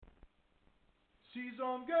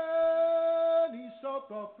Sizongeni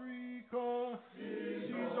South Africa.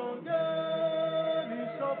 Sizongeni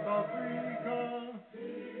South Africa.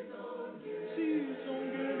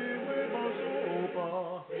 Sizongeni webasopa.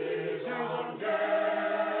 Sizongeni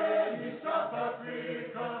South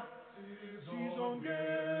Africa.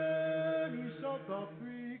 Sizongeni South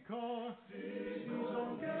Africa.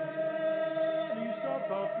 Sizongeni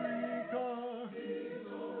South Africa.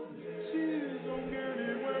 Sizongeni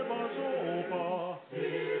webasopa.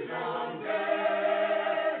 Sizongeni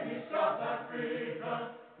South Africa.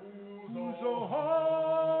 Uzohamba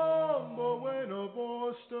wena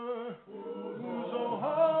Boster.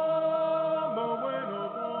 Uzohamba wena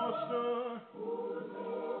Boster.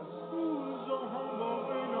 Uzohamba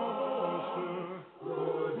wena Boster.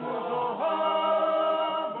 Uzohamba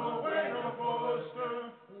wena Boster.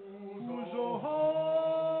 Uzohamba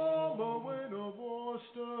wena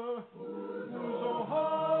Boster.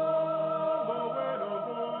 Uzohamba wena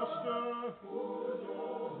Boster.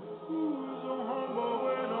 Uzohamba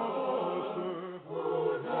wena Boster.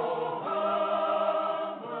 Uzohamba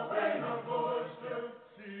wena Boster.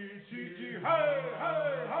 City hey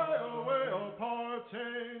hey hey away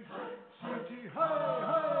apartheid. City hey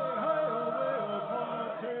hey hey away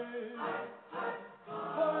apartheid.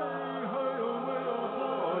 Hey hey away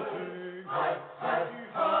apartheid. City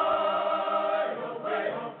hey away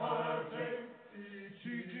apartheid.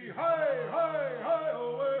 City hey hey hey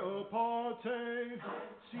away apartheid.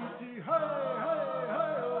 City hey hey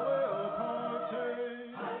hey away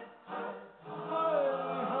apartheid. Hey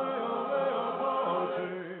hey away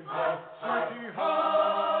apartheid. City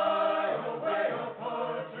hey away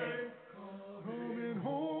apartheid. Coming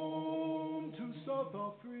home to South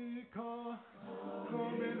Africa.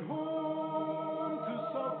 Coming home to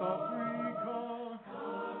South Africa.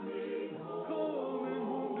 Coming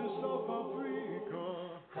home to South Africa.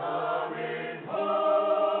 Coming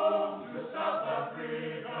home to South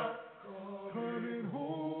Africa. Coming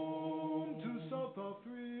home to South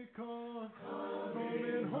Africa.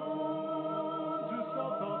 Coming home to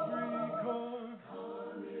South Africa.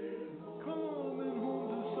 Coming home to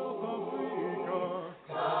South Africa.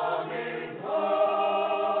 Coming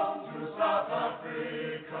home to South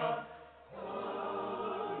Africa.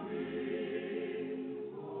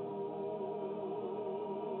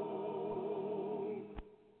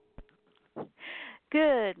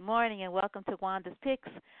 Good morning and welcome to Wanda's Picks,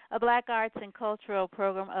 a Black arts and cultural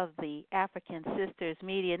program of the African Sisters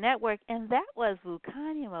Media Network. And that was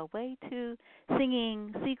Vukanyama Way to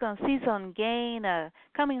singing Season Gain,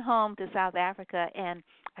 Coming Home to South Africa. And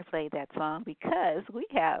I played that song because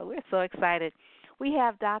we're so excited. We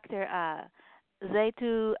have Dr.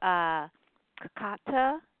 Zethu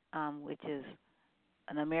Cakata, which is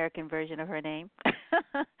an American version of her name,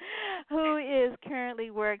 who currently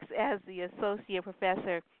works as the associate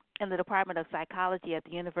professor in the Department of Psychology at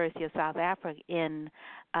the University of South Africa in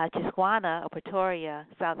Tshwane, or Pretoria,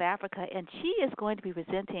 South Africa. And she is going to be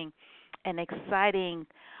presenting an exciting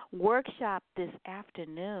workshop this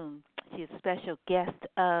afternoon. She's a special guest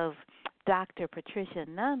of Dr. Patricia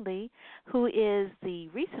Nunley, who is the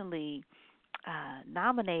recently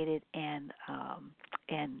nominated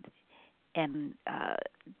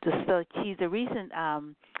so she's a recent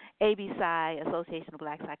ABPsi Association of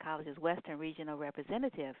Black Psychologists Western Regional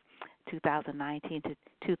Representative, 2019 to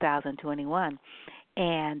 2021,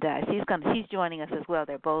 and she's joining us as well.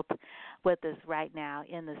 They're both with us right now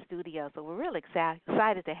in the studio, so we're really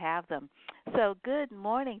excited to have them. So good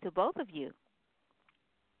morning to both of you.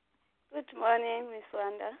 Good morning, Miss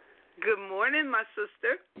Wanda. Good morning, my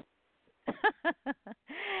sister.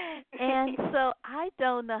 And so I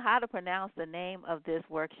don't know how to pronounce the name of this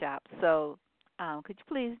workshop, so could you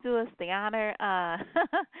please do us the honor,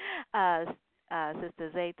 Sister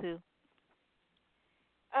Zethu?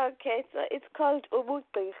 Okay, so it's called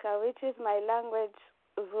Ubugqirha, which is my language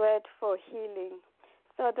word for healing.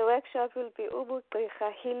 So the workshop will be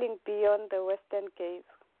Ubugqirha, Healing Beyond the Western Gaze.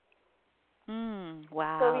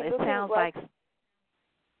 Wow, so it sounds like...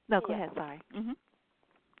 No, go ahead, sorry.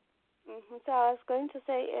 So I was going to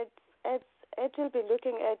say it will be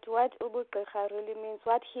looking at what Ubugqirha really means,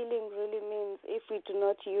 what healing really means if we do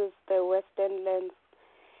not use the Western lens,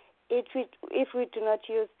 if we do not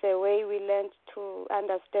use the way we learned to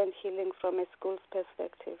understand healing from a school's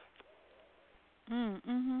perspective.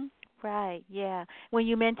 Right, yeah. When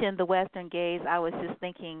you mentioned the Western gaze, I was just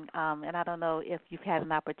thinking, and I don't know if you've had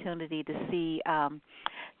an opportunity to see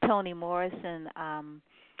Toni Morrison,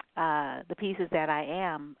 The Pieces That I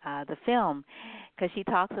Am, the film, because she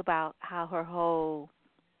talks about how her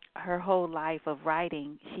whole life of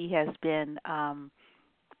writing, she has been,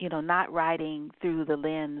 not writing through the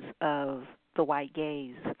lens of the white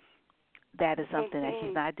gaze. That is something that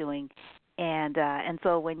she's not doing. And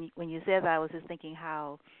so when you said that, I was just thinking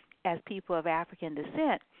how, as people of African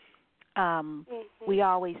descent, we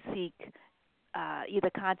always seek either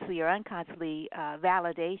consciously or unconsciously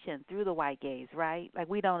validation through the white gaze, right? Like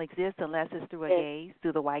we don't exist unless it's through a gaze,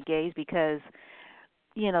 through the white gaze, because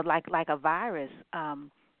like a virus,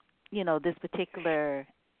 this particular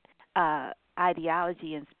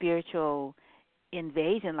ideology and spiritual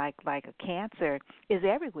invasion, like a cancer, is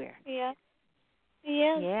everywhere. Yeah.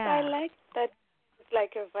 Yes, I like that. It's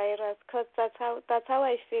like a virus, because that's how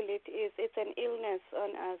I feel it is. It's an illness on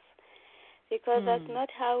us, because that's not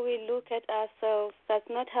how we look at ourselves. That's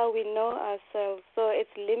not how we know ourselves. So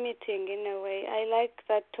it's limiting in a way. I like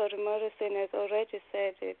that Tori Morrison has already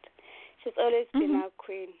said it. She's always been our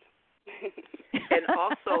queen. And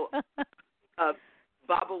also,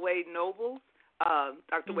 Baba Wade Nobles,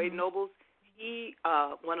 Dr. Wade Nobles, he,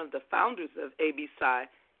 one of the founders of ABPsi,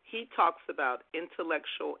 he talks about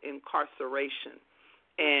intellectual incarceration.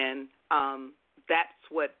 And that's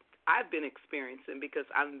what I've been experiencing, because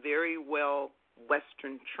I'm very well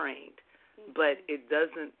Western trained. But it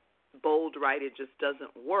doesn't bold right, it just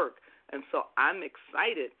doesn't work. And so I'm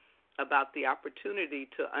excited about the opportunity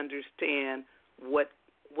to understand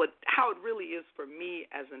how it really is for me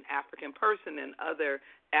as an African person and other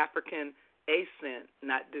African ascent,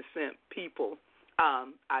 not descent people.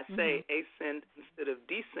 I say ascent instead of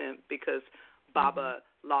descent because Baba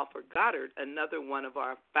Lawford Goddard, another one of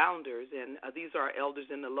our founders, and these are our elders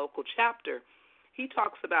in the local chapter, he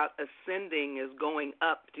talks about ascending as going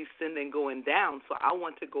up, descending going down. So I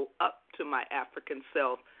want to go up to my African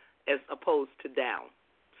self as opposed to down.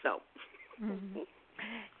 So.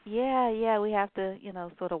 Yeah, we have to,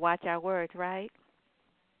 sort of watch our words, right?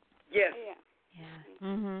 Yes. Yeah.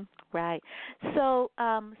 Right. So,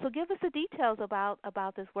 give us the details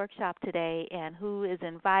about this workshop today and who is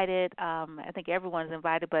invited. I think everyone is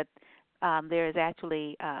invited, but there is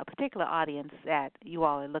actually a particular audience that you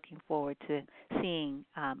all are looking forward to seeing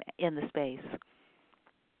in the space.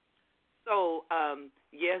 So,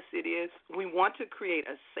 yes, it is. We want to create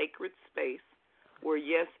a sacred space where,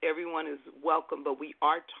 yes, everyone is welcome, but we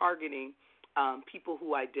are targeting people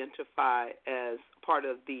who identify as part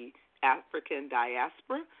of the African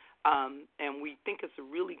diaspora, and we think it's a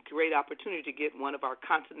really great opportunity to get one of our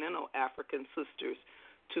continental African sisters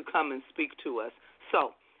to come and speak to us.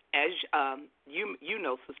 So, as you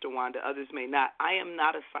know, Sister Wanda, others may not, I am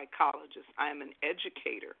not a psychologist. I am an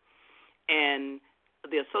educator, and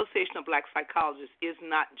the Association of Black Psychologists is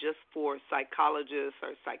not just for psychologists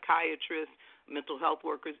or psychiatrists, mental health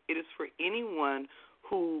workers. It is for anyone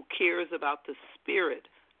who cares about the spirit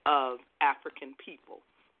of African people.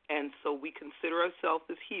 And so we consider ourselves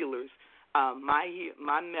as healers.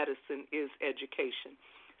 My medicine is education.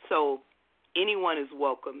 So anyone is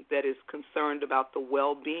welcome that is concerned about the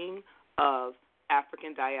well-being of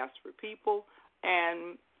African diaspora people,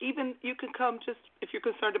 and even you can come just if you're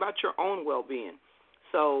concerned about your own well-being.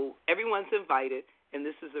 So everyone's invited, and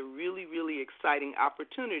this is a really, really exciting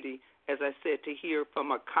opportunity, as I said, to hear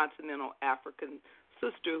from a continental African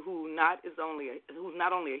sister who's not only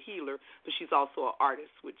a healer, but she's also an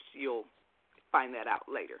artist, which you'll find that out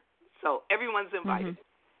later. So everyone's invited.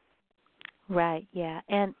 Right, yeah.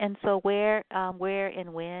 And so where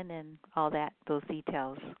and when and all that, those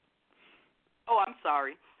details. Oh, I'm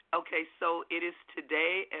sorry. Okay, so it is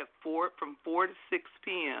today from 4 to 6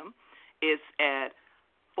 p.m. It's at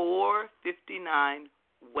 459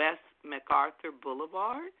 West MacArthur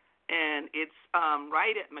Boulevard, and it's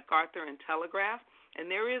right at MacArthur and Telegraph. And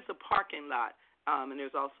there is a parking lot, and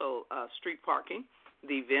there's also street parking.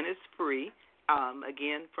 The event is free,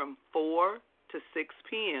 again, from 4 to 6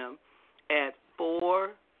 p.m. at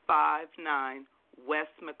 459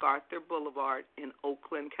 West MacArthur Boulevard in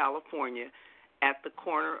Oakland, California, at the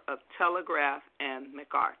corner of Telegraph and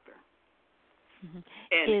MacArthur.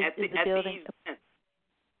 And at the building.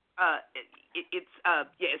 It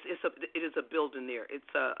is a building there.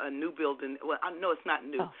 It's a new building. Well, no, it's not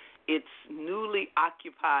new. It's newly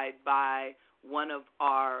occupied by one of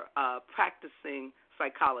our practicing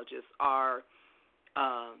psychologists, our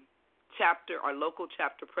local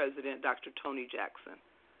chapter president, Dr. Tony Jackson.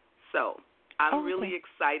 So I'm really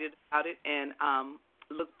excited about it, and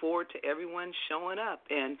look forward to everyone showing up.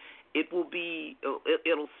 And it'll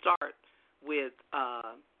start with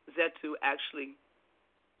Zethu actually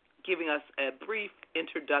giving us a brief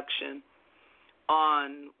introduction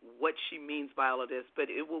on what she means by all of this, but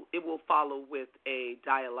it will follow with a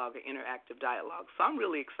dialogue, an interactive dialogue. So I'm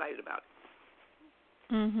really excited about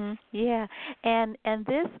it. Yeah, and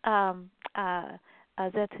this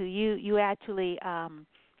Zethu, you actually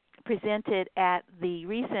presented at the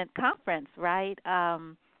recent conference, right?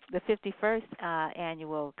 The 51st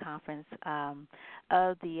annual conference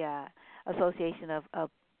of the Association of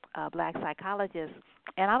Black Psychologists,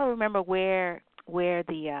 and I don't remember where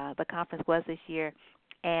the conference was this year,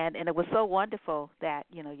 and it was so wonderful that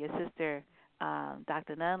your sister,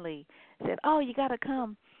 Dr. Nunley, said, "Oh, you got to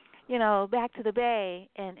come, back to the Bay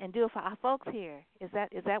and do it for our folks here." Is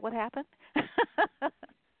that what happened?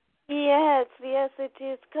 Yes, it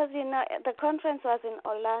is. Because the conference was in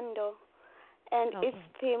Orlando, and its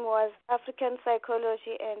theme was African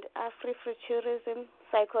psychology and Afrofuturism,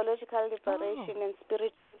 psychological liberation and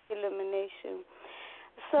spiritual illumination.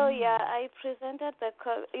 So I presented at the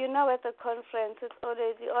conference, it's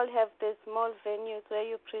always, you all have these small venues where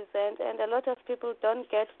you present, and a lot of people don't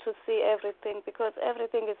get to see everything because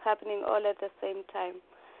everything is happening all at the same time.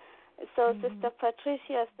 So Sister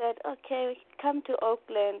Patricia said, okay, come to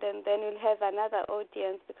Oakland, and then you'll have another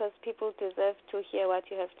audience because people deserve to hear what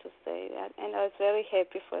you have to say. And I was very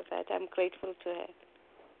happy for that. I'm grateful to her.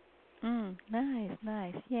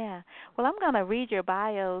 Nice, yeah. Well, I'm going to read your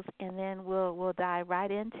bios, and then we'll dive right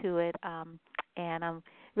into it. And I'm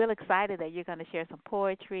real excited that you're going to share some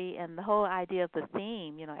poetry and the whole idea of the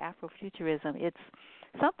theme, Afrofuturism. It's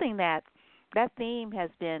something that theme has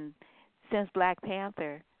been since Black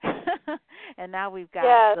Panther, and now we've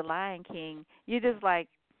got The Lion King. You just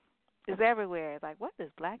it's everywhere. Like, what is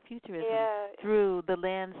Black futurism through the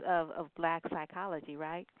lens of Black psychology,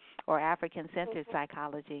 right, or African-centered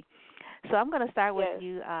psychology? So I'm going to start with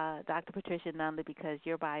you, Dr. Patricia Nunley, because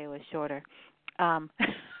your bio is shorter. And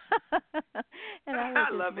I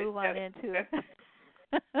will just move on into it.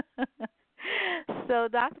 So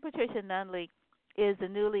Dr. Patricia Nunley is the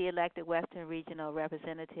newly elected Western Regional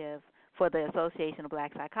Representative for the Association of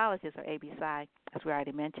Black Psychologists, or ABPsi, as we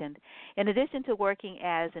already mentioned. In addition to working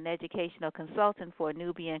as an educational consultant for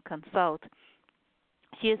Nubian Consult,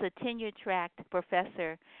 she is a tenure-track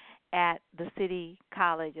professor at the City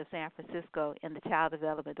College of San Francisco in the Child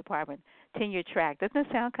Development Department. Tenure-track. Doesn't it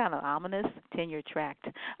sound kind of ominous? Tenure-track.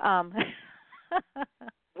 Well,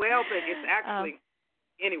 but it's actually...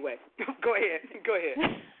 Anyway, go ahead.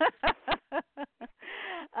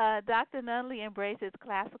 Dr. Nunley embraces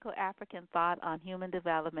classical African thought on human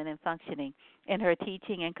development and functioning in her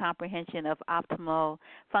teaching and comprehension of optimal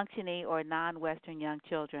functioning or non-Western young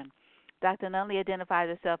children. Dr. Nunley identifies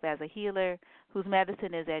herself as a healer whose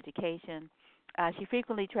medicine is education. She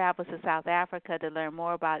frequently travels to South Africa to learn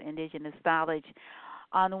more about indigenous knowledge.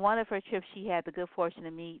 On one of her trips, she had the good fortune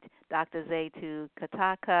to meet Dr. Zethu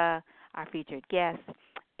Cakata, our featured guest,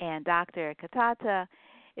 and Dr. Cakata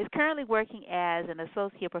is currently working as an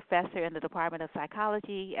associate professor in the Department of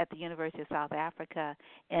Psychology at the University of South Africa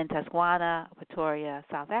in Tshwane, Pretoria,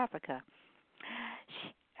 South Africa.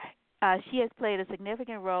 She has played a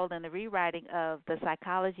significant role in the rewriting of the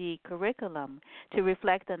psychology curriculum to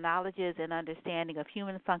reflect the knowledges and understanding of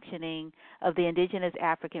human functioning of the indigenous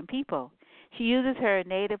African people. She uses her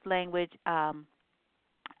native language,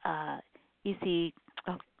 ABPsi,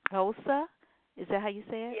 is that how you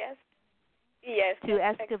say it? Yes. To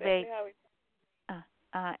excavate exactly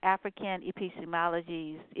African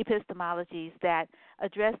epistemologies that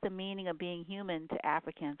address the meaning of being human to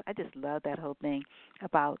Africans. I just love that whole thing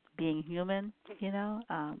about being human,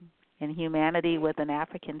 and humanity with an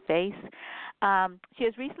African face. She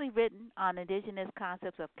has recently written on indigenous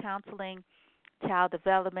concepts of counseling, child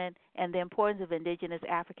development, and the importance of indigenous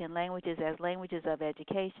African languages as languages of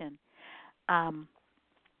education.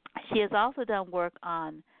 She has also done work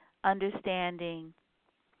on understanding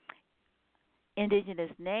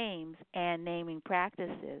indigenous names and naming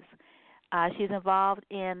practices. She's involved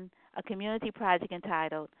in a community project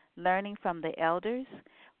entitled Learning from the Elders,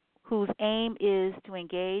 whose aim is to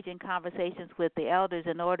engage in conversations with the elders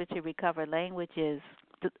in order to recover language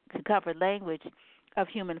of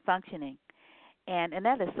human functioning. And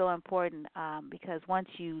that is so important because once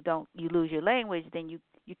you lose your language, then you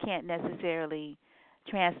can't necessarily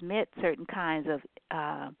transmit certain kinds of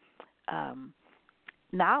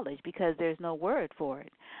knowledge because there's no word for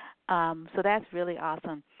it. So that's really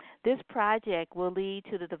awesome. This project will lead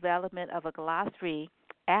to the development of a glossary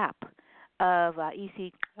app of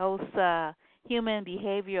ABPsi human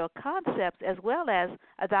behavioral concepts, as well as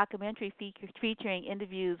a documentary featuring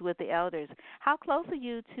interviews with the elders. How close are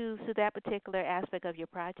you to that particular aspect of your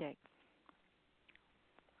project?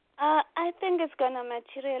 I think it's going to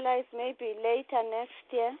materialize maybe later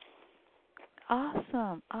next year.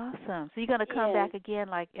 Awesome. So you're going to come back again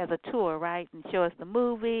like as a tour, right, and show us the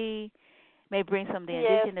movie, maybe bring some of the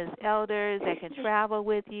indigenous elders that can travel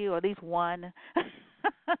with you, or at least one.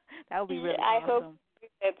 That would be really awesome. I hope.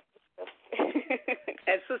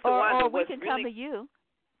 And Sister Wanda, or we what's can really, come to you.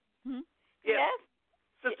 Hmm? Yeah.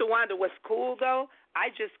 Sister Wanda, what's cool though? I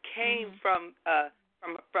just came from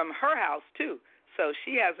her house too, so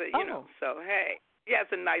she has a So hey, she has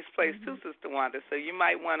a nice place too, Sister Wanda. So you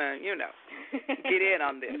might want to get in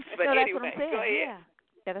on this. But no, that's anyway, what I'm saying. go ahead. Yeah.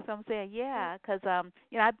 Yeah, that's what I'm saying. Yeah, because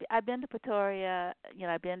I've been to Pretoria.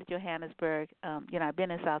 I've been to Johannesburg. I've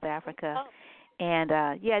been in South Africa, and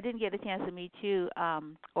I didn't get a chance to meet you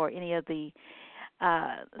or any of the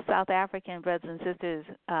South African brothers and sisters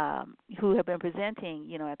who have been presenting,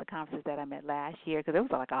 at the conferences that I met last year, because there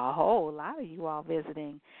was like a whole lot of you all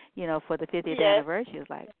visiting, for the 50th anniversary. It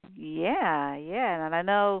was like, and I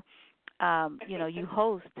know, you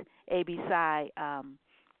host ABPsi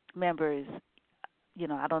members.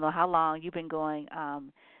 I don't know how long you've been going,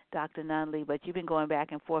 Dr. Nunley, but you've been going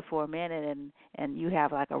back and forth for a minute, and you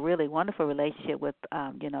have like a really wonderful relationship with,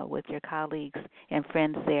 with your colleagues and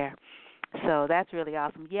friends there. So that's really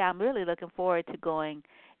awesome. Yeah, I'm really looking forward to going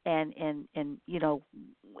and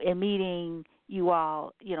meeting you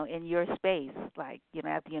all, in your space, like,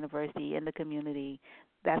 at the university, in the community.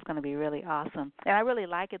 That's going to be really awesome. And I really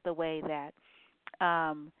like it the way that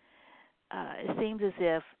it seems as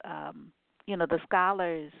if, the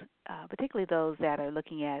scholars, particularly those that are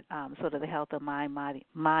looking at sort of the health of mind,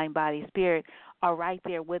 body, spirit, are right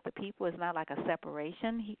there with the people. It's not like a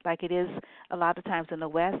separation like it is a lot of times in the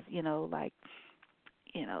West.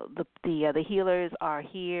 The healers are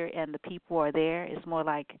here and the people are there. It's more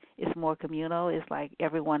like it's more communal. It's like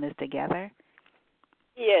everyone is together.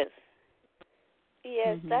 Yes,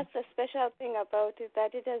 that's the special thing about it,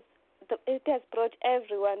 that it has brought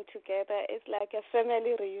everyone together. It's like a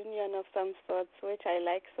family reunion of some sorts, which I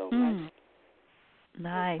like so much.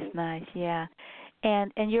 Nice, yeah.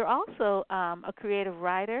 And you're also a creative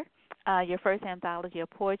writer. Your first anthology of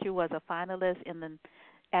poetry was a finalist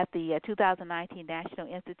at the 2019 National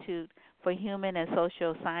Institute for Human and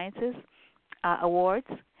Social Sciences Awards.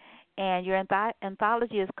 And your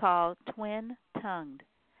anthology is called Twin Tongued,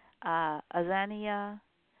 Azania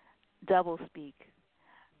Doublespeak.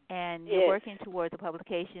 And you're working towards the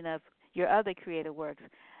publication of your other creative works.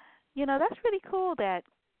 That's really cool that,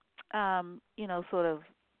 sort of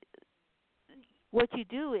what you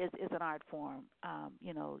do is an art form.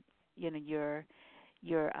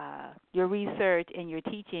 Your research and your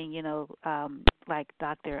teaching, like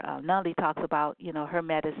Dr. Nunley talks about, her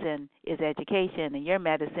medicine is education and your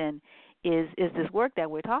medicine is this work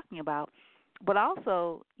that we're talking about. But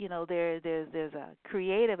also, there's a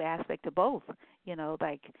creative aspect to both, and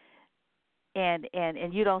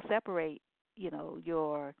you don't separate,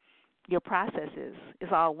 your processes.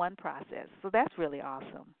 It's all one process. So that's really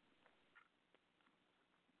awesome.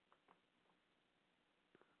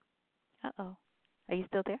 Uh-oh. Are you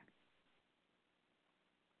still there?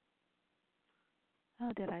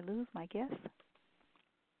 Oh, did I lose my guest?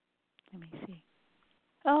 Let me see.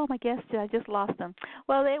 Oh, my guest, I just lost them.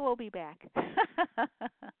 Well, they will be back.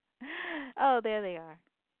 Oh, there they are.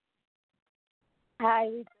 Hi.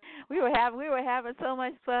 We were having so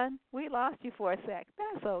much fun. We lost you for a sec.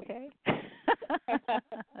 That's okay.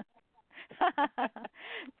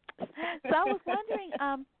 So I was wondering,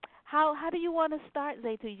 how do you want to start,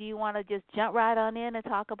 Zethu? Do you want to just jump right on in and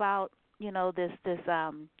talk about, this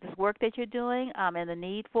work that you're doing, and the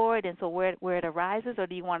need for it, and so where it arises, or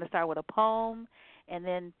do you want to start with a poem and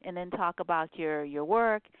then talk about your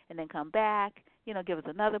work and then come back, give us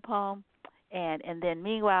another poem, and then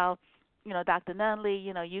meanwhile, Dr. Nunley,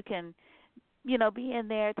 you can, be in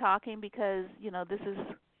there talking because, this is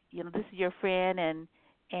your friend and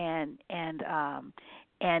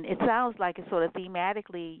it sounds like it's sort of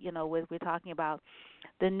thematically, we're talking about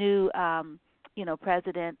the new,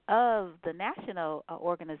 president of the national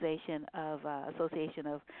organization of Association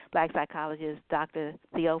of Black Psychologists, Dr.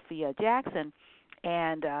 Theopia Jackson,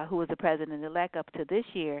 and who was the president-elect up to this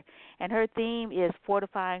year. And her theme is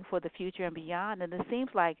fortifying for the future and beyond. And it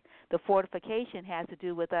seems like the fortification has to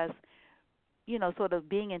do with us, sort of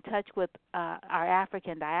being in touch with our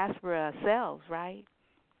African diaspora selves, right?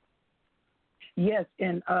 Yes,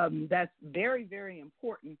 and that's very, very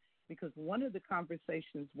important because one of the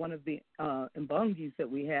conversations, one of the Mbongis that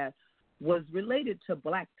we had was related to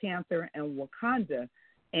Black Panther and Wakanda,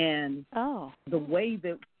 and the way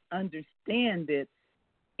that we understand it,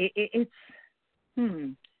 it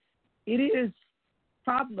is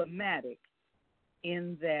problematic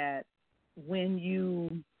in that when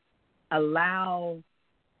you allow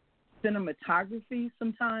cinematography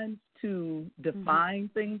sometimes to define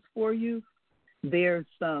things for you, there's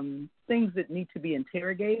some things that need to be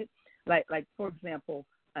interrogated. Like for example,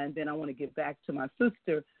 and then I want to get back to my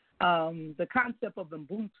sister, the concept of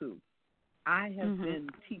Ubuntu. I have been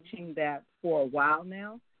teaching that for a while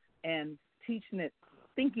now, and teaching it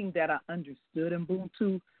thinking that I understood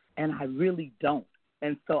Ubuntu, and I really don't.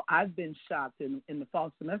 And so I've been shocked in the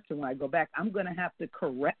fall semester when I go back, I'm going to have to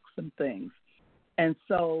correct some things. And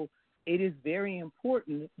so it is very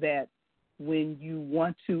important that when you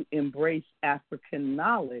want to embrace African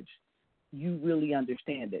knowledge, you really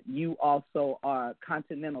understand it. You also are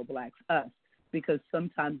continental blacks, us, because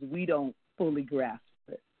sometimes we don't fully grasp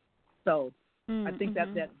it. So I think that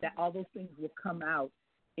all those things will come out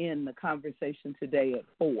in the conversation today at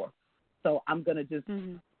 4. So I'm going to just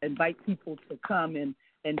invite people to come and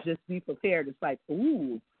just be prepared. It's like,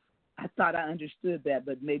 ooh, I thought I understood that,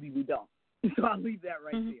 but maybe we don't. So I'll leave that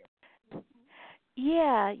right there.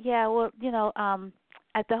 Yeah. Well,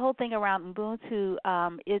 at the whole thing around Ubuntu,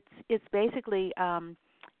 it's basically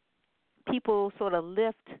people sort of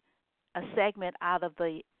lift a segment out of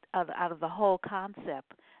the whole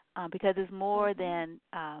concept. Because it's more than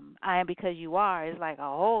I am because you are. It's like a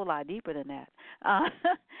whole lot deeper than that.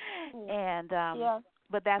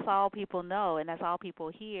 But that's all people know, and that's all people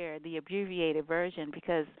hear, the abbreviated version,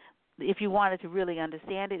 because if you wanted to really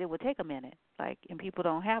understand it, it would take a minute. And people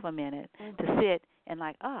don't have a minute to sit and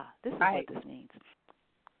this is what this means.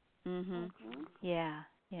 Yeah.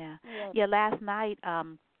 Last night,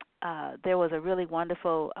 there was a really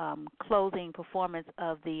wonderful closing performance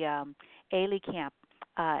of the Ailey Camp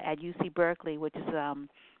at UC Berkeley, which is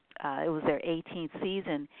it was their 18th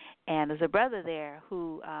season, and there's a brother there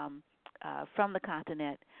who from the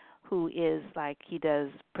continent who is he does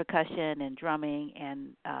percussion and drumming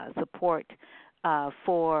and support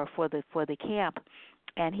for the camp,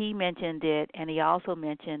 and he mentioned it, and he also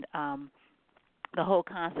mentioned the whole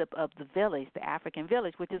concept of the village, the African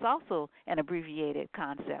village, which is also an abbreviated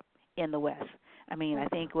concept in the West. I mean, I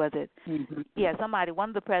think, was it, one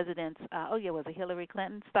of the presidents, was it Hillary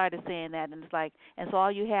Clinton, started saying that, and it's like, and so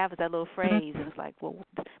all you have is that little phrase, and it's like, well,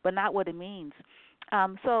 but not what it means.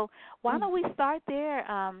 So why don't we start there,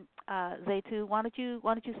 Zethu? Why don't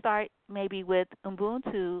you start maybe with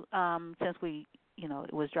Ubuntu, since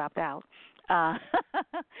it was dropped out, and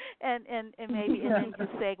maybe and then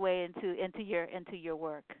just segue into your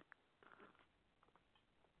work.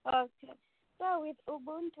 Okay. So with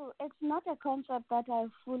Ubuntu, it's not a concept that I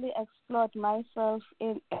fully explored myself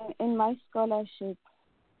in my scholarship.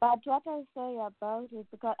 But what I say about it,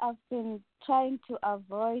 because I've been trying to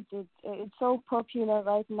avoid it, it's so popular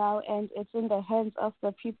right now, and it's in the hands of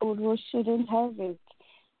the people who shouldn't have it.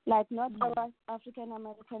 Like not our African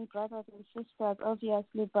American brothers and sisters,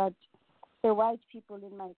 obviously, but the white people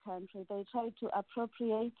in my country. They try to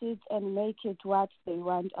appropriate it and make it what they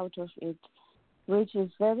want out of it, which is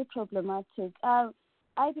very problematic.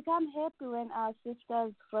 I become happy when our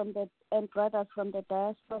sisters and brothers from the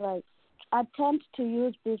diaspora attempt to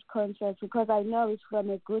use this concept, because I know it's from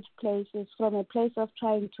a good place. It's from a place of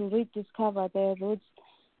trying to rediscover their roots,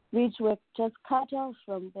 which were just cut off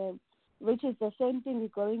from them, which is the same thing we're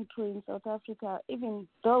going through in South Africa. Even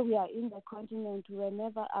though we are in the continent, we were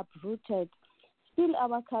never uprooted. Still,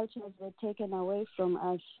 our cultures were taken away from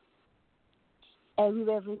us. And we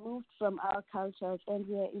were removed from our cultures, and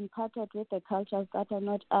we are imparted with the cultures that are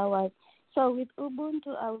not ours. So with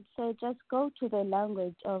Ubuntu, I would say just go to the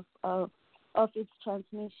language of its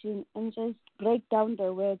transmission and just break down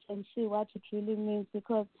the words and see what it really means,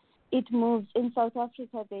 because it moves. In South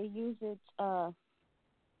Africa, they use it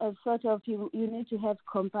as sort of you need to have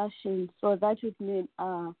compassion. So that would mean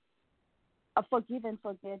forgive and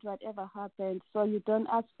forget whatever happened. So you don't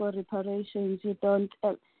ask for reparations. You don't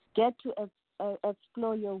get to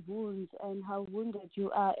explore your wounds and how wounded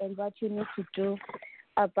you are and what you need to do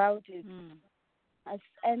about it.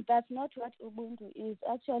 And that's not what Ubuntu is.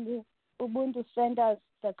 Actually, Ubuntu sends us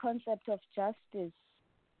the concept of justice.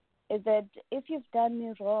 Is that if you've done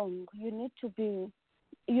me wrong, you need to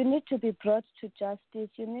be brought to justice.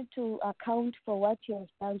 You need to account for what you have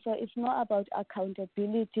done. So it's not about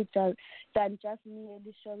accountability than just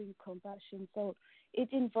merely showing compassion. So it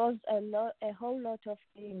involves a whole lot of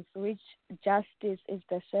things, which justice is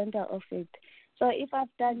the center of it. So if I've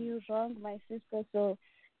done you wrong, my sister, so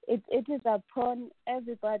it is upon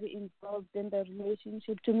everybody involved in the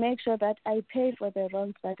relationship to make sure that I pay for the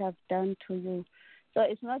wrongs that I've done to you. So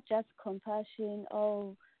it's not just compassion,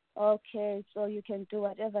 okay, so you can do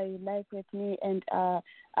whatever you like with me and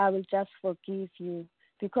I will just forgive you.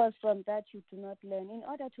 Because from that you do not learn. In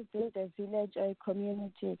order to build a village or a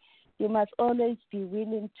community, you must always be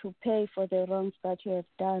willing to pay for the wrongs that you have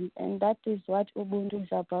done. And that is what Ubuntu is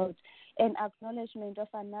about. An acknowledgement of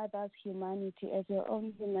another's humanity as your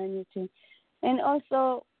own humanity. And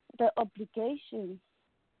also the obligation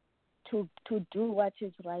to do what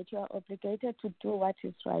is right. You are obligated to do what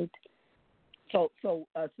is right. So,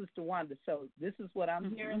 Sister Wanda, so this is what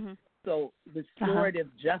I'm hearing. Mm-hmm. So, restorative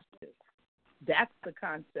justice, that's the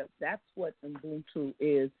concept. That's what Ubuntu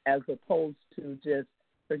is, as opposed to just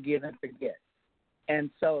forgive and forget. And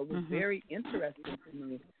so it was very interesting to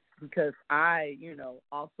me because I,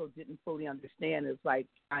 also didn't fully understand. It's like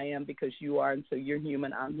I am because you are, and so you're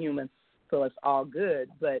human, I'm human, so it's all good.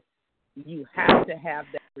 But you have to have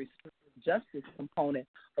that restorative justice component,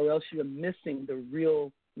 or else you're missing the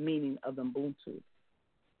real meaning of Ubuntu.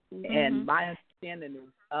 And my understanding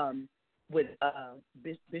is with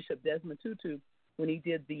Bishop Desmond Tutu, when he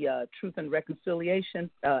did the Truth and Reconciliation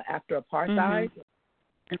after apartheid,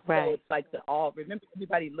 right. So it's like remember,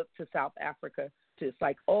 everybody looked to South Africa to, it's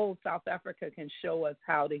like, South Africa can show us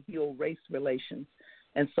how to heal race relations.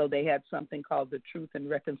 And so they had something called the Truth and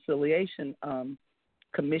Reconciliation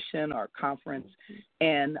Commission or conference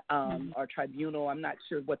and or tribunal. I'm not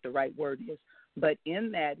sure what the right word is. But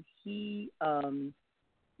in that, he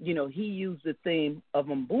used the theme of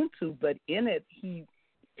Ubuntu, but in it, he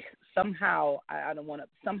somehow,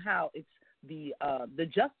 somehow it's the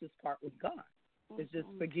justice part was gone. It's just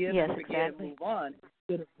forgive and forget and move on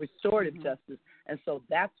instead of restorative justice. And so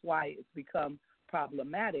that's why it's become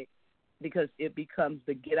problematic, because it becomes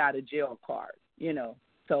the get out of jail card,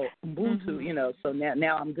 So Ubuntu, so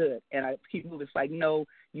now I'm good. And people it's like, no,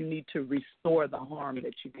 you need to restore the harm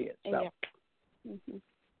that you did. So.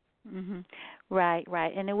 Right.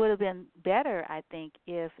 And it would have been better, I think,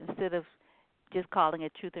 if instead of just calling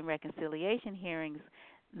it Truth and Reconciliation hearings,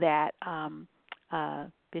 that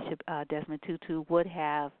Bishop Desmond Tutu would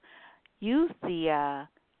have used the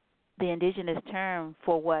indigenous term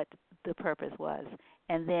for what the purpose was,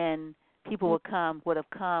 and then people would have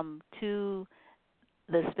come to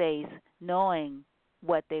the space knowing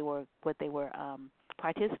what they were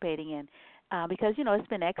participating in, because it's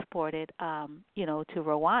been exported to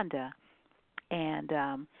Rwanda, and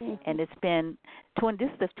it's been this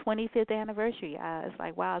is the 25th anniversary. It's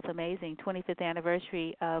like, wow, it's amazing. 25th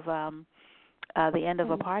anniversary of the end of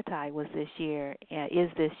apartheid was this year, is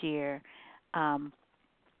this year, and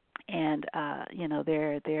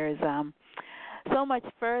there's so much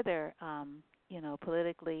further,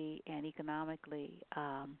 politically and economically,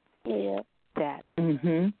 that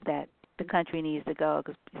that the country needs to go,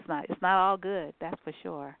 because it's not all good. That's for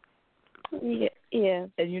sure. Yeah.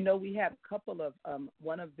 And we had a couple of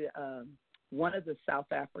one of the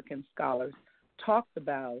South African scholars talked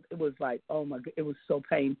about, it was like, oh my God, it was so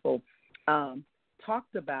painful.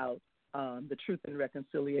 Talked about the Truth and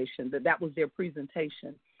Reconciliation, that was their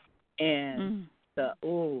presentation, and the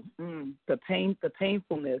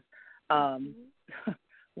painfulness.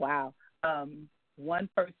 Wow. One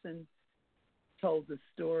person told the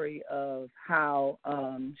story of how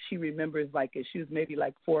she remembers, like, she was maybe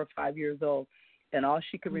like 4 or 5 years old, and all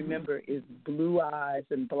she could remember is blue eyes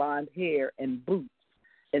and blonde hair and boots,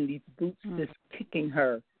 and these boots just kicking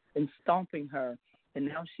her and stomping her. And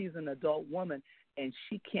now she's an adult woman, and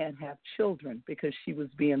she can't have children because she was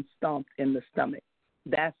being stomped in the stomach.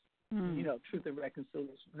 That's, Truth and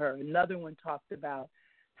Reconciliation for her. Another one talked about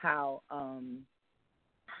how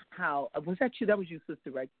was that you? That was you, sister,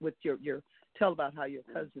 right? With your tell about how your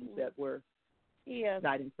cousins that were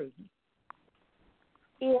died in prison.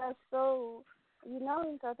 Yeah, so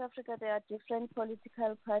in South Africa there are different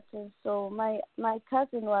political parties. So my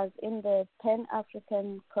cousin was in the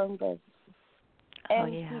Pan-African Congress.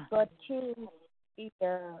 And he got killed.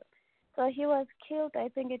 So he was killed, I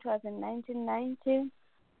think it was in 1990,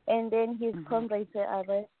 and then his comrades were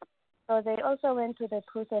arrested. So they also went to the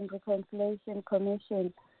Truth and Reconciliation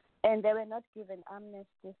Commission, and they were not given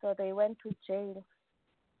amnesty. So they went to jail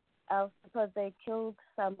because they killed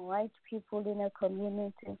some white people in a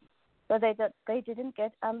community. So they didn't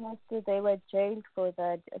get amnesty. They were jailed for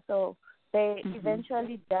that. So they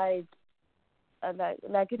eventually died.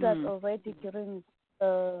 Like it was already during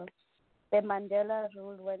the Mandela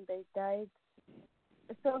rule when they died.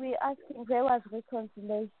 So we asked him, where was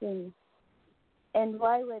reconciliation? And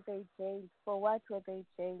why were they jailed? For what were they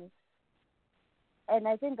jailed? And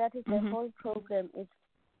I think that is the whole program. It's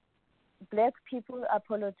black people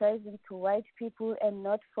apologizing to white people and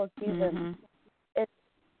not forgiven. It's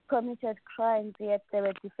committed crimes, yet they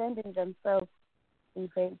were defending themselves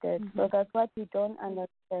invaded. So that's what we don't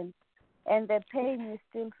understand. And the pain you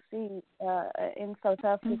still see in South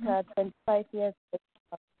Africa 25 years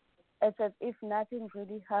ago. It's as if nothing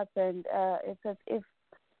really happened. It's as if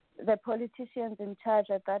the politicians in charge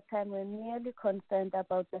at that time were merely concerned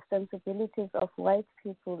about the sensibilities of white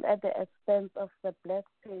people at the expense of the black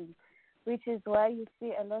pain. which is why you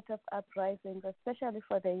see a lot of uprisings, especially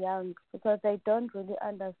for the young, because they don't really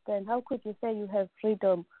understand. How could you say you have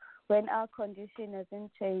freedom when our condition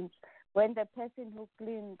hasn't changed, when the person who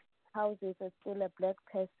cleaned houses is still a black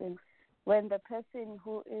person, when the person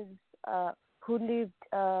who lived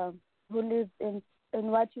in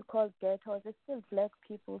what you call ghettos is still black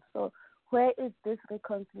people? So where is this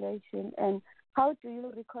reconciliation, and how do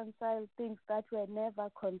you reconcile things that were never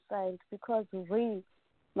reconciled? Because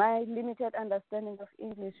my limited understanding of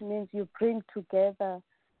English means you bring together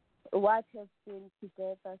what has been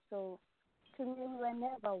together. So to me, we were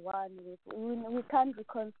never one with. We can't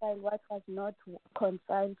reconcile what was not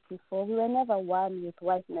reconciled before. We were never one with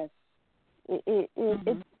whiteness. It's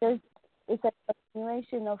a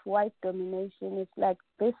continuation of white domination. It's like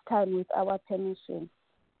this time with our permission.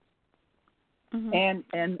 And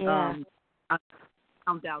I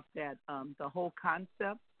found out that the whole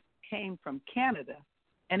concept came from Canada,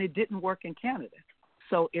 and it didn't work in Canada.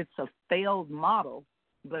 So it's a failed model,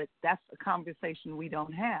 but that's a conversation we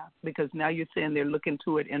don't have, because now you're saying they're looking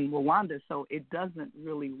to it in Rwanda, so it doesn't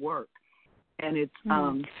really work. And it's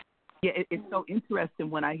it's so interesting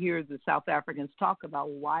when I hear the South Africans talk about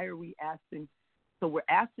why are we asking. So we're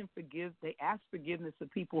asking they ask forgiveness of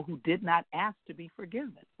people who did not ask to be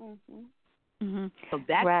forgiven. So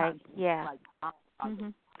that's right.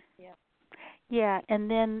 And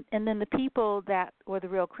then the people that were the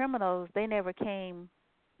real criminals, they never came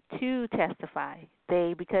to testify.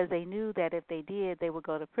 Because they knew that if they did, they would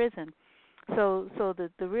go to prison. So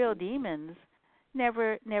the real demons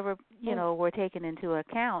never were taken into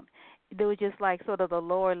account. They were just like sort of the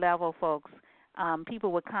lower level folks,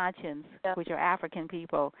 people with conscience, which are African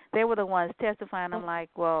people. They were the ones testifying. I'm like,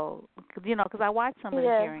 well, because I watched some of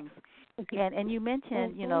the hearings, and you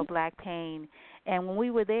mentioned black pain, and when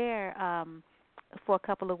we were there for a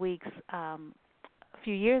couple of weeks a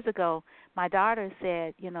few years ago, my daughter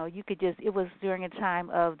said, you could just. It was during a time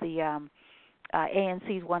of the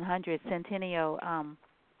ANC's 100th centennial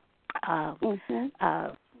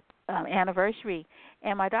anniversary,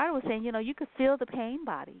 and my daughter was saying, you could feel the pain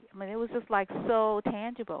body. I mean, it was just like so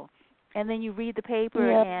tangible. And then you read the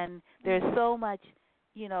paper, and there's so much,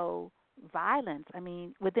 violence. I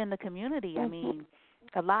mean, within the community. I mean,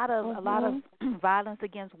 a lot of violence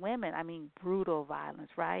against women. I mean, brutal violence,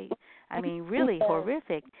 right? I mean, really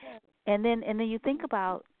horrific. And then you think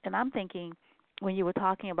about, and I'm thinking, when you were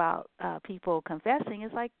talking about people confessing,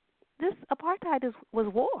 it's like this apartheid was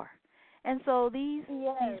war. And so these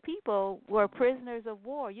people were prisoners of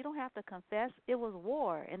war. You don't have to confess; it was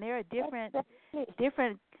war, and there are different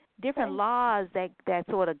laws that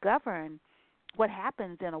sort of govern what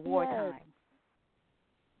happens in a wartime.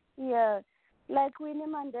 Yeah, like Winnie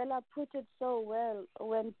Mandela put it so well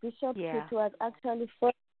when Bishop Tutu was actually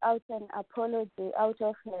forced out an apology out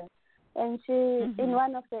of her, and she in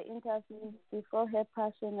one of the interviews before her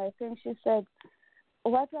passing, I think she said,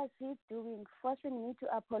 what was he doing, forcing me to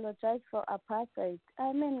apologize for apartheid?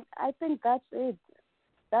 I mean, I think that's it.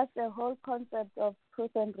 That's the whole concept of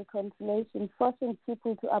truth and reconciliation, forcing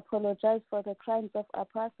people to apologize for the crimes of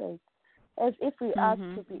apartheid, as if we asked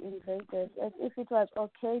to be invaded, as if it was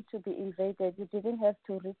okay to be invaded. You didn't have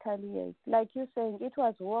to retaliate. Like you're saying, it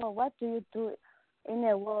was war. What do you do in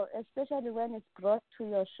a war, especially when it's brought to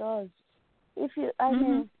your shores? I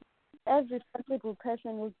mean, every responsible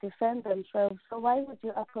person would defend themselves. So why would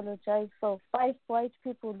you apologize for 5 white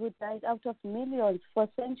people who died out of millions for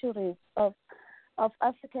centuries of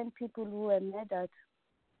African people who were murdered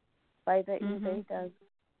by the invaders?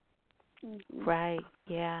 Right.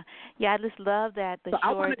 Yeah. I just love that the short.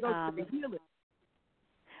 I want to go to the healing.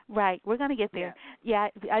 Right. We're going to get there. Yeah.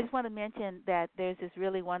 I just want to mention that there's this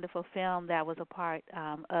really wonderful film that was a part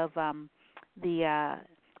of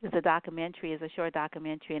it's a documentary. It's a short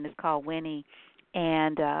documentary, and it's called Winnie.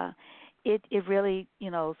 And it really,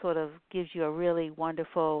 sort of gives you a really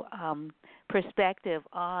wonderful perspective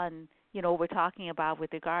on, what we're talking about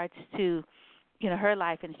with regards to, her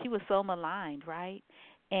life. And she was so maligned, right?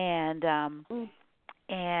 And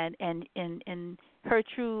her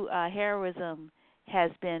true heroism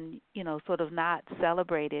has been, sort of not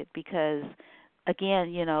celebrated because,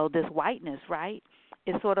 again, this whiteness, right?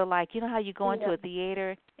 It's sort of like, how you go into a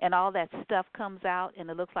theater and all that stuff comes out and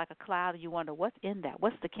it looks like a cloud and you wonder, what's in that?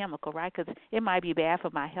 What's the chemical, right? Because it might be bad for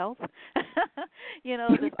my health.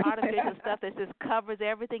 This artificial stuff that just covers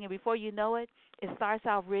everything, and before you know it, it starts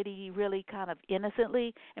out really, really kind of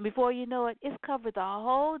innocently, and before you know it, it's covered the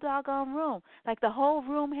whole doggone room. Like the whole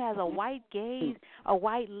room has a white gaze, a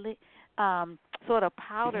white sort of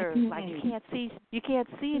powder, like you can't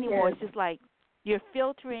see anymore. It's just like you're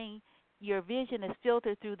filtering your vision is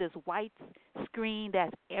filtered through this white screen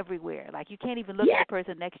that's everywhere. Like you can't even look at the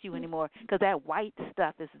person next to you anymore because that white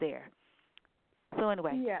stuff is there. So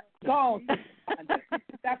anyway. Yeah. Go on.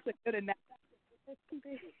 That's a good analogy.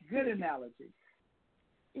 Good analogy.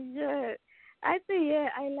 Yeah. I think,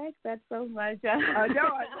 I like that so much. I know, I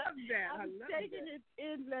love that. I'm taking it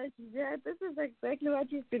in, like, this is exactly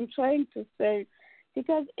what you've been trying to say,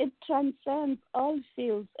 because it transcends all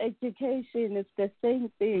fields. Education is the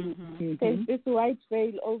same thing. There's this white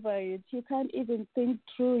veil over it. You can't even think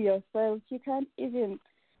through yourself. You can't even,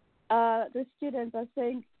 the students are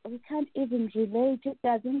saying, we can't even relate. It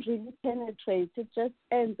doesn't really penetrate. It just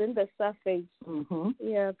ends in the surface.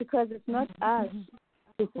 Yeah, because it's not us.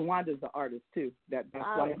 Wanda's an artist too. That's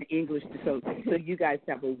why in English. So you guys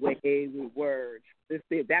have a way with words.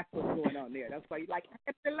 That's what's going on there. That's why you like.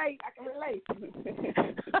 I can relate.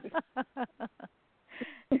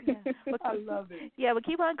 I love it. Yeah, but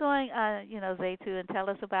keep on going. Zethu, and tell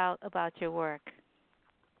us about your work.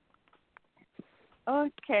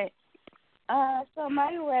 Okay. So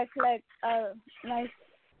my work, like my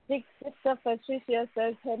big sister Patricia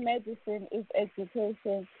says, her medicine is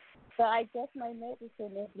education. So I guess my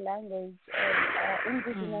medicine is language and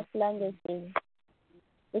indigenous languages,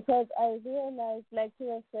 because I realized, like you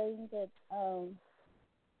were saying,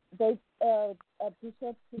 that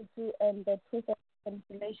Bishop Tutu and the Protestant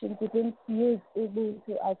population didn't use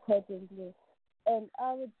Ubuntu accordingly. And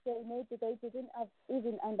I would say maybe they didn't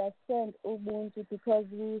even understand Ubuntu because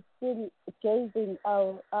we still gazing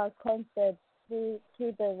our concepts through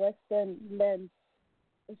the Western lens.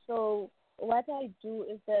 So what I do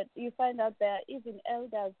is that you find out there are even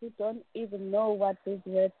elders who don't even know what this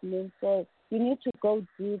word means. So you need to go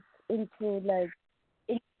deep into people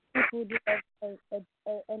who have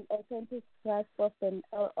an authentic grasp of the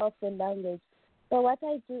language. So what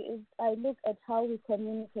I do is I look at how we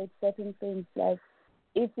communicate certain things. Like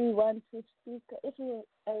if we want to speak, I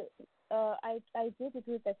did it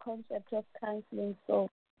with the concept of counseling. So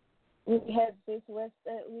we have this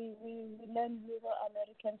we learn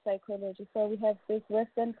Euro-American psychology. So we have this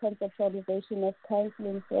Western conceptualization of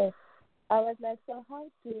counseling. So I was like, so how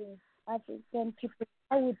do African people,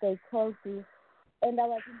 how would they call this? And I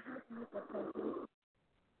was in with the counseling.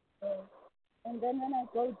 And then when I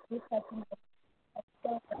go deeper to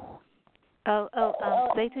Zethu,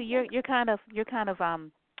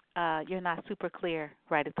 you're not super clear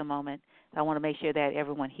right at the moment. I want to make sure that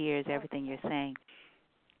everyone hears everything you're saying.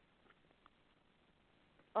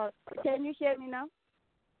 Can you hear me now?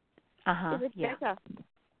 Is it better?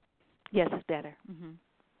 Yes, it's better.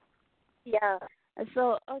 Yeah.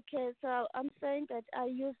 So I'm saying that I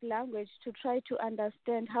use language to try to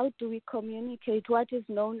understand how do we communicate what is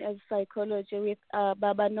known as psychology. With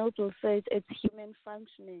Baba Noble says it's human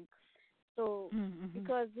functioning. So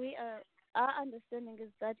because our understanding is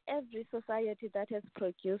that every society that has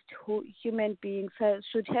produced human beings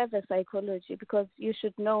should have a psychology, because you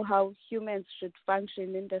should know how humans should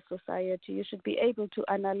function in the society. You should be able to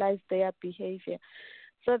analyze their behavior.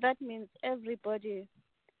 So that means everybody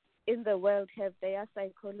in the world have their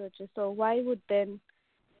psychology. So why would then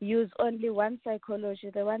use only one psychology,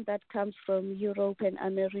 the one that comes from Europe and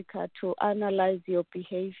America, to analyze your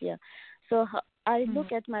behavior? So I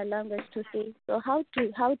look at my language to say, so how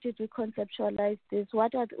did we conceptualize this?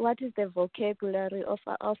 What is the vocabulary of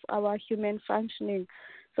our human functioning?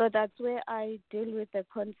 So that's where I deal with the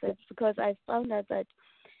concepts, because I found out that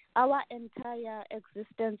our entire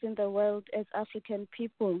existence in the world as African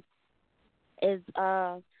people is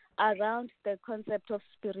around the concept of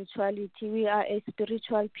spirituality. We are a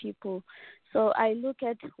spiritual people. So I look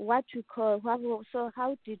at what we call,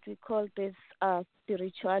 how did we call this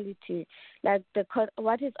spirituality? Like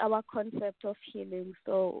what is our concept of healing?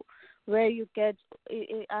 So where you get,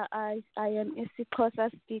 I am a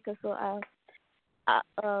Xhosa speaker, so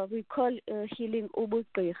we call healing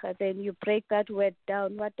Ubugqirha. Then you break that word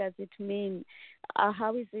down. What does it mean?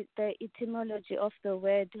 How is it the etymology of the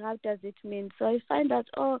word? How does it mean? So I find out,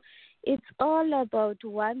 it's all about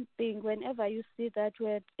one thing. Whenever you see that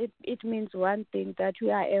word, it means one thing, that we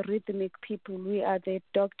are a rhythmic people. We are the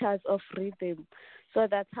doctors of rhythm. So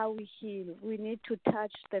that's how we heal. We need to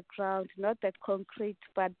touch the ground, not the concrete,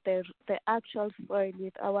 but the actual soil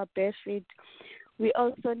with our bare feet. We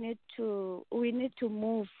also need to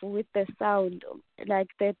move with the sound, like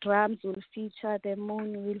the drums will feature, the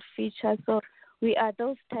moon will feature. So we are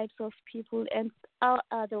those types of people, and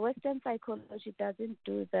the Western psychology doesn't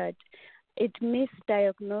do that. It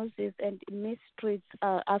misdiagnoses and mistreats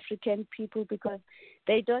African people, because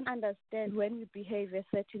they don't understand when we behave a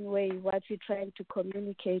certain way, what we're trying to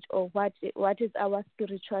communicate, or what is our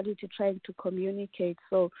spirituality trying to communicate.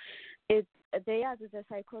 So theirs is a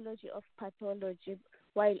psychology of pathology,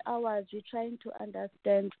 while ours we're trying to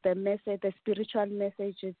understand the message, the spiritual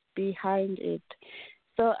messages behind it.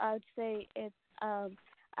 So I would say it's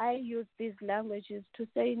I use these languages to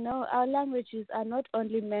say no, our languages are not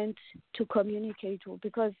only meant to communicate,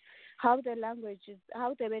 because how they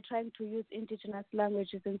were trying to use indigenous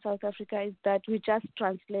languages in South Africa is that we just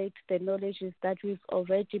translate the knowledges that we've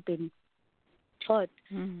already been taught.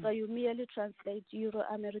 So you merely translate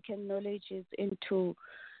Euro-American knowledges into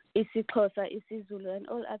isiXhosa, isiZulu, and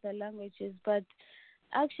all other languages. But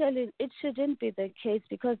actually, it shouldn't be the case,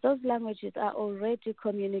 because those languages are already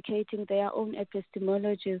communicating their own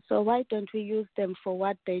epistemologies. So why don't we use them for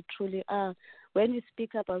what they truly are? When we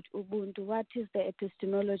speak about Ubuntu, what is the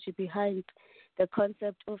epistemology behind the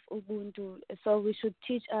concept of Ubuntu? So we should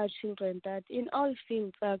teach our children that in all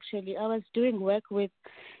fields, actually. I was doing work with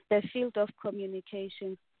the field of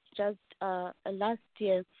communication just last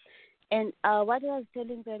year. And what I was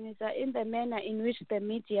telling them is that in the manner in which the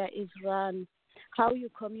media is run, how you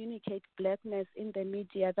communicate blackness in the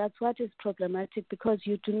media, that's what is problematic, because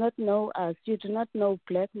you do not know us, you do not know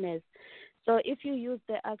blackness. So if you use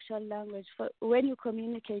the actual language, when you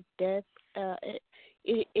communicate death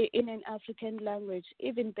in an African language,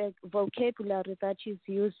 even the vocabulary that is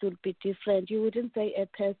used will be different. You wouldn't say a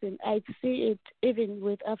person. I see it even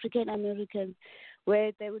with African Americans,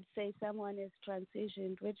 where they would say someone is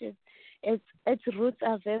transitioned, which is its roots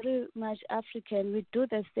are very much African. We do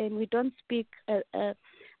the same. We don't speak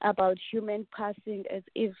about human passing as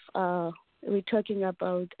if we're talking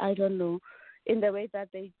about, I don't know, in the way that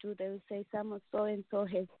they do. They will say someone so and so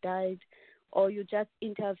has died, or you just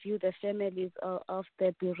interview the families of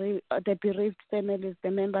the bereaved families,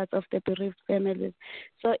 the members of the bereaved families.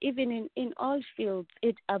 So even in all fields,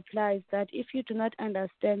 it applies that if you do not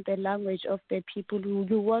understand the language of the people,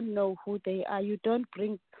 you won't know who they are. You don't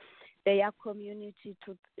bring their community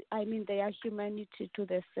their humanity to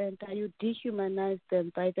the center. You dehumanize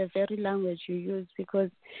them by the very language you use, because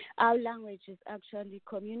our languages actually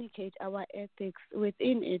communicate our ethics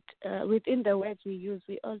within it. Within the words we use,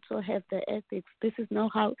 we also have the ethics. This is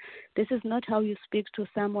not how you speak to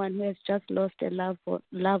someone who has just lost a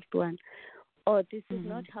loved one. Or this is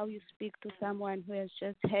not how you speak to someone who has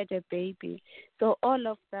just had a baby. So all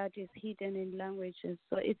of that is hidden in languages.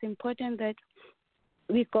 So it's important that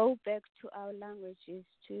we go back to our languages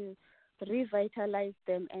to revitalize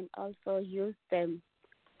them and also use them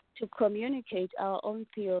to communicate our own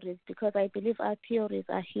theories, because I believe our theories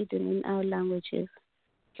are hidden in our languages.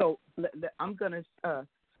 So I'm going to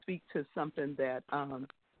speak to something that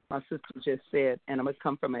my sister just said, and I'm going to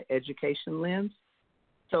come from an education lens.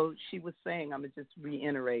 So she was saying, I'm going to just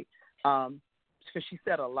reiterate, because she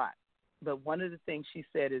said a lot. But one of the things she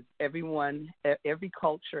said is every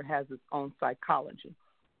culture has its own psychology.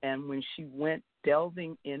 And when she went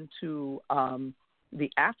delving into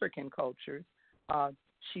the African cultures,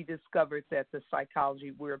 she discovered that the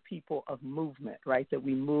psychology, we're people of movement, right? That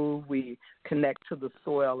we move, we connect to the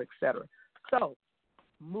soil, et cetera. So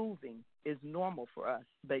moving is normal for us.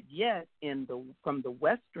 But yet, from the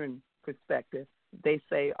Western perspective, they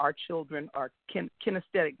say our children are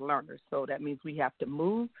kinesthetic learners. So that means we have to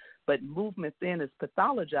move, but movement then is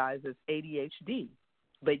pathologized as ADHD.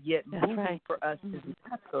 But yet moving for us is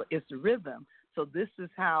natural, it's rhythm. So this is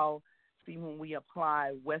how, when we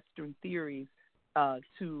apply Western theories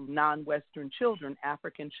to non-Western children,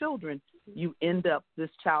 African children, you end up,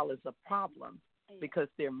 this child is a problem because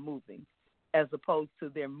they're moving, as opposed to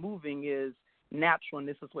their moving is natural and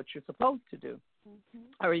this is what you're supposed to do.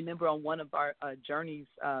 I remember on one of our journeys,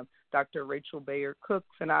 Dr. Rachel Bayer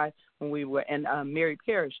Cooks and I, when we were in Mary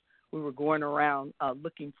Parish, we were going around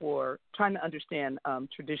trying to understand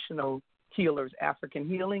traditional healers, African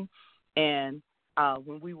healing. And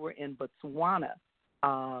when we were in Botswana,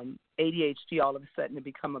 ADHD all of a sudden had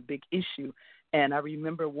become a big issue. And I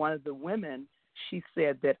remember one of the women, she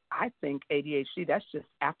said that I think ADHD, that's just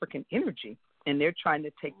African energy. And they're trying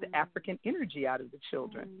to take the African energy out of the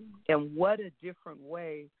children. And what a different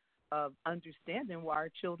way of understanding why our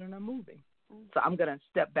children are moving. So I'm going to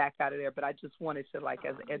step back out of there, but I just wanted to, as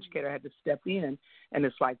an educator, I had to step in. And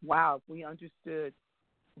it's like, wow, if we understood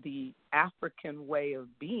the African way of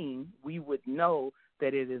being, we would know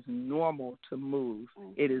that it is normal to move.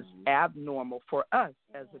 It is abnormal for us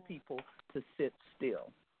as a people to sit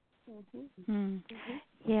still.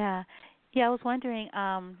 Yeah, I was wondering,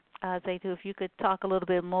 Zethu, if you could talk a little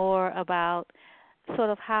bit more about sort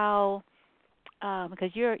of how,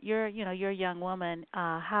 because you're a young woman,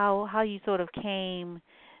 how you sort of came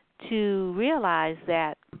to realize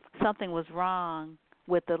that something was wrong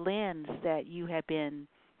with the lens that you had been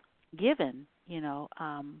given,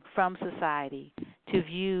 from society to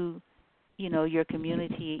view, your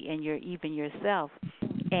community and even yourself.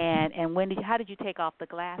 And how did you take off the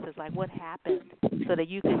glasses? Like, what happened so that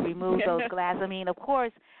you could remove those glasses? I mean, of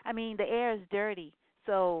course, the air is dirty,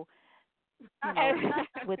 so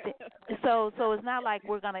so it's not like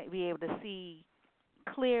we're going to be able to see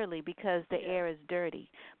clearly because the air is dirty,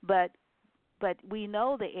 but we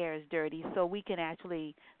know the air is dirty, so we can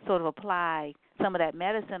actually sort of apply some of that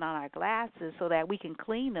medicine on our glasses so that we can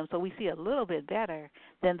clean them so we see a little bit better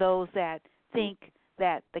than those that think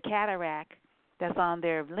that the cataract that's on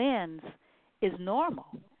their lens is normal.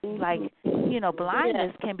 Like,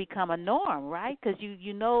 blindness can become a norm, right? Because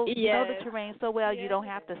you know the terrain so well you don't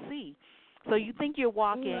have to see. So you think you're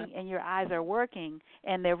walking and your eyes are working,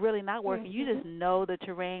 and they're really not working. You just know the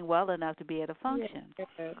terrain well enough to be able to function.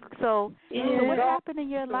 So what happened in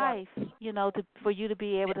your life, for you to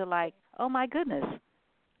be able to, like, oh my goodness,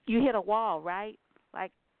 you hit a wall, right?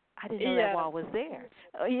 Like, I didn't know that wall was there.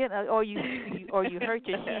 Or you hurt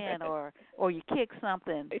your shin, or you kicked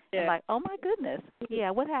something, and like, oh my goodness,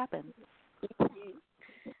 what happened?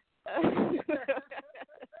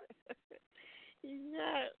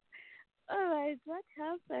 All right, what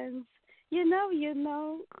happens?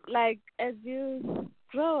 Like, as you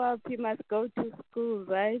grow up, you must go to school,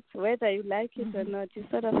 right? Whether you like it or not, you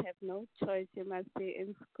sort of have no choice. You must be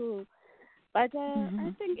in school. But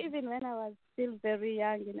I think even when I was still very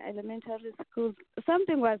young in elementary school,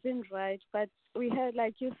 something wasn't right. But we had,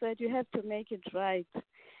 like you said, you have to make it right.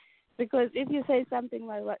 Because if you say something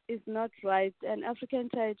is not right, an African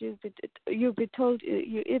child, you'll be told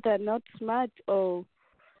you're either not smart or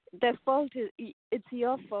the fault it's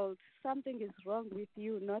your fault. Something is wrong with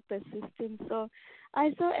you, not the system. So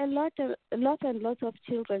I saw a lot and lots of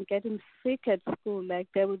children getting sick at school, like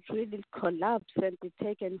they would really collapse and be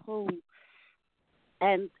taken home.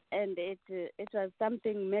 And it was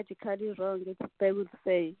something medically wrong, they would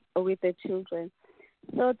say, with the children.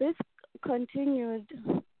 So this continued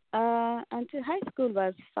until high school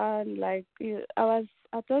was fun. Like I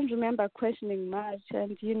don't remember questioning much.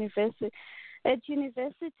 And at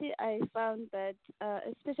university, I found that,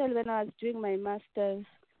 especially when I was doing my master's,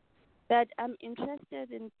 that I'm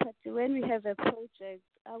interested in when we have a project,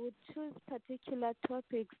 I would choose particular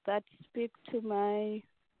topics that speak to my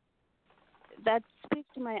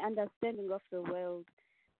understanding of the world.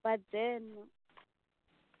 But then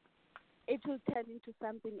it will turn into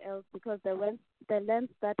something else because the lens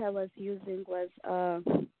that I was using was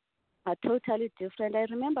totally different. I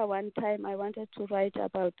remember one time I wanted to write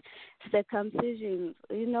about circumcision.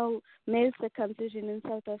 Male circumcision in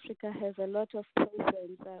South Africa has a lot of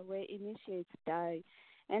problems where initiates die.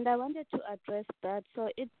 And I wanted to address that. So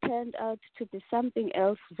it turned out to be something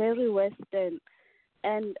else, very Western.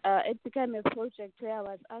 And it became a project where I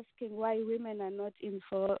was asking why women are not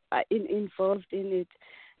involved in it.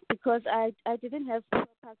 Because I didn't have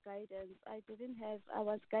proper guidance. I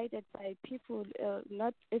was guided by people,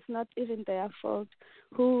 it's not even their fault,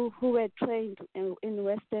 who were trained in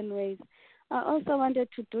Western ways. I also wanted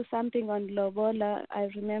to do something on lobola, I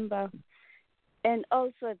remember, and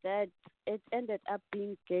also that it ended up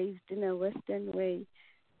being gazed in a Western way.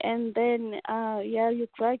 And then, you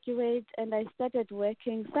graduate, and I started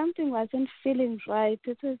working. Something wasn't feeling right.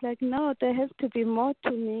 It was like, no, there has to be more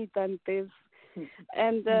to me than this.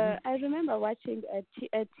 And I remember watching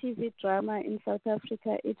a TV drama in South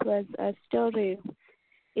Africa. It was a story.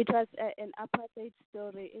 It was an apartheid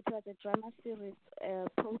story. It was a drama series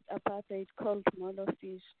post-apartheid called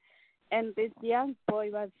Molofish. And this young boy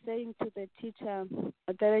was saying to the teacher,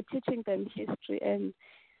 they were teaching them history, and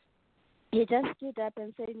he just stood up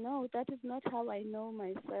and said, no, that is not how I know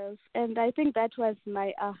myself. And I think that was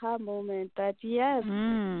my aha moment, that yes,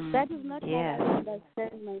 that is not how I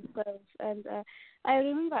understand myself. And I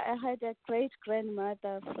remember I had a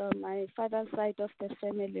great-grandmother from my father's side of the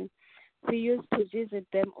family. We used to visit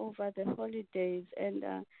them over the holidays, and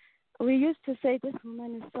we used to say this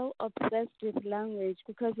woman is so obsessed with language,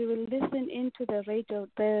 because we will listen into the radio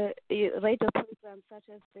programs such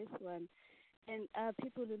as this one. And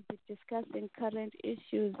people will be discussing current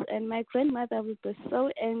issues. And my grandmother would be so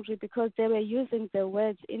angry because they were using the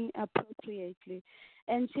words inappropriately.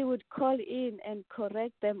 And she would call in and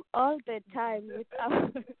correct them all the time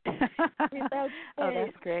without Oh,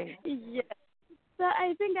 that's great. Yeah. So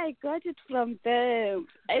I think I got it from there.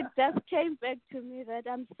 It just came back to me that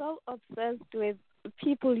I'm so obsessed with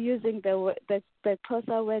people using the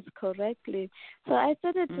Xhosa words correctly. So I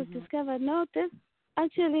started to discover, no, this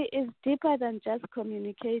actually is deeper than just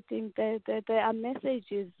communicating. There are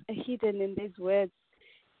messages hidden in these words.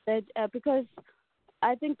 That because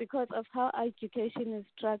I think because of how education is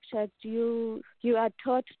structured, you are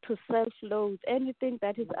taught to self-loathe. Anything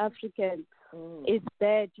that is African is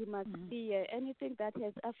bad. You must fear. Anything that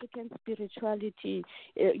has African spirituality,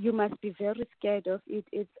 you must be very scared of it.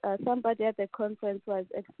 It's somebody at the conference was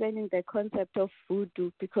explaining the concept of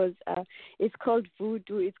voodoo, because it's called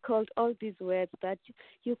voodoo. It's called all these words that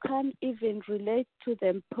you can't even relate to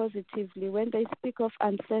them positively. When they speak of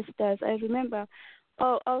ancestors, I remember.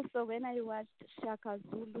 Oh, also when I watched Shaka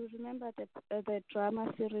Zulu, remember the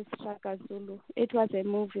drama series Shaka Zulu? It was a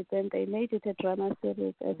movie, then they made it a drama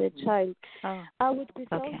series as a child. Oh, I would be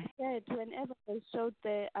so scared whenever they showed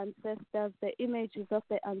the ancestors, the images of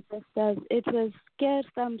the ancestors. It was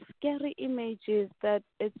some scary images that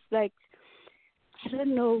it's like, I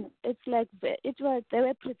don't know. It's like they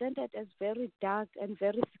were presented as very dark and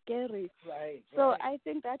very scary. Right. So I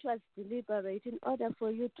think that was deliberate in order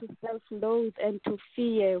for you to self-loathe and to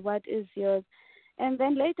fear what is yours. And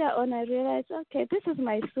then later on, I realized, okay, this is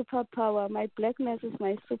my superpower. My blackness is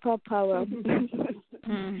my superpower.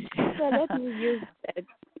 So let me use that.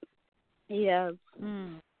 Yeah.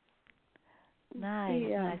 Nice,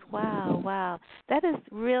 nice. Wow. That is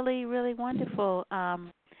really, really wonderful.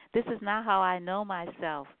 This is not how I know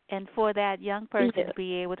myself. And for that young person to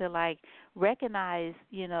be able to, like, recognize,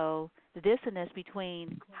 the dissonance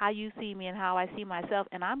between how you see me and how I see myself,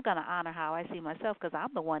 and I'm going to honor how I see myself because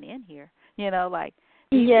I'm the one in here. This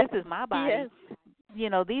is my body.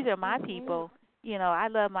 Yes. These are my people. I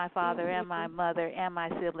love my father and my mother and my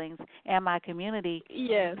siblings and my community.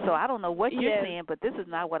 Yes. So I don't know what you're seeing, but this is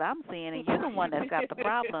not what I'm seeing, and you're the one that's got the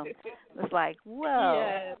problem. It's like,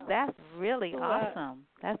 whoa, that's really awesome.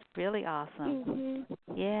 That's really awesome.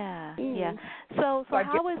 Yeah. So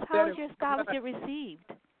how is your scholarship received?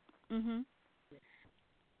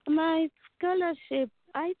 My scholarship,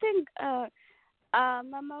 I think,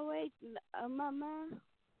 Mama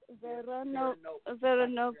Veronogo.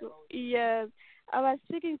 Yes, I was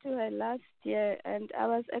speaking to her last year, and I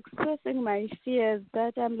was expressing my fears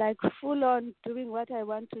that I'm like full on doing what I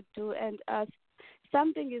want to do, and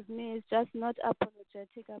something is me is just not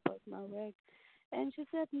apologetic about my work. And she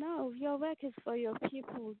said, no, your work is for your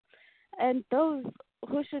people, and those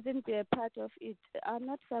who shouldn't be a part of it are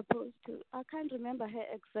not supposed to. I can't remember her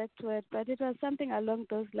exact word, but it was something along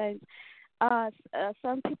those lines.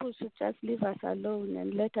 Some people should just leave us alone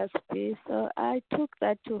and let us be. So I took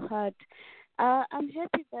that to heart. I'm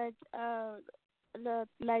happy that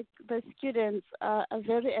the students are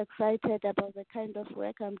very excited about the kind of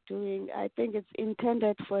work I'm doing. I think it's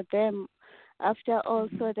intended for them. After all,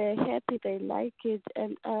 so they're happy, they like it,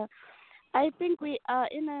 and I think we are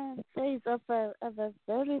in a phase of a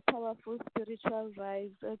very powerful spiritual rise.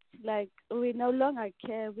 It's like we no longer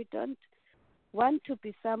care. We don't want to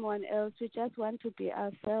be someone else. We just want to be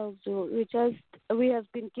ourselves. We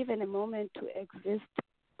have been given a moment to exist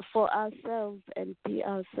for ourselves and be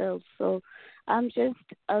ourselves. So I'm just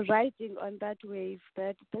riding on that wave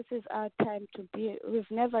that this is our time to be. We've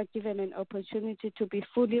never given an opportunity to be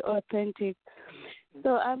fully authentic.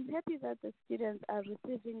 So I'm happy that the students are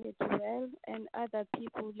receiving it well, and other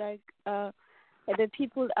people like the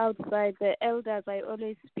people outside, the elders I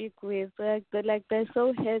always speak with, they're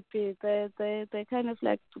so happy. They kind of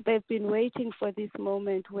like they've been waiting for this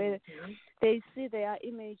moment where they see their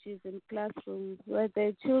images in classrooms, where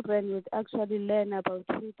their children would actually learn about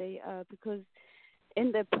who they are. Because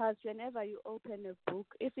in the past, whenever you open a book,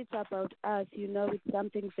 if it's about us, it's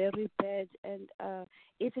something very bad, and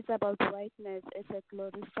if it's about whiteness, it's a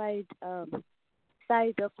glorified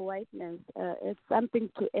side of whiteness. It's something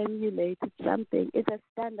to emulate. It's a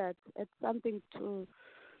standard. It's something to,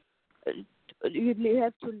 you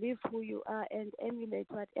have to live who you are and emulate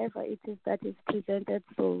whatever it is that is presented.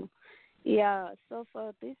 So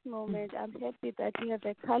for this moment, I'm happy that we have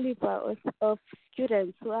a caliber of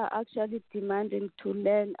students who are actually demanding to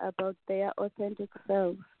learn about their authentic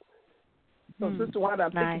selves. So, Sister Wanda,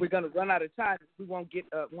 I'm thinking we're going to run out of time. We won't get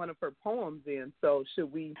one of her poems in. So,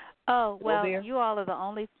 should we? Oh well, you all are the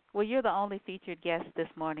only. Well, you're the only featured guest this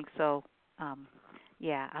morning. So, I'm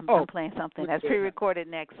playing something that's pre-recorded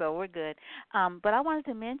next, so we're good. But I wanted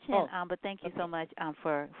to mention. But thank you so much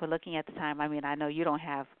for looking at the time. I mean, I know you don't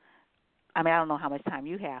have. I don't know how much time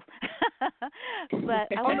you have, but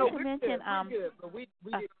I wanted to mention.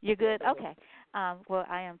 You're good. Okay. Well,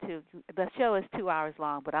 I am too. The show is 2 hours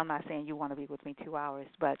long, but I'm not saying you want to be with me 2 hours.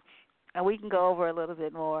 But we can go over a little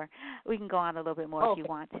bit more. We can go on a little bit more if you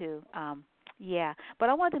want to. But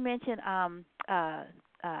I wanted to mention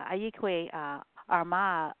Ayikwe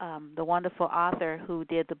Arma, the wonderful author who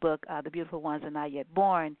did the book The Beautiful Ones Are Not Yet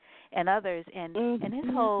Born, and others, and his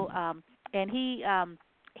whole and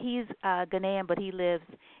he's Ghanaian, but he lives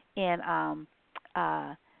in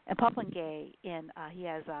Popengay. He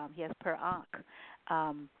has Per Ankh,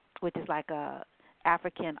 which is like a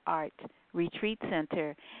African art retreat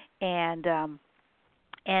center, and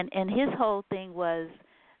his whole thing was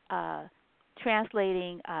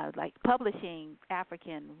translating, like publishing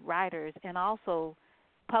African writers, and also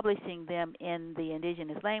publishing them in the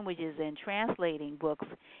indigenous languages and translating books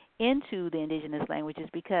into the indigenous languages,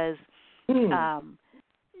 because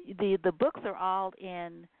the books are all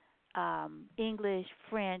in English,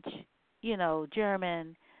 French,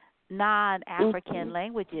 German, non-African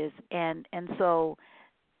languages, and so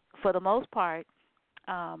for the most part,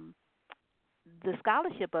 the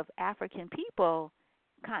scholarship of African people,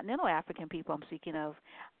 continental African people I'm speaking of,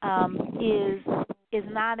 is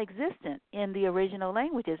non-existent in the original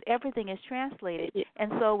languages. Everything is translated,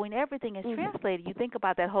 and so when everything is translated, you think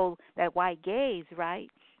about that white gaze, right?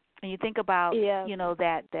 And you think about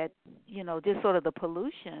that just sort of the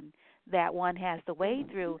pollution that one has to wade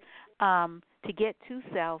through to get to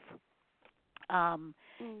self.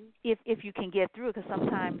 If you can get through, because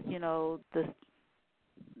sometimes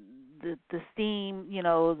the steam,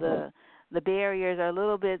 the barriers are a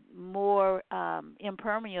little bit more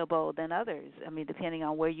impermeable than others. I mean, depending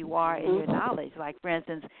on where you are in your knowledge. Like, for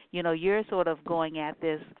instance, you're sort of going at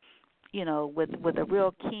this, with a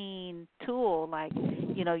real keen tool. Like,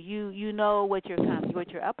 you know what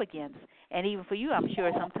you're up against. And even for you, I'm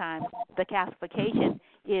sure sometimes the calcification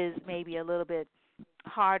is maybe a little bit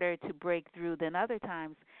harder to break through than other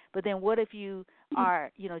times. But then what if you are,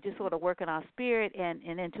 just sort of working on spirit and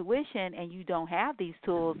intuition, and you don't have these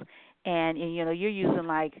tools, and you're using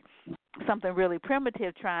like something really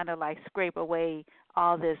primitive, trying to like scrape away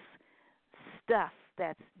all this stuff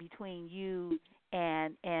that's between you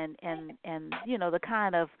and the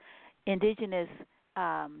kind of indigenous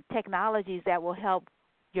technologies that will help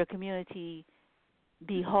your community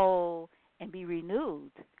be whole and be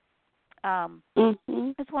renewed. I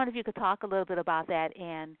just wonder if you could talk a little bit about that,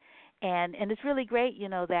 and it's really great,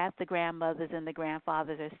 that the grandmothers and the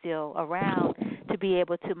grandfathers are still around to be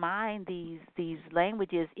able to mine these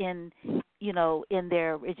languages in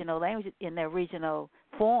their original language, in their original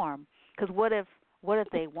form. Because what if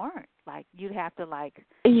they weren't? Like, you'd have to I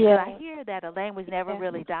hear that a language never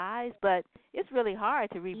really dies, but it's really hard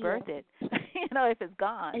to rebirth it, if it's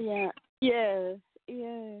gone. Yeah.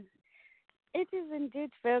 It is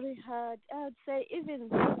indeed very hard. I would say even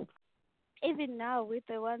now, with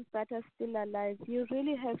the ones that are still alive, you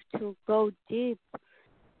really have to go deep,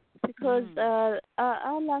 because our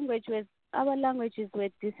languages were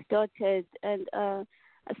distorted, and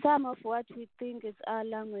some of what we think is our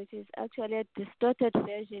language is actually a distorted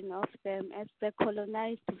version of them, as the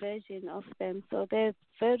colonized version of them. So they're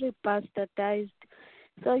very bastardized.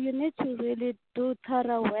 So you need to really do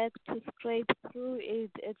thorough work to scrape through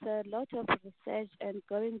it. It's a lot of research and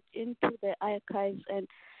going into the archives. And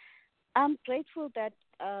I'm grateful that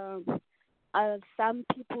some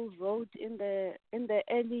people wrote in the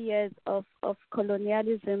early years of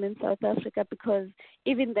colonialism in South Africa, because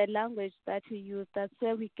even the language that we use, that's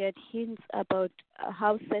where we get hints about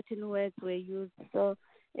how certain words were used. So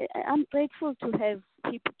I'm grateful to have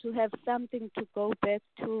people, to have something to go back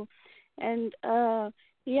to, and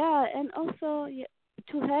and also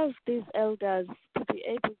to have these elders to be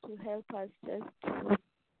able to help us just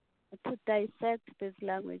to dissect these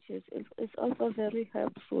languages is also very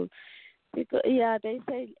helpful. Because they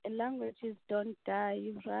say languages don't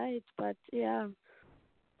die, right? But there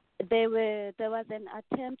was an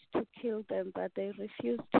attempt to kill them, but they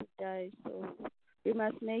refused to die. So we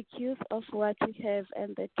must make use of what we have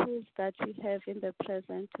and the tools that we have in the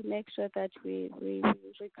present to make sure that we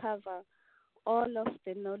recover all of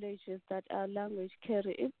the knowledges that our language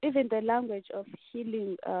carry, even the language of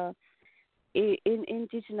healing in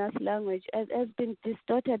indigenous language has been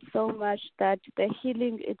distorted so much that the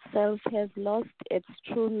healing itself has lost its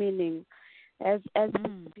true meaning, has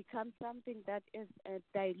become something that is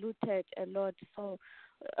diluted a lot. So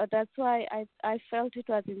that's why I felt it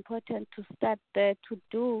was important to start there, to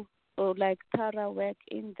do thorough work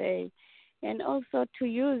in there, and also to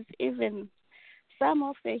use even some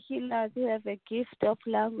of the healers who have a gift of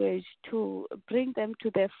language to bring them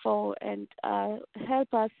to the fore and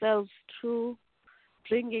help ourselves through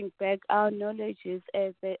bringing back our knowledges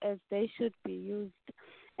as they should be used.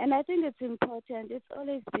 And I think it's important. It's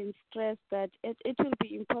always been stressed that it will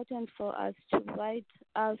be important for us to write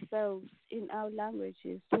ourselves in our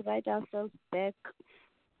languages, to write ourselves back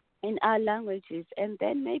in our languages, and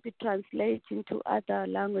then maybe translate into other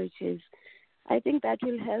languages. I think that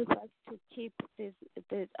will help us to keep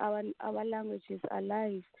our languages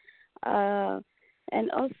alive.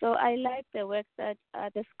 And also, I like the work that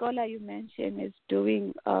the scholar you mentioned is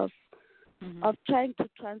doing of trying to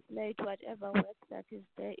translate whatever work that is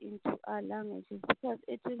there into our languages, because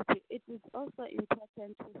it is also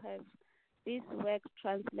important to have this work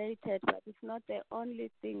translated, but it's not the only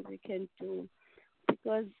thing we can do,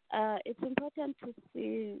 because it's important to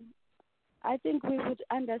see. I think we would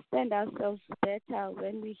understand ourselves better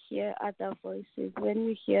when we hear other voices, when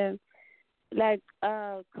we hear like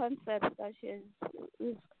concepts such as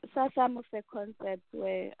some of the concepts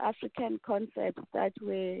were African concepts that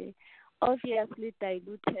were obviously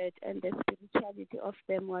diluted, and the spirituality of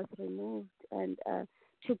them was removed, and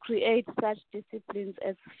to create such disciplines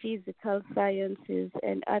as physical sciences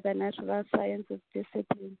and other natural sciences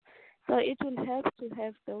disciplines. So it will help to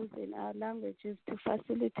have those in our languages to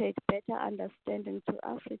facilitate better understanding to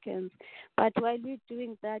Africans. But while we're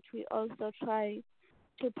doing that, we also try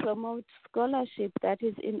to promote scholarship that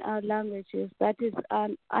is in our languages, that is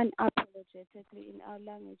unapologetically in our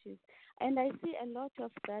languages. And I see a lot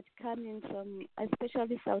of that coming from,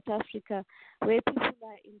 especially South Africa, where people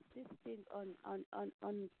are insisting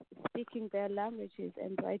on speaking their languages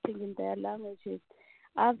and writing in their languages.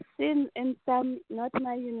 I've seen in some, not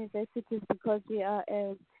my universities because we are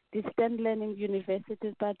a distant learning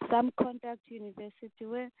universities, but some contact university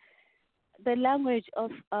where the language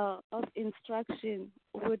of instruction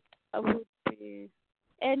would be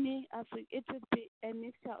it would be a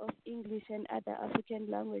mixture of English and other African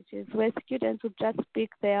languages, where students would just speak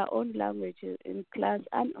their own languages in class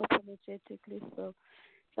unapologetically. So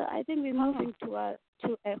I think we're moving to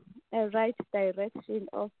a right direction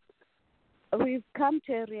of. We've come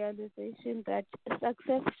to a realization that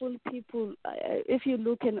successful people, if you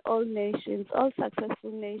look in all nations, all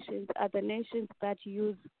successful nations are the nations that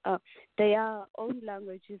use their own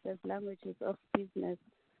languages as languages of business.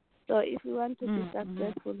 So if we want to be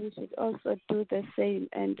successful, we should also do the same.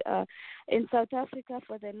 And in South Africa,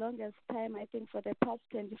 for the longest time, I think for the past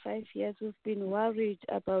 25 years, we've been worried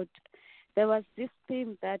about. There was this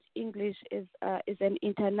theme that English is an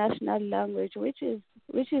international language, which is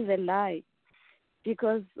a lie.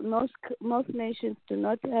 Because most nations do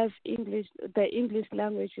not have the English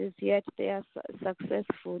languages, yet they are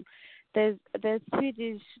successful. The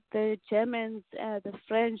Swedish, the Germans, the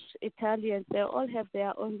French, Italians, they all have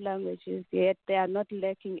their own languages, yet they are not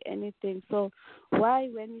lacking anything. So why,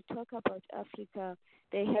 when we talk about Africa,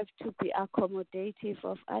 they have to be accommodative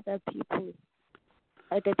of other people,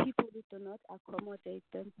 the people who do not accommodate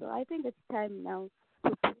them? So I think it's time now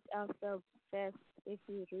to put ourselves first if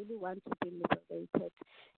we really want to be liberated,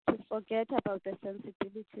 to forget about the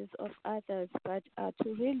sensibilities of others, but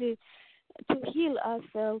to really heal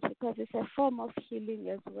ourselves, because it's a form of healing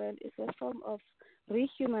as well. It's a form of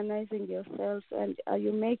rehumanizing yourself, and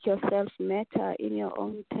you make yourself matter in your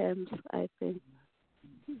own terms, I think.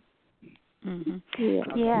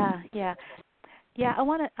 Yeah. I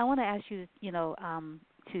want to ask you,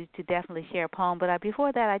 to definitely share a poem, but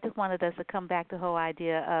before that, I just wanted us to come back to the whole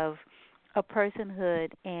idea of a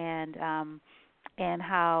personhood and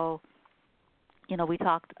how we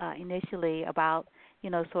talked initially about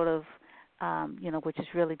sort of which is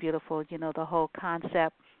really beautiful, the whole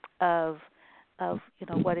concept of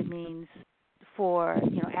what it means for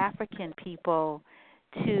African people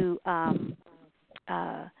to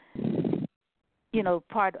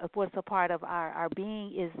part of what's a part of our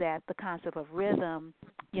being is that the concept of rhythm,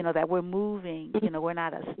 that we're moving,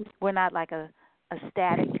 we're not like a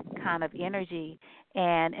static kind of energy,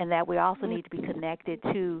 and that we also need to be connected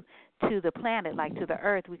to the planet, like to the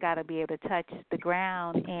earth. We got to be able to touch the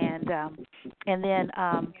ground, and then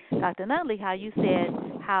Dr. Nunley, how you said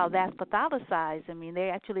how that's pathologized. I mean, they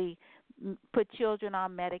actually put children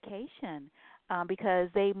on medication because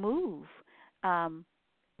they move. And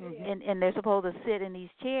they're supposed to sit in these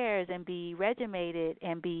chairs and be regimented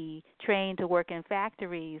and be trained to work in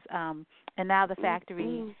factories. And now the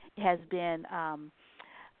factory has been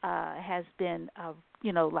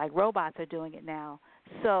like robots are doing it now.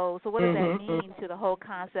 So what does that mean to the whole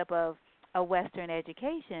concept of a Western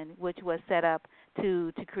education, which was set up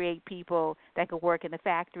to create people that could work in the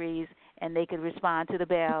factories and they could respond to the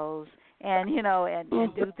bells and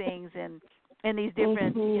and do things in these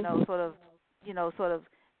different sort of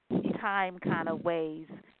time kind of ways.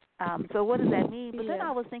 So what does that mean? But then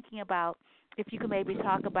I was thinking about if you could maybe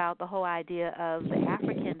talk about the whole idea of the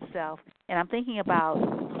African self, and I'm thinking about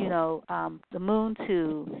the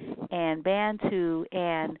Ubuntu and Bantu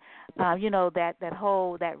and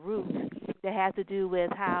that root that has to do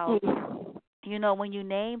with how when you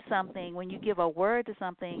name something, when you give a word to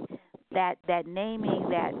something, that naming,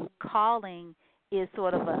 that calling is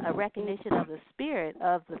sort of a recognition of the spirit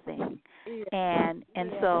of the thing. And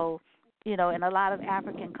so, in a lot of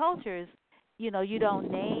African cultures, you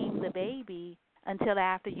don't name the baby until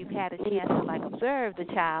after you've had a chance to observe the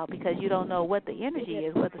child, because you don't know what the energy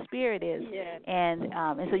is, what the spirit is, and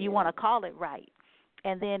so you want to call it right.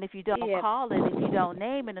 And then if you don't call it, if you don't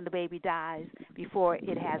name it, and the baby dies before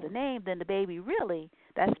it has a name, then the baby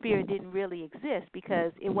that spirit didn't really exist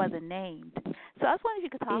because it wasn't named. So I was wondering if you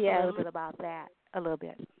could talk a little bit about that a little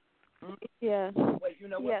bit. Yeah. Well, you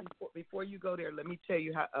know what? Before you go there, let me tell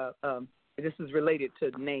you how this is related to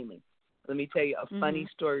naming. Let me tell you a funny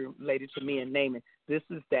story related to me and naming. This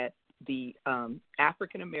is that the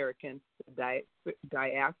African American,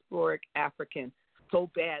 diasporic African, so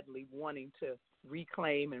badly wanting to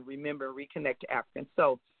reclaim and remember and reconnect to Africans.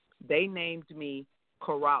 So they named me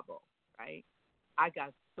Karabo, right? I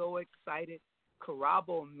got so excited.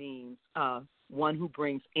 Karabo means one who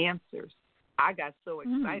brings answers. I got so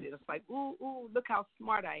excited. It's like, ooh, look how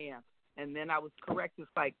smart I am. And then I was correct. It's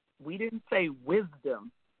like, we didn't say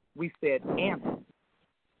wisdom. We said answer.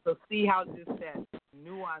 So see how just that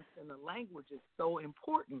nuance in the language is so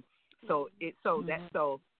important.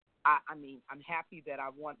 I mean, I'm happy that I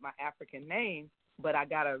want my African name, but I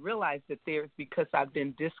got to realize that because I've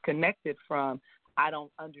been disconnected from, I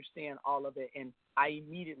don't understand all of it, and I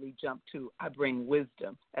immediately jump to, I bring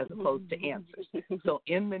wisdom as opposed to answers. So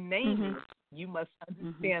in the naming, you must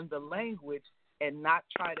understand the language and not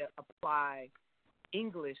try to apply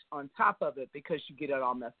English on top of it, because you get it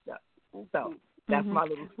all messed up. So that's my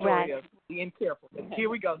little story of being careful. But here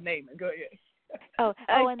we go, naming. Go ahead.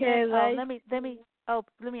 And then let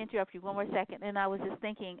me interrupt you one more second. And I was just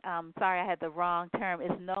thinking, sorry, I had the wrong term.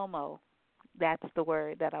 It's Nomo. That's the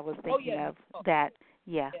word that I was thinking of. That,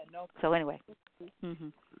 no. So anyway.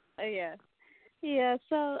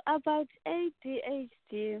 So about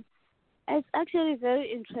ADHD, it's actually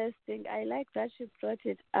very interesting. I like that you brought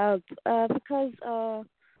it up because,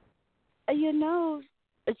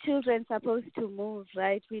 children are supposed to move,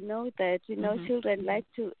 right? We know that. Children like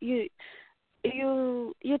to you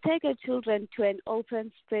take a children to an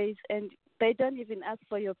open space and they don't even ask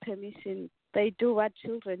for your permission. They do what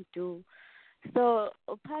children do. So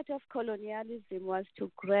part of colonialism was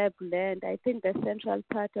to grab land. I think the central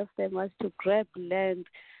part of them was to grab land.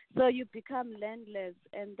 So you become landless,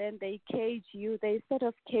 and then they cage you. They sort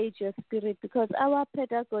of cage your spirit, because our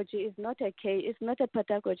pedagogy is not a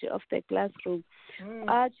pedagogy of the classroom.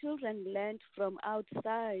 Our children learn from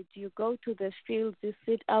outside. You go to the fields, you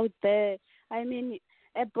sit out there. I mean,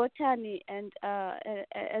 a botany and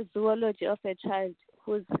a zoology of a child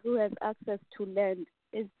who has access to land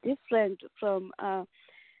is different from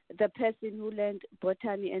the person who learned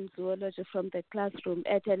botany and zoology from the classroom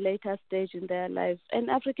at a later stage in their lives. An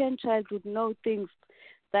African child would know things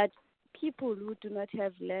that people who do not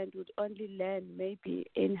have land would only learn maybe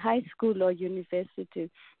in high school or university.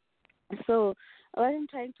 So what I'm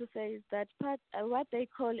trying to say is that what they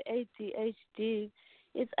call ADHD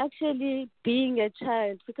is actually being a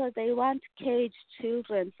child, because they want caged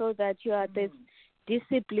children so that you are this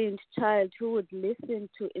disciplined child who would listen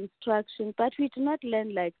to instructions. But we do not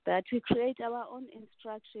learn like that. We create our own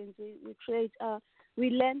instructions. We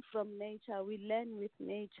learn from nature. We learn with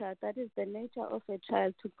nature. That is the nature of a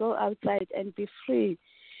child, to go outside and be free.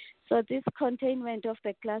 So this containment of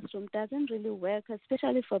the classroom doesn't really work,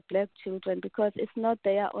 especially for black children, because it's not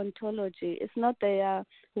their ontology. It's not their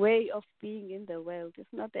way of being in the world.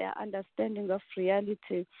 It's not their understanding of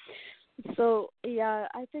reality. So,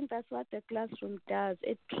 I think that's what the classroom does.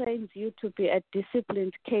 It trains you to be a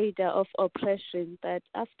disciplined cadre of oppression, that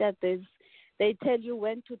after this, they tell you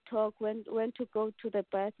when to talk, when to go to the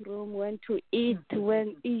bathroom, when to eat,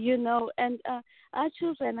 and our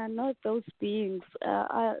children are not those beings.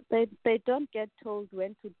 They don't get told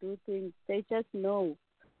when to do things. They just know.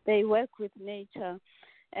 They work with nature.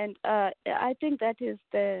 And I think that is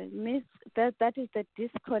the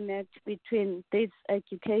disconnect between this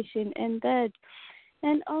education and that.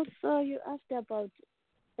 And also, you asked about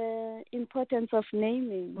the importance of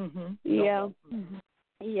naming.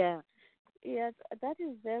 Yes, that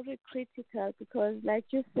is very critical, because, like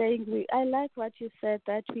you're saying, I like what you said,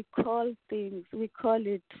 that we call things, we call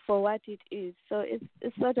it for what it is. So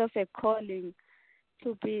it's sort of a calling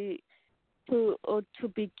to be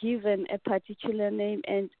given a particular name,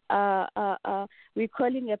 and we're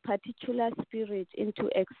calling a particular spirit into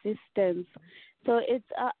existence. So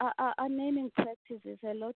it's our naming practice is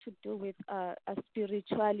a lot to do with a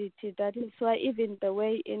spirituality. That is why even the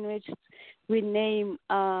way in which we name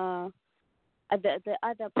the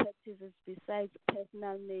other practices besides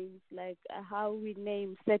personal names, like how we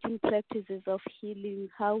name certain practices of healing,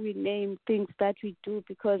 how we name things that we do,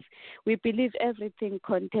 because we believe everything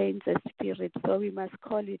contains a spirit, so we must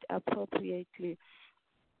call it appropriately.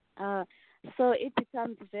 So it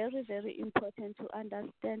becomes very, very important to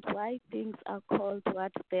understand why things are called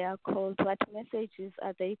what they are called, what messages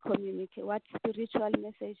are they communicating, what spiritual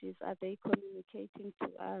messages are they communicating to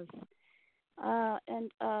us.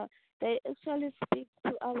 And they actually speak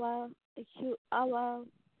to our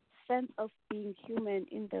sense of being human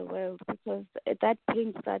in the world, because that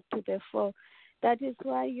brings that to the fore. That is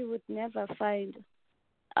why you would never find,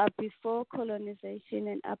 before colonization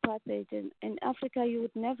and apartheid in Africa, you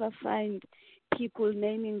would never find people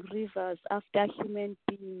naming rivers after human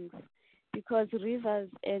beings, because rivers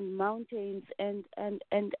and mountains and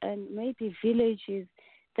maybe villages,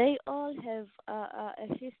 they all have a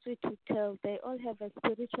history to tell. They all have a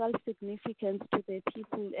spiritual significance to the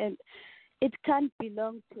people, and it can't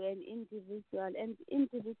belong to an individual. And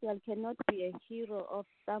individual cannot be a hero of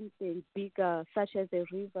something bigger, such as a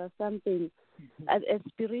river, something a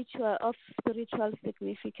spiritual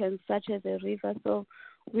significance, such as a river. So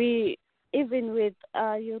we, even with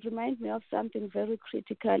you remind me of something very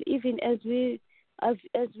critical. Even as we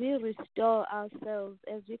restore ourselves,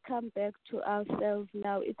 as we come back to ourselves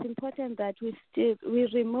now, it's important that we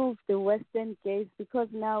remove the Western gaze, because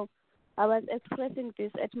now I was expressing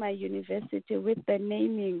this at my university with the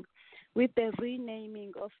naming, with the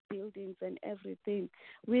renaming of buildings and everything.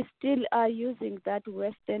 We still are using that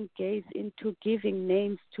Western gaze into giving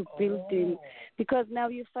names to buildings, because now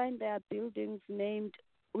you find there are buildings named.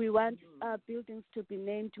 We want our buildings to be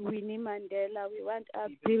named Winnie Mandela. We want our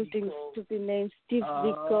buildings to be named Steve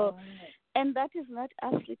Biko. And that is not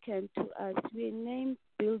African to us. We name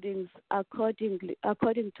buildings according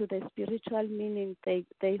to the spiritual meaning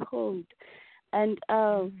they hold. And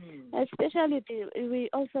especially we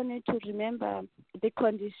also need to remember the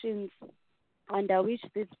conditions under which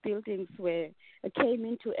these buildings came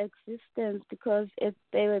into existence, because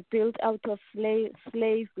they were built out of slave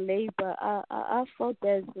labor. Our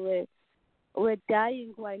forebears were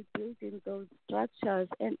dying while building those structures,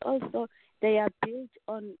 and also they are built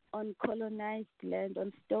on colonized land,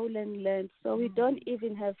 on stolen land. So we don't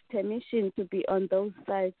even have permission to be on those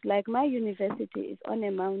sites. Like my university is on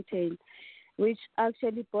a mountain, which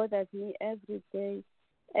actually bothers me every day.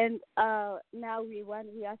 And now we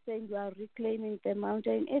are saying we are reclaiming the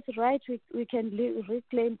mountain. It's right, we can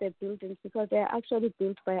reclaim the buildings, because they are actually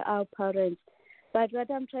built by our parents. But what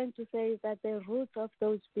I'm trying to say is that the roots of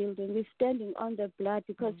those buildings, we're standing on the blood,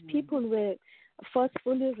 because people were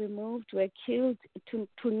forcefully removed, were killed to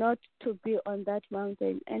not to be on that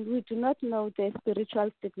mountain. And we do not know the spiritual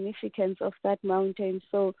significance of that mountain.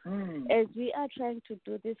 So as we are trying to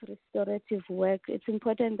do this restorative work, it's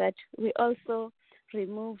important that we also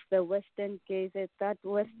remove the Western gaze, that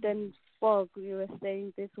Western fog, we were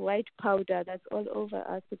saying, this white powder that's all over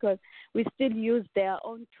us, because we still use their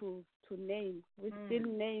own tools to name. We still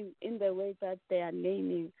name in the way that they are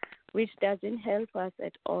naming, which doesn't help us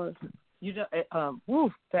at all.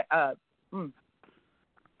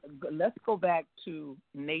 Let's go back to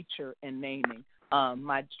nature and naming.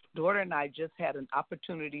 My daughter and I just had an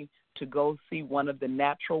opportunity to go see one of the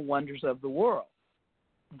natural wonders of the world.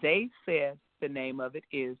 They said the name of it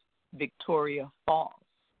is Victoria Falls,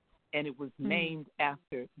 and it was named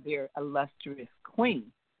after their illustrious queen.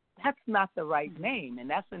 That's not the right name, and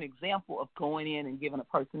that's an example of going in and giving a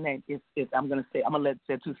person name. I'm going to let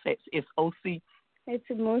Zethu say it's O.C. It's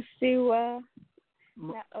Musiwa.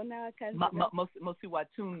 Now I can Musiwa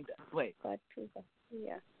Tunda. Wait.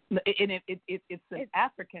 Yeah. And it's an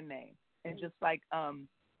African name, and just like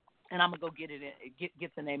and I'm gonna go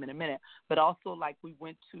get the name in a minute. But also, like, we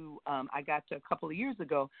went to a couple of years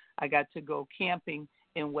ago, I got to go camping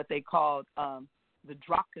in what they called the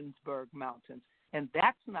Drakensberg Mountains, and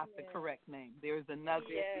that's not the correct name. There's another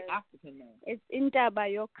the African name. It's Indaba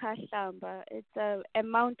Yokahlamba. It's a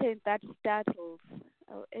mountain that startles.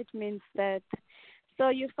 It means that. So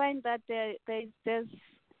you find that there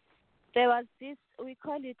was this, we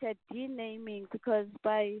call it a denaming, because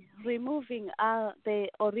by removing the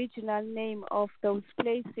original name of those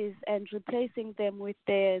places and replacing them with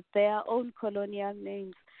their own colonial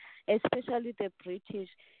names, especially the British,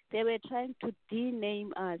 they were trying to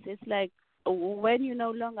dename us. It's like when you no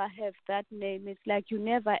longer have that name, it's like you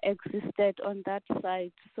never existed on that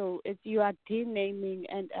site. So you are denaming,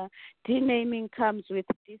 and denaming comes with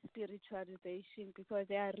despiritualization, because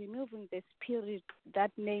they are removing the spirit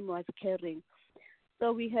that name was carrying.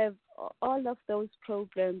 So we have all of those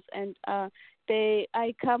problems, and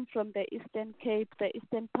I come from the Eastern Cape, the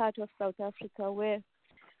eastern part of South Africa,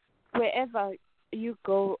 wherever you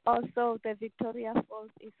go. Also, the Victoria Falls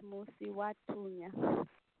is Musi Watunya.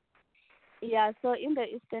 Yeah, so in the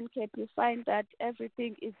Eastern Cape, you find that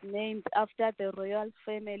everything is named after the royal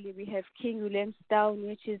family. We have King Williamstown,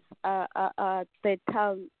 which is the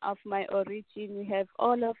town of my origin. We have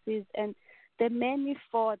all of these, and the many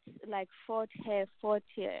forts, like Fort here, Fort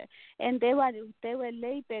here, and they were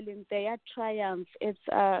labeling their triumph. It's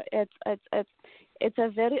a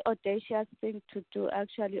very audacious thing to do,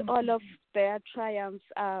 actually. Mm-hmm. All of their triumphs,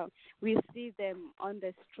 we see them on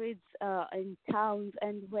the streets, in towns,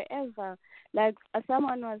 and wherever. Like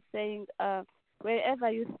someone was saying,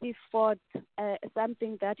 wherever you see fort,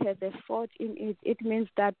 something that has a fort in it, it means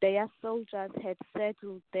that their soldiers had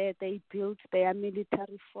settled there. They built their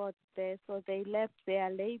military forts there, so they left their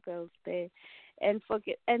labels there. And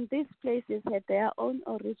these places had their own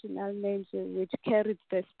original names, which carried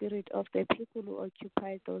the spirit of the people who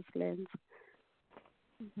occupied those lands.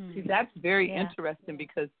 Mm-hmm. See, that's very interesting,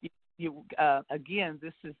 because you again,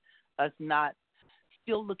 this is us not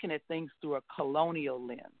still looking at things through a colonial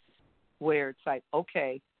lens, where it's like,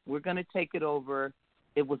 okay, we're going to take it over.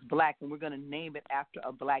 It was black, and we're going to name it after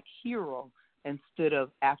a black hero instead of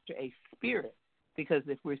after a spirit. Because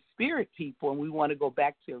if we're spirit people and we want to go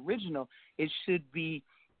back to original, it should be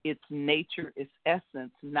its nature, its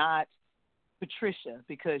essence, not Patricia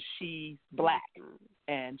because she's black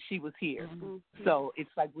and she was here. Mm-hmm. So it's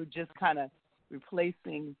like we're just kind of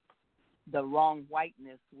replacing the wrong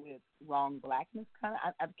whiteness with wrong blackness. Kind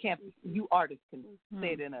of. I can't. You artists can say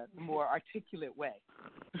it in a more articulate way,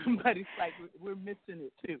 but it's like we're missing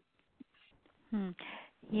it too.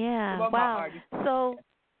 Yeah. Wow. So.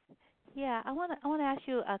 Yeah, I want to ask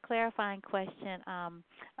you a clarifying question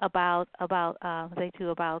about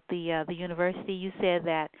Zethu, about the university. You said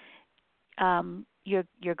that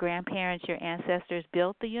your grandparents, your ancestors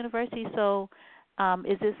built the university. So,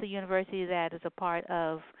 is this a university that is a part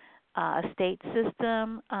of a state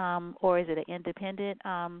system, or is it an independent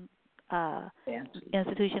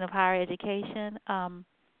institution of higher education?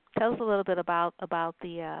 Tell us a little bit about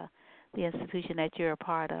the institution that you're a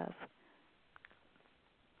part of.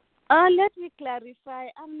 Let me clarify.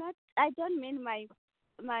 I don't mean my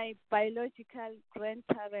biological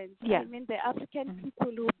grandparents. Yeah. I mean the African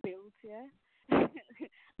people who built. Yeah.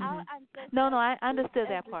 No, I understood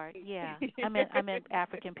that part. Yeah, I meant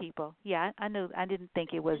African people. Yeah, I knew. I didn't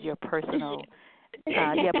think it was your personal.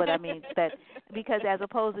 But I mean that because as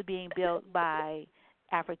opposed to being built by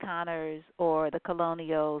Afrikaners or the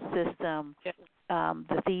colonial system,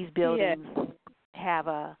 these buildings have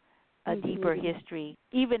a deeper history,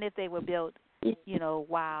 even if they were built,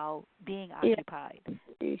 while being occupied.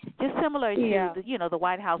 Just similar to, the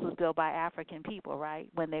White House was built by African people, right,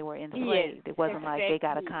 when they were enslaved. It wasn't like they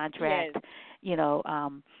got a contract,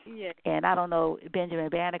 and I don't know, Benjamin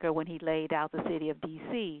Banneker, when he laid out the city of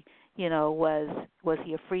D.C., was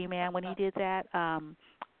he a free man when he did that,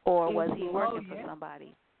 or was he working for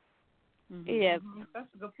somebody? Mm-hmm. Yes. That's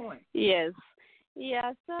a good point. Yes.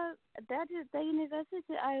 Yeah, so that is the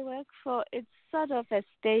university I work for. It's sort of a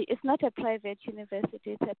state. It's not a private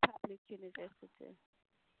university. It's a public university.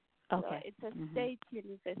 Okay. So it's a state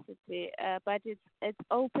university, but it's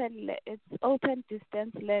open. It's open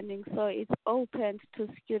distance learning, so it's open to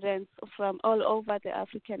students from all over the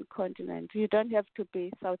African continent. You don't have to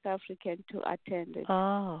be South African to attend it.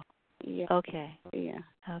 Oh. Yeah. Okay. Yeah.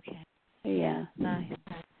 Okay. Yeah. Nice.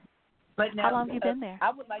 But now, how long have you been there?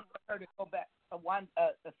 I would like for her to go back.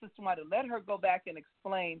 Sister Wanda, let her go back and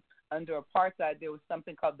explain. Under apartheid, there was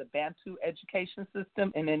something called the Bantu education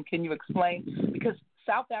system, and then can you explain? Because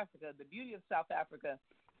South Africa, the beauty of South Africa,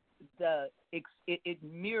 it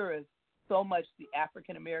mirrors so much the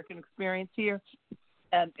African American experience here,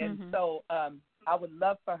 and so I would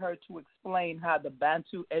love for her to explain how the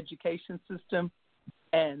Bantu education system,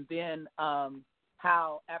 and then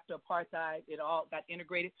how after apartheid it all got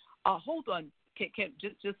integrated. Hold on, can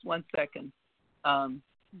just 1 second.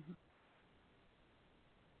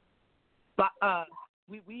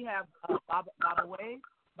 We have Baba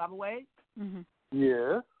Way. Mm-hmm.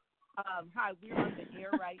 Yeah. Hi, we're on the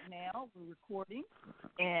air right now. We're recording,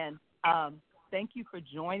 and thank you for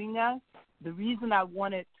joining us. The reason I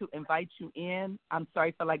wanted to invite you in, I'm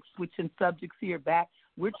sorry for switching subjects here back.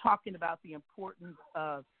 We're talking about the importance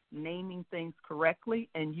of naming things correctly,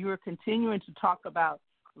 and you're continuing to talk about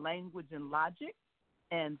language and logic.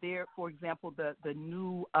 And there, for example, the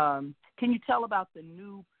new. Can you tell about the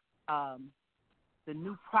new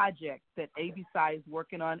project that ABPsi is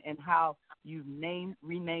working on, and how you've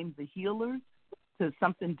renamed the healers to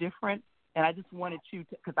something different. And I just wanted you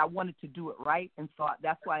to, because I wanted to do it right. And so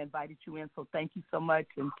that's why I invited you in. So thank you so much.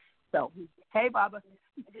 And so, hey, Baba.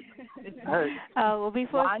 Hey. Well,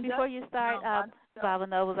 before Wanda? you start, Baba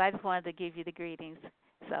Nobles, I just wanted to give you the greetings.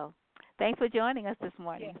 So thanks for joining us this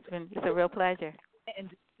morning. It's a real pleasure.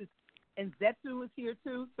 And Zethu is here,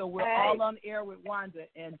 too. So we're all on air with Wanda.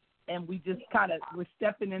 And we just we're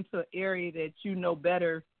stepping into an area that you know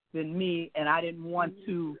better than me. And I didn't want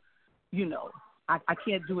to, I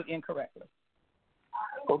can't do it incorrectly.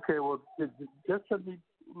 Okay, well, just let me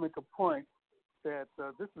make a point that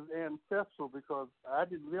this is ancestral because I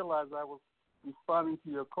didn't realize I was responding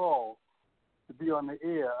to your call to be on the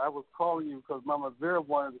air. I was calling you because Mama Vera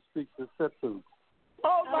wanted to speak to Zethu.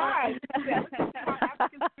 Oh, my.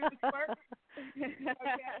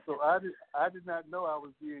 So I did not know I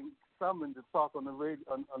was being summoned to talk on the radio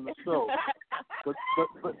on the show.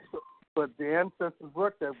 But the ancestors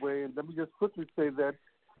work that way, and let me just quickly say that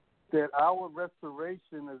our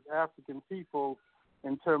restoration as African people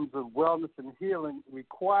in terms of wellness and healing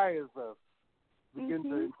requires us to begin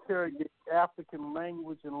to interrogate African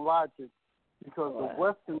language and logic because the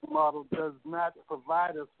Western model does not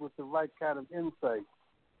provide us with the right kind of insight.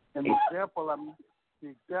 And the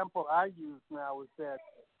example I use now is that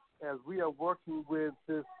as we are working with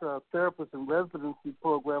this therapist in residency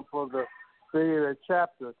program for the Bay Area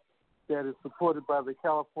chapter that is supported by the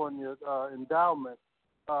California Endowment,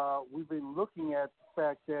 we've been looking at the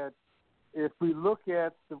fact that if we look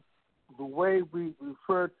at the way we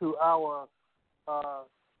refer to our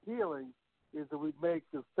healing is that we make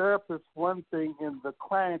the therapist one thing and the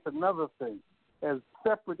client another thing as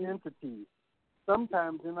separate entities,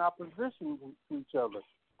 sometimes in opposition to each other.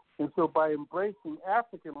 And so by embracing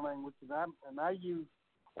African language, and I use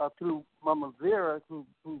through Mama Vera, who's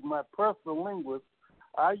my personal linguist,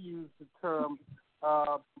 I use the term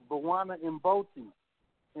Bwana Mboti.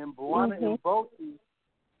 And Bwana Mboti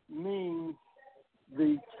means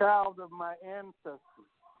the child of my ancestors.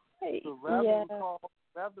 So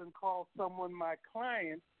rather than call someone my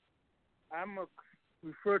client, I'm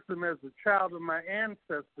refer to them as the child of my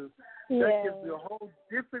ancestors. That gives me a whole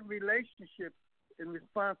different relationship and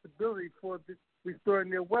responsibility for restoring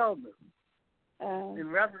their wellness.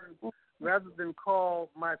 And rather than call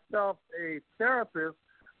myself a therapist,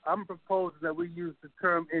 I'm proposing that we use the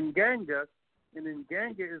term Nganga, and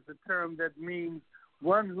Nganga is the term that means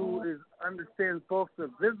one who understands both the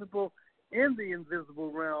visible and the invisible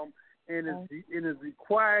realm, and is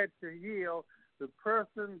required to heal the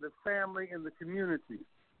person, the family, and the community.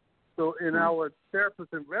 So in our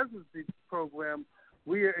therapist and residency program,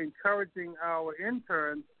 we are encouraging our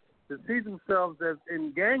interns to see themselves as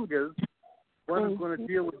Ngangas, one who's going to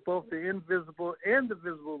deal with both the invisible and the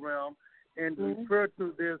visible realm, and refer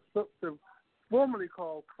to their formerly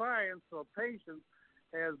called clients or patients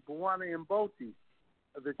as Bwana Mboti,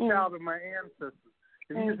 the child of my ancestors.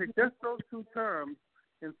 And you take just those two terms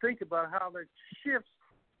and think about how that shifts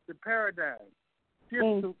the paradigm,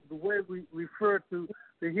 shifts the way we refer to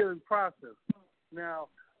the healing process. Now,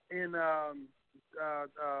 in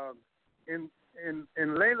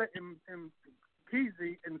Layla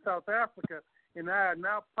Mkhize in South Africa, and I are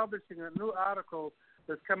now publishing a new article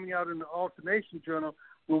that's coming out in the Alternation Journal,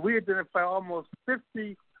 where we identify almost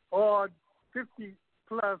 50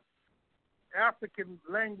 plus African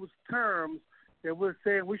language terms that we're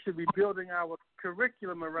saying we should be building our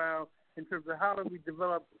curriculum around in terms of how do we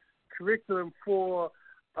develop curriculum for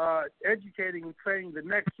educating and training the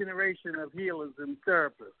next generation of healers and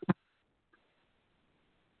therapists.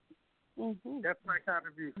 That's my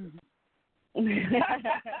contribution.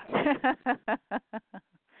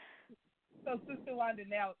 So, Sister Wanda,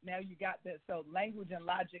 now you got that. So, language and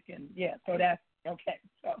logic, and so that's okay.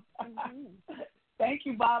 So, thank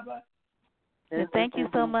you, Baba. And thank you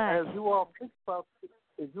so much. As you all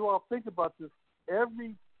think about this,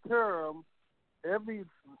 every term, every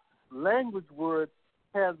language word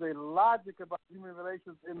has a logic about human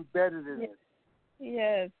relations embedded in it.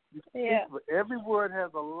 Yes. Yeah. Every word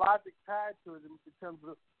has a logic tied to it in terms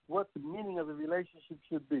of what the meaning of the relationship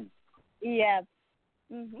should be. Yes.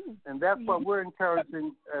 And that's what we're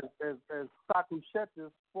encouraging as Saku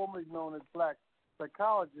Shetis, formerly known as Black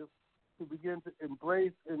psychologists, to begin to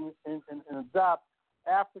embrace and adopt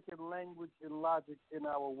African language and logic in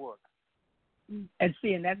our work. And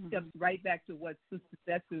that steps right back to what Sister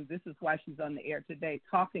Zethu, this is why she's on the air today,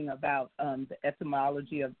 talking about the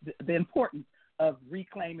etymology of the importance of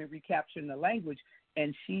reclaiming, recapturing the language.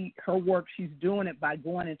 And her work, she's doing it by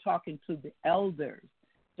going and talking to the elders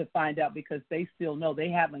to find out, because they still know they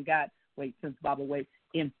haven't got,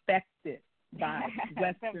 infected by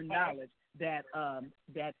Western knowledge.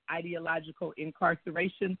 that ideological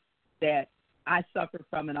incarceration that I suffer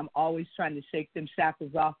from, and I'm always trying to shake them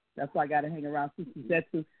shackles off. That's why I got to hang around Sister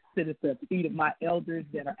Zethu, sit at the feet of my elders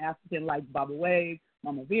that are African, like Baba Wave,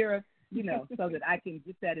 Mama Vera, so that I can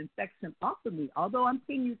get that infection off of me. Although I'm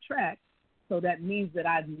tenure track, so that means that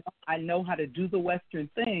I know how to do the Western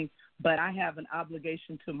thing, but I have an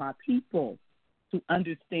obligation to my people to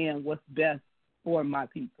understand what's best for my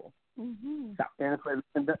people. Mm-hmm.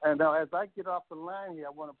 And now, as I get off the line here, I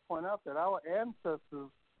want to point out that our ancestors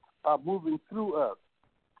are moving through us.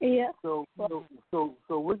 Yeah. So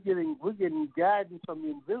we're getting guidance from the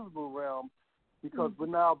invisible realm because we're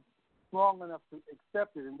now strong enough to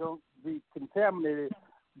accept it and don't be contaminated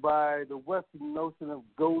by the Western notion of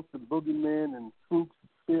ghosts and boogeymen and spooks and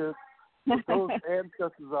spirits. Those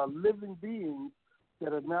ancestors are living beings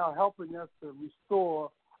that are now helping us to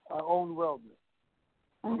restore our own wellness.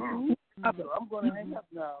 Mm-hmm. So I'm going to hang up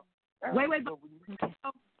now. Wait,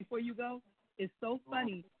 before you go, it's so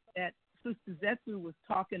funny that Sister Zethu was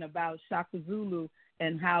talking about Shaka Zulu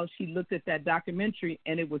and how she looked at that documentary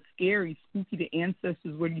and it was scary, spooky. The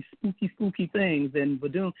ancestors were these spooky things and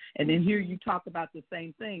Badoo. And then here you talk about the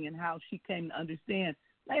same thing and how she came to understand,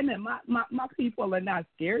 wait a minute, my people are not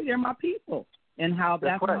scary, they're my people. And how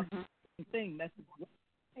that's right. the thing.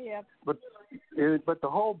 Yeah. But the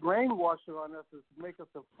whole brainwashing on us is to make us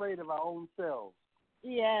afraid of our own selves.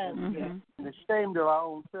 Yes. And ashamed of our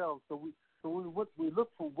own selves. So we look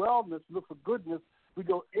for wellness, look for goodness. We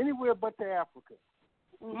go anywhere but to Africa.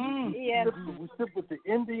 Yes. We sit with the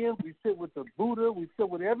Indians. We sit with the Buddha. We sit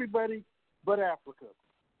with everybody but Africa.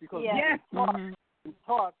 Because we're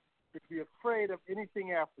taught to be afraid of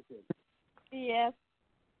anything African. Yes.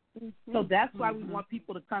 So that's why we want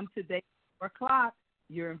people to come today at 4 o'clock.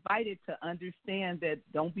 You're invited to understand that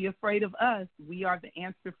don't be afraid of us. We are the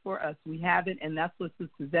answer for us. We have it, and that's what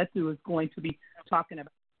Sister Zethu is going to be talking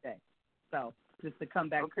about today. So just to come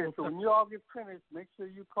back. Okay, so when you all get finished, make sure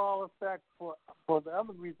you call us back for the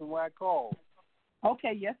other reason why I called.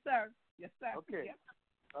 Okay, yes, sir. Okay. Yep.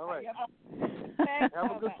 All right. Yep.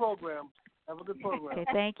 Have a good program. Okay,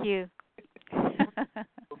 thank you.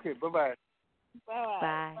 Okay, bye-bye. Bye.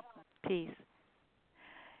 Bye. Peace.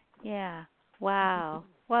 Yeah. Wow.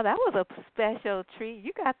 Well, that was a special treat.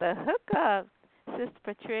 You got the hookup, Sister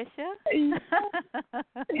Patricia.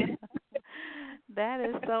 That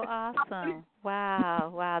is so awesome.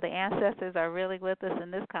 Wow. The ancestors are really with us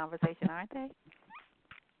in this conversation, aren't they?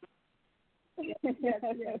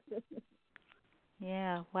 Yes.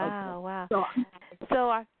 Yeah. Wow.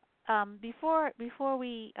 So before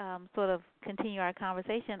we sort of continue our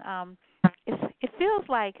conversation, it feels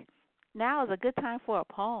like now is a good time for a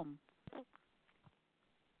poem.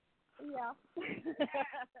 Yeah.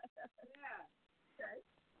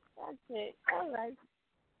 Okay. All right.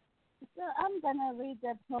 So I'm gonna read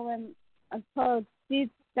the poem called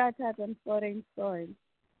 "Seeds Scattered on Foreign Soil."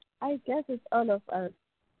 I guess it's all of us.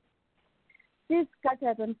 Seeds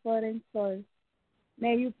scattered on foreign soil.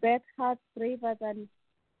 May you bet hearts braver than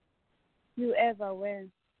you ever were,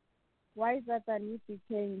 wiser than you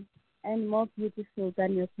became, and more beautiful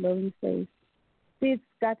than your glowing face. Seeds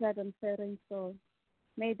scattered on foreign soil.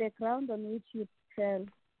 May the ground on which you fell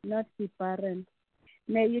not be barren.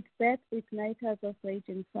 May it birth igniters of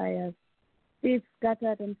raging fires. Seeds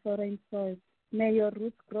scattered on foreign soil. May your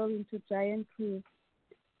roots grow into giant trees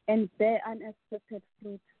and bear unexpected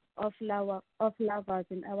fruit of lovers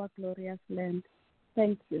in our glorious land.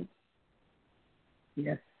 Thank you.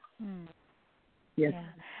 Yes. Yes.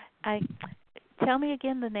 Yeah. Tell me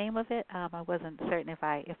again the name of it. I wasn't certain if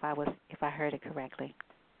I heard it correctly.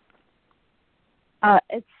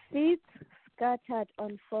 It's seeds scattered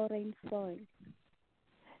on foreign soil.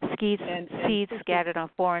 Seeds scattered on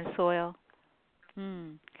foreign soil. She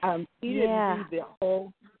didn't do the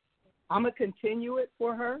whole. I'm gonna continue it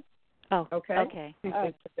for her. Oh, okay. Is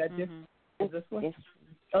that different? Is this one? Yes.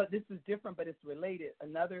 Oh, this is different, but it's related.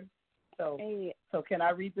 Another. So can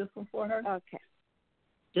I read this one for her? Okay.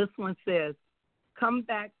 This one says, "Come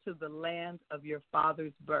back to the land of your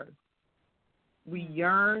father's birth. We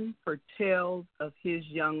yearn for tales of his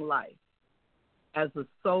young life as a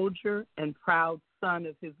soldier and proud son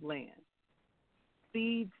of his land.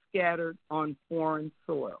 Seeds scattered on foreign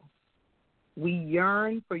soil. We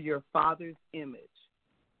yearn for your father's image.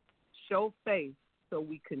 Show face so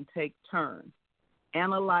we can take turns,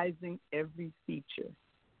 analyzing every feature.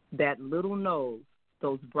 That little nose,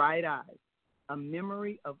 those bright eyes, a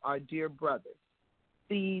memory of our dear brother.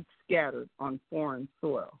 Seeds scattered on foreign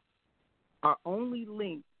soil. Our only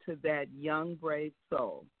link to that young, brave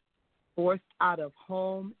soul, forced out of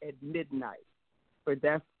home at midnight, for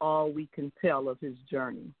that's all we can tell of his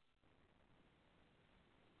journey.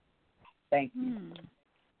 Thank you.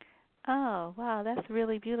 Oh, wow, that's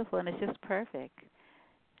really beautiful, and it's just perfect.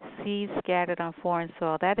 Seeds scattered on foreign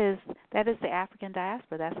soil. That is the African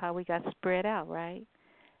diaspora. That's how we got spread out, right?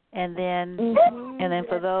 And then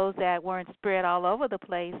for those that weren't spread all over the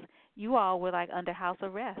place, you all were like under house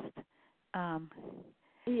arrest.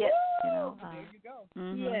 Yes. There you go.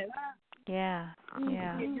 Yes. Yeah.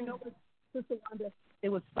 Yeah. You know what, Sister Wanda? It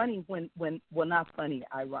was funny when well, not funny.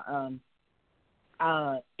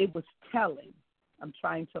 It was telling. I'm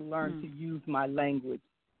trying to learn to use my language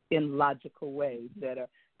in logical ways that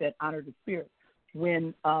honor the spirit.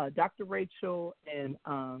 When Dr. Rachel and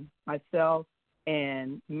myself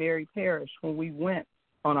and Mary Parrish, when we went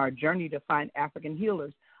on our journey to find African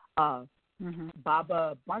healers,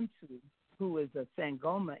 Baba Bantu, who is a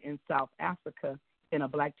Sangoma in South Africa in a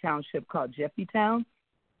black township called Jeppe Town,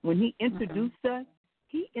 when he introduced us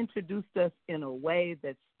in a way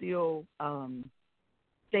that still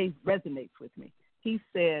resonates with me. He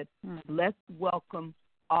said, let's welcome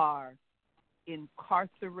our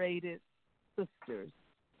incarcerated sisters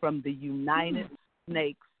from the United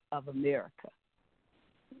Snakes of America.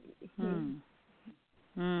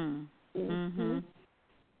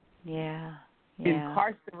 Yeah.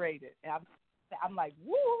 Incarcerated. I'm like,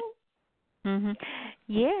 woo.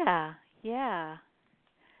 Yeah.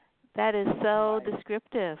 That is so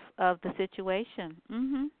descriptive of the situation.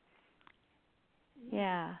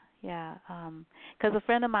 Yeah. Because a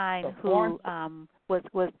friend of mine who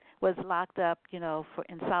was locked up, for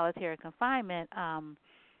in solitary confinement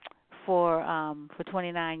for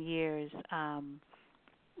 29 years,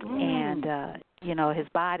 and his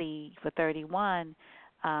body for 31.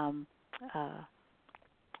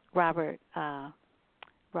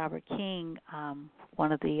 Robert King,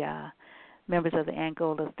 one of the members of the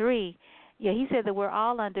Angola 3, he said that we're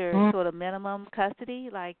all under sort of minimum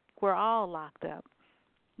custody, like we're all locked up.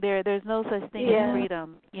 There's no such thing as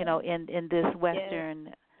freedom, in this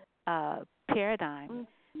Western paradigm.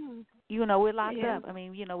 We're locked up. I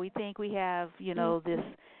mean, we think we have, this,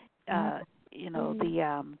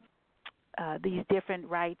 these different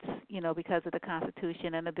rights, because of the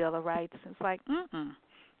Constitution and the Bill of Rights. It's like,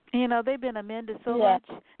 they've been amended so much.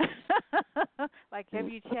 Like, have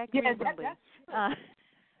you checked recently?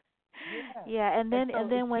 And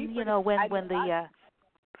then when the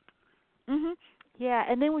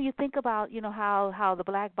and then when you think about, how the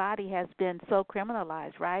black body has been so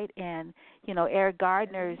criminalized, right? And, Eric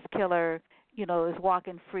Gardner's killer, is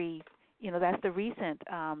walking free. That's the recent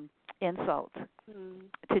insult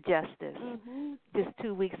to justice. Just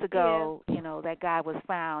 2 weeks ago, that guy was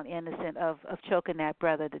found innocent of choking that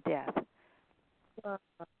brother to death.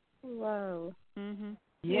 Wow.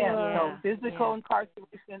 So physical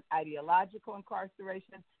incarceration, ideological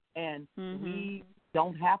incarceration, and we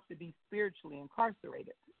don't have to be spiritually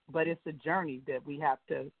incarcerated, but it's a journey that we have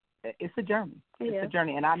to. It's a journey. It's a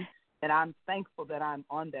journey, and I'm thankful that I'm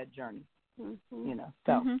on that journey. And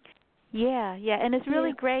it's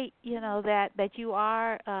really great, that you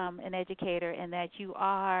are an educator and that you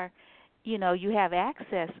are, you have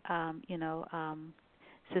access,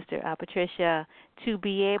 Sister Patricia, to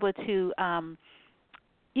be able to,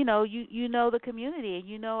 you know the community and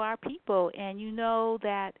you know our people and you know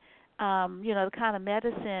that, the kind of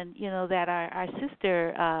medicine, that our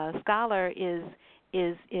sister scholar is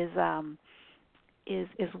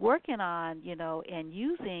working on, and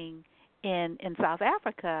using in South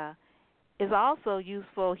Africa is also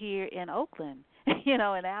useful here in Oakland, in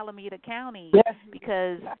Alameda County.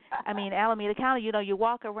 Because, Alameda County, you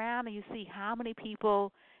walk around and you see how many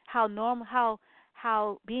people, how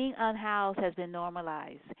being unhoused has been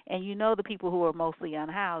normalized. And the people who are mostly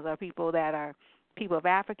unhoused are people that are people of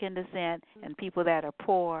African descent and people that are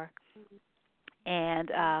poor.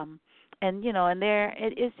 And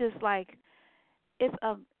it's just like, it's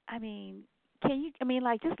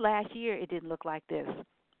just last year it didn't look like this.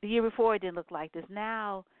 The year before it didn't look like this.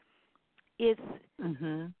 Now it's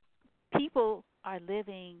people are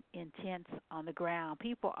living in tents on the ground.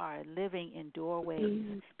 People are living in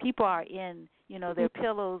doorways. People are in, their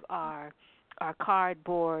pillows are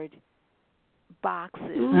cardboard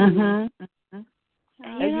boxes.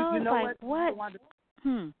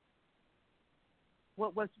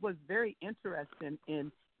 What was very interesting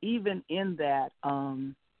even in that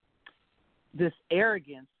this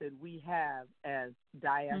arrogance that we have as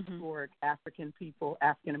diasporic African people,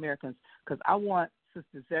 African Americans, because I want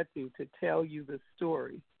Sister Zethu to tell you the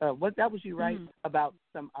story. That was you, right? About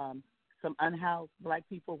some unhoused black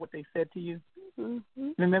people, what they said to you.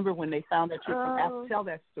 Remember when they found that you're from Africa? Tell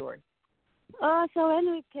that story. So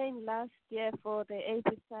when we came last year for the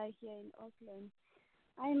ABPsi here in Oakland,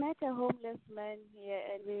 I met a homeless man here,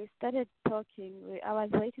 and we started talking. I was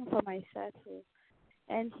waiting for my shuttle,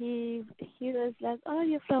 and he was like, "Oh,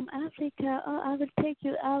 you're from Africa. Oh, I will take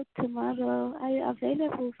you out tomorrow. Are you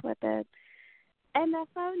available for that?" And I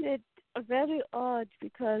found it very odd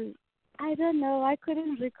because I don't know. I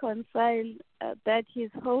couldn't reconcile that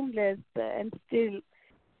he's homeless and still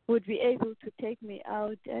would be able to take me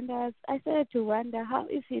out. And I started to wonder, how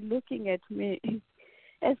is he looking at me?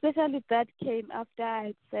 Especially that came after I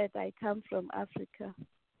had said I come from Africa.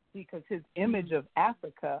 Because his image of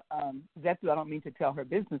Africa, Zethu, I don't mean to tell her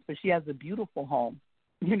business, but she has a beautiful home,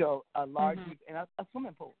 a large and a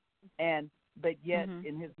swimming pool. But yet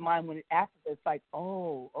in his mind, when Africa, it's like,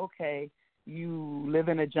 oh, okay, you live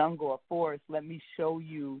in a jungle or forest. Let me show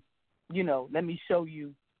you,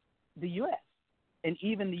 the U.S. And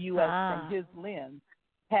even the U.S. from his lens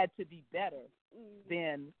had to be better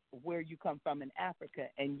than where you come from in Africa,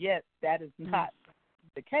 and yet that is not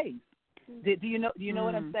the case. Do you know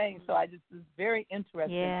what I'm saying? So it's very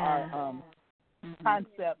interesting our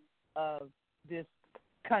concept of this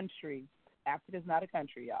country. Africa's not a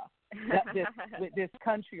country, y'all. This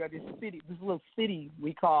country or this city, this little city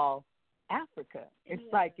we call Africa. It's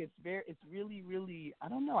like it's really, really, I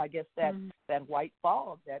don't know, I guess that white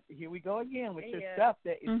fog, that here we go again with your stuff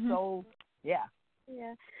that is so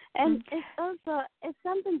and it's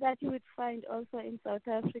something that you would find also in South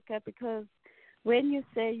Africa, because when you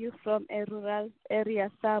say you're from a rural area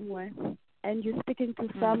somewhere and you're speaking to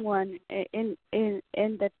someone in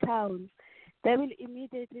the town, they will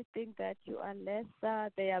immediately think that you are lesser,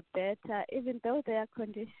 they are better, even though their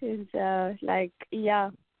conditions are like,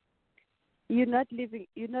 you're even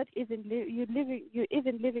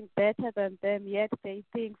living better than them, yet they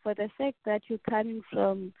think for the fact that you're coming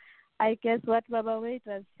from, I guess what Baba Wade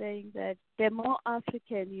was saying, that the more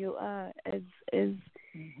African you are,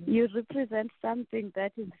 you represent something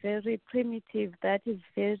that is very primitive,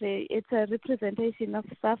 it's a representation of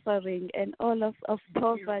suffering and all of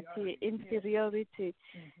poverty, inferiority.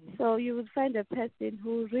 So you would find a person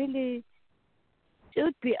who really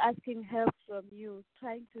should be asking help from you,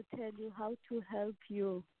 trying to tell you how to help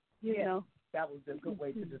you, you know. That was a good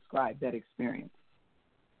way to describe that experience.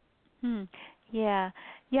 Yeah,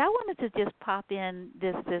 I wanted to just pop in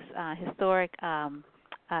this historic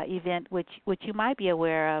event, which you might be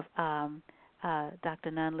aware of,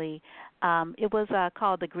 Dr. Nunley. It was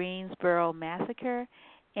called the Greensboro Massacre,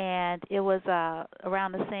 and it was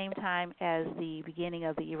around the same time as the beginning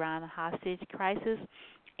of the Iran hostage crisis,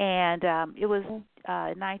 and it was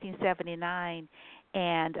 1979,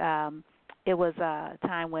 and it was a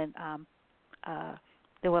time when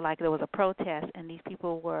there was a protest, and these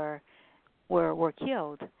people were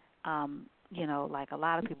killed. Like a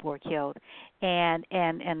lot of people were killed, and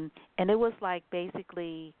it was like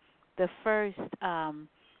basically the first,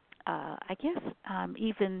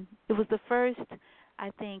 even it was the first,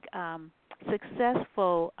 I think,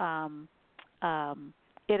 successful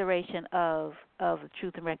iteration of the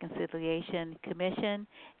Truth and Reconciliation Commission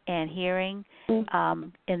and hearing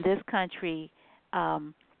in this country,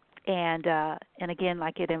 and again,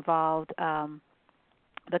 like it involved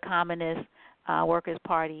the Communist Workers'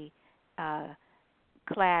 Party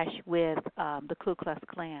clash with the Ku Klux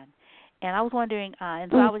Klan. And I was wondering,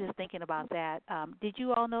 and so I was just thinking about that. Did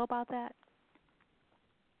you all know about that?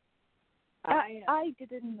 I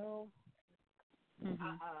didn't know.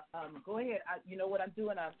 Go ahead. You know what I'm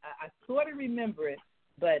doing? I sort of remember it,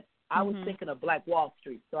 but I was thinking of Black Wall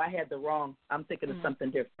Street, so I had I'm thinking of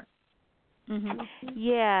something different.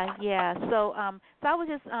 Yeah. So I was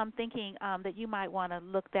just thinking that you might want to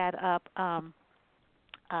look that up,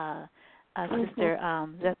 Sister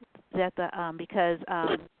Zethu, because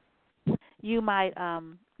you might,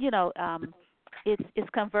 it's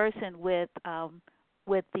conversant with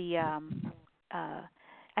the,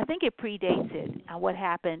 I think it predates it, what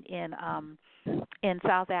happened in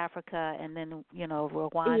South Africa and then,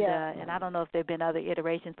 Rwanda, and I don't know if there have been other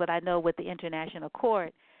iterations, but I know with the International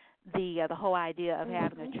Court, the whole idea of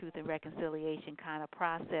having a truth and reconciliation kind of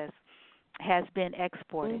process has been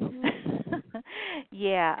exported.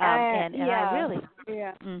 I really,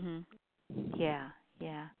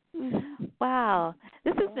 Wow,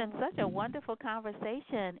 this has been such a wonderful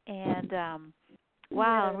conversation, and I'm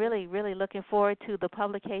really, really looking forward to the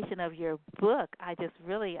publication of your book. I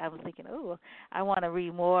was thinking, I want to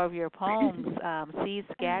read more of your poems, Seeds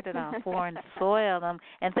Scattered on Foreign Soil.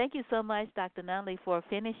 And thank you so much, Dr. Nunley, for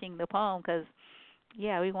finishing the poem, because,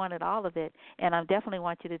 we wanted all of it. And I definitely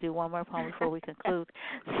want you to do one more poem before we conclude.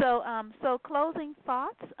 So closing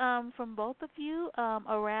thoughts from both of you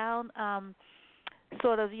around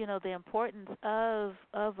sort of, the importance of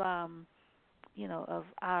of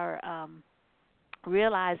our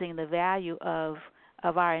realizing the value of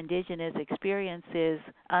our indigenous experiences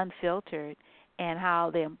unfiltered, and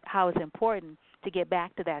how it's important to get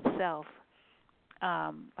back to that self.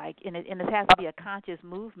 And it has to be a conscious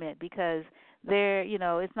movement, because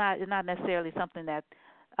it's not necessarily something that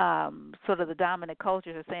sort of the dominant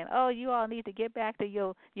cultures are saying, oh, you all need to get back to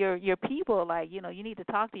your people, you need to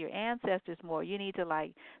talk to your ancestors more. You need to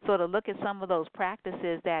sort of look at some of those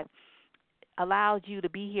practices that allowed you to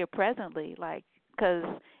be here presently, because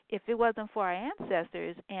if it wasn't for our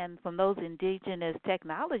ancestors and from those indigenous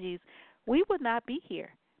technologies, we would not be here.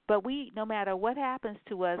 But no matter what happens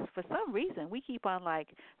to us, for some reason, we keep on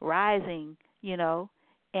rising,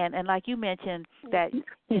 and like you mentioned, that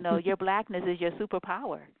your blackness is your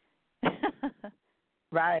superpower.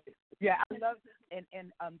 Right. Yeah, I love it.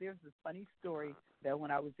 And there's this funny story that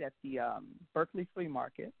when I was at the Berkeley Flea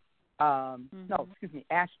Market,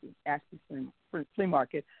 Ashley Flea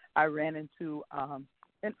Market, I ran into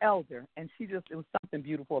an elder, and it was something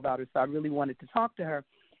beautiful about her, so I really wanted to talk to her.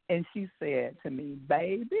 And she said to me,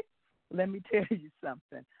 baby, let me tell you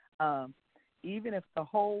something. Even if the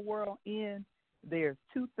whole world ends, there's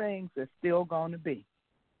two things that's still going to be.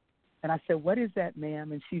 And I said, what is that,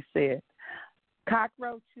 ma'am? And she said,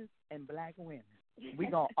 cockroaches and black women. We're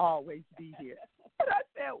going to always be here. And I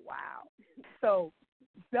said, wow. So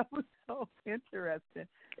that was so interesting.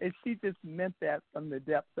 And she just meant that from the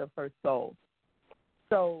depths of her soul.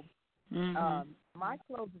 So my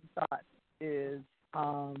closing thought is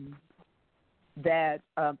that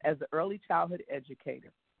as an early childhood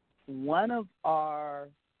educator, one of our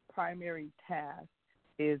primary tasks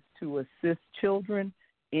is to assist children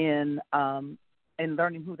in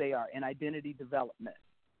learning who they are, in identity development.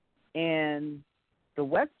 And the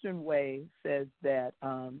Western way says that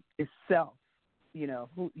it's self.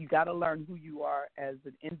 You got to learn who you are as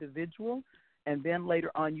an individual, and then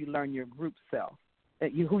later on you learn your group self,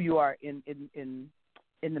 who you are in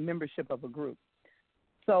the membership of a group.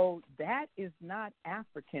 So that is not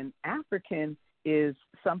African. African is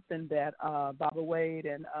something that Baba Wade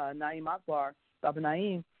and Naeem Akbar, Baba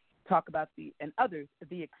Naeem, talk about, and others,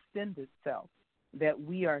 the extended self, that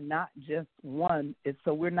we are not just one.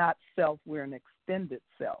 So we're not self, we're an extended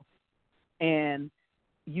self. And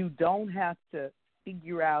you don't have to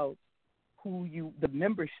figure out who you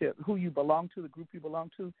belong to, the group you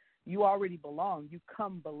belong to. You already belong. You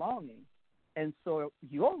come belonging. And so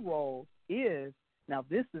your role is, now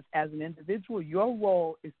this is as an individual, your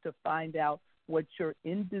role is to find out what your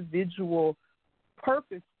individual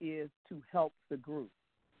purpose is to help the group.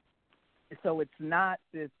 So it's not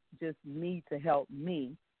just me to help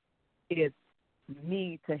me, it's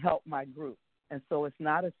me to help my group. And so it's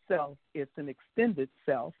not a self, it's an extended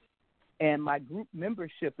self. And my group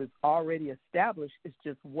membership is already established. It's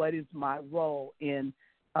just what is my role in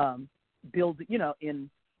building, in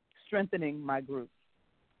strengthening my group.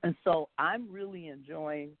 And so I'm really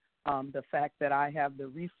enjoying the fact that I have the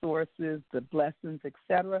resources, the blessings, et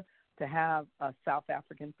cetera, to have a South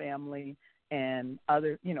African family and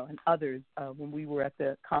others. When we were at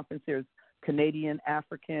the conference, there's Canadian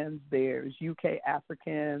Africans, there's UK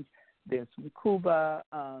Africans, there's from Cuba,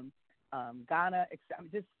 Ghana,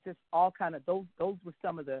 just all kind of those were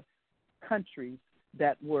some of the countries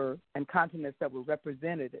that were and continents that were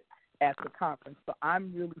represented at the conference. So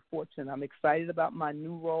I'm really fortunate. I'm excited about my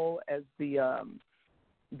new role as the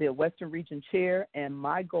Western Region Chair, and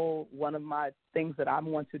my goal, one of my things that I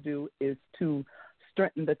want to do is to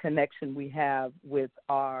strengthen the connection we have with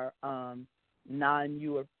our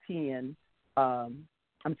non-European, our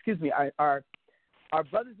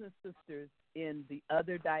brothers and sisters in the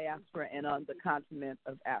other diaspora and on the continent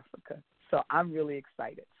of Africa. So I'm really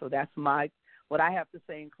excited. So that's what I have to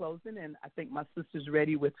say in closing, and I think my sister's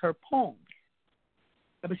ready with her poem.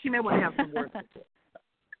 But she may want to have some words.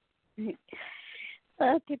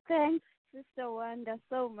 Okay, thanks, Sister Wanda,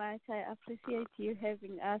 so much. I appreciate you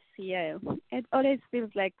having us here. It always feels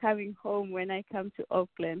like coming home when I come to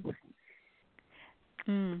Oakland.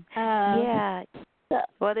 Yeah,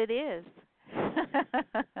 well, it is.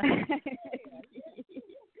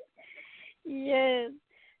 Yes.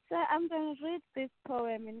 So I'm going to read this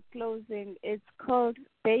poem in closing. It's called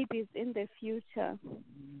Babies in the Future.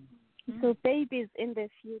 So babies in the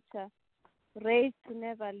future, raised to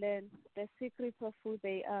never learn the secrets of who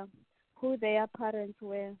they are, who their parents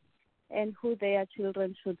were, and who their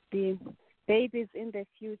children should be. Babies in the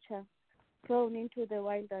future, thrown into the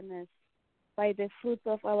wilderness by the fruits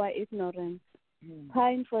of our ignorance,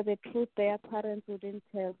 pine for the truth their parents wouldn't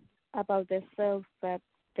tell about the selves that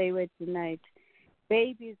they were denied.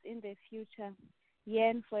 Babies in the future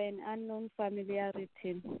yearn for an unknown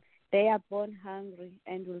familiarity, They are born hungry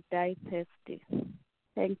and will die thirsty.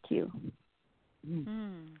 Thank you.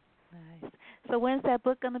 Nice. So when's that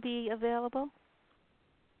book going to be available?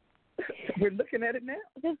 We're looking at it now.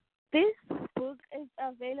 This book is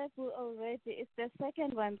available already. It's the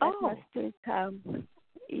second one that must still come.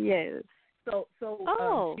 Yes. So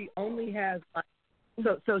she only has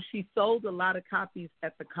so she sold a lot of copies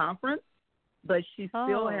at the conference, but she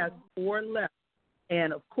still has 4 left.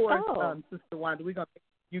 And of course, Sister Wanda, we're gonna make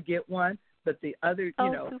you get one, but the other,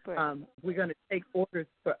 we're gonna take orders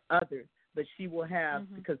for others. But she will have,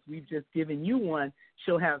 because we've just given you one,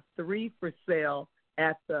 she'll have 3 for sale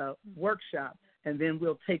at the workshop, and then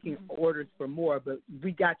we'll take orders for more. But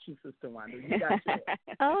we got you, Sister Wanda. You got yours.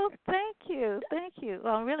 Thank you.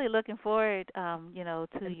 Well, I'm really looking forward, to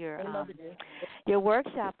your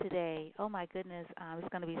workshop today. Oh my goodness, it's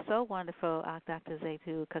going to be so wonderful, Dr.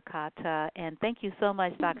 Zethu Cakata, and thank you so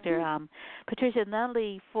much, Dr. Patricia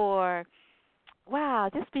Nunley, for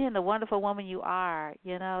just being the wonderful woman you are.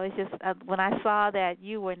 It's just when I saw that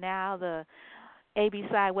you were now the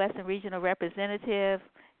ABPsi Western Regional Representative,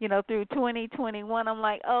 through 2021, I'm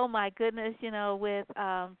like, oh my goodness, with,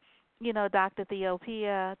 Dr.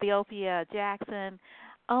 Theopia Jackson.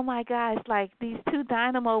 Oh my gosh, like these 2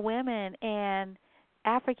 dynamo women and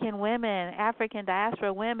African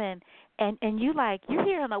diaspora women, and you're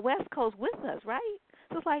here on the West Coast with us, right?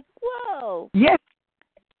 So it's like, whoa. Yes.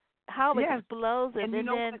 How explosive, and then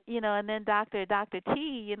Dr. T,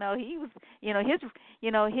 he was,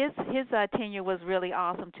 his tenure was really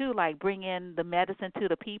awesome too. Like bringing the medicine to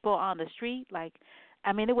the people on the street. Like,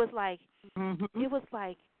 I mean, it was like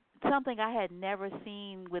something I had never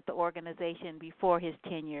seen with the organization before his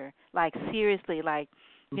tenure. Like seriously, like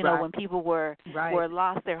when people were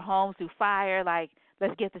lost their homes through fire, like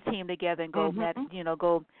let's get the team together and go,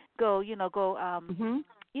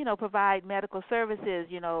 provide medical services,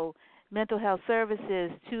 mental health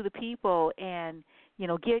services to the people, and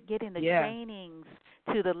getting the trainings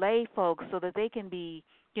to the lay folks so that they can be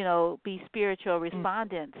spiritual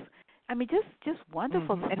respondents. I mean, just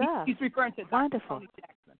wonderful stuff. And he's referring to Dr. Tony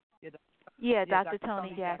Jackson. Dr.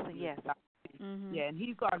 Tony Jackson. Yes. Yeah, and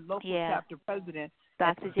he's our local chapter president.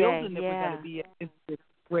 Dr. The building that we're going to be in is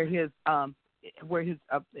where his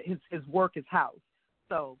work is housed.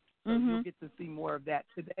 So you'll get to see more of that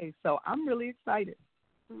today. So I'm really excited.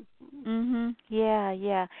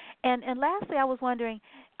 Yeah. And lastly, I was wondering,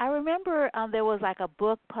 I remember there was like a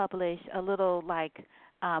book published, a little like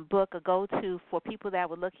book, a go-to for people that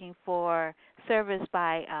were looking for service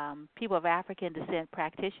by people of African descent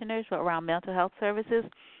practitioners around mental health services.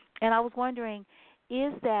 And I was wondering,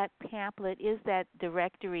 is that pamphlet, is that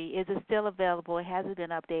directory, is it still available? Has it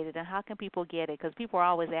been updated? And how can people get it? Because people are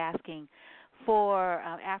always asking for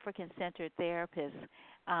African-centered therapists,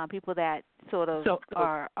 people that sort of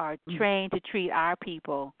are trained to treat our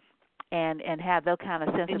people and have that kind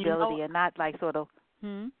of sensibility and not like sort of,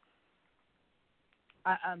 So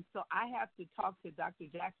I have to talk to Dr.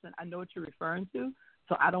 Jackson. I know what you're referring to,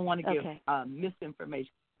 so I don't want to give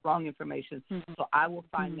misinformation, wrong information. So I will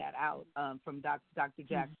find that out from Dr.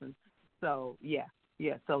 Jackson. So, yeah.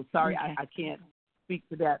 So, sorry, I can't speak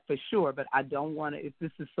to that for sure, but I don't want to, if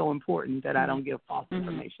this is so important that I don't give false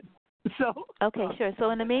information. So sure. So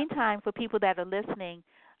in the meantime, for people that are listening,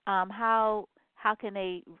 how can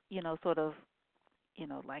they, sort of,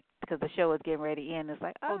 like, because the show is getting ready to end, it's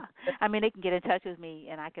like, I mean, they can get in touch with me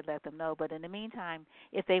and I could let them know. But in the meantime,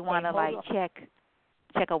 if they want to like check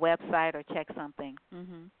a website or check something.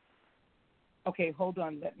 Okay, hold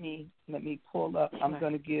on. Let me pull up. I'm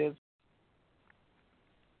going to give.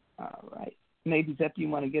 All right. Maybe Zethu, you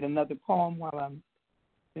want to get another poem while I'm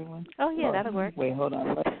doing? Oh yeah, that'll work. Wait, hold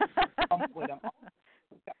on. I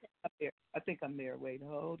think I'm there. Wait,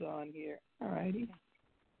 hold on here. All righty.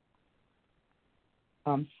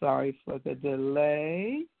 I'm sorry for the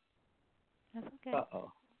delay. That's okay.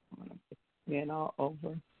 Uh-oh. I'm going to put it all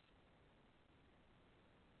over.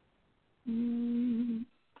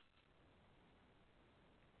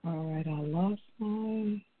 All right, I lost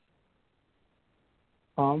my...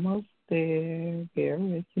 Almost there. Bear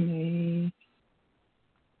with me.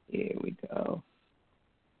 Here we go.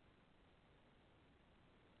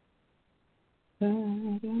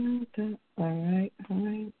 All right.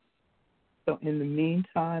 So in the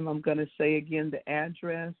meantime, I'm going to say again, the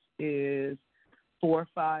address is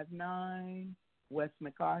 459 West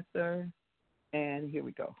MacArthur. And here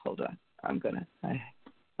we go. Hold on. I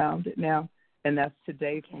found it now. And that's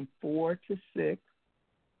today from 4 to 6.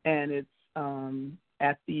 And it's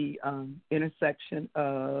at the intersection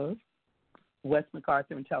of West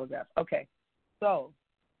MacArthur and Telegraph. Okay. So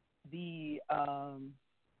the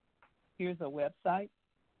here's a website.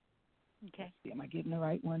 Okay. Am I getting the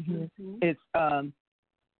right one here? Mm-hmm. It's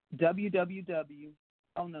www.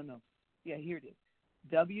 Oh no. Yeah, here it is.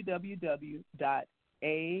 www.ABPsi.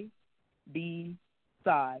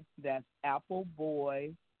 That's Apple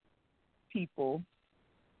Boy People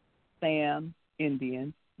Sam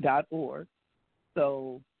Indian.org.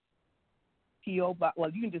 So PO.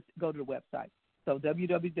 Well, you can just go to the website. So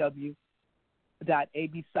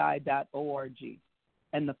www.abpsi.org.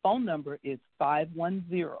 And the phone number is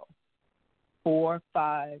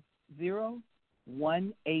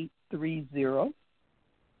 510-450-1830.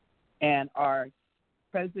 And our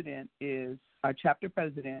chapter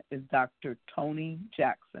president is Dr. Tony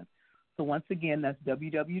Jackson. So once again, that's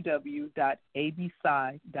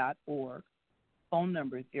www.abpsi.org. Phone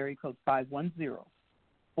number is area code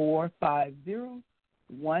 510-450-1830.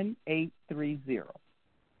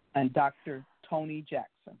 And Dr. Tony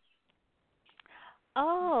Jackson.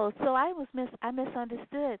 Oh, so I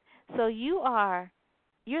misunderstood. So you're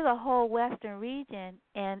the whole Western region,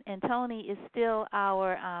 and Tony is still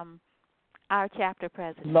our chapter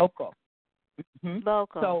president. Local. Mm-hmm.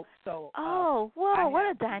 Local. So. Oh, whoa! What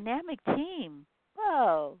a dynamic team.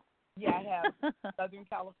 Whoa. Yeah, I have Southern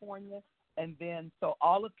California, and then so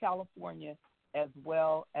all of California as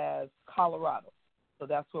well as Colorado. So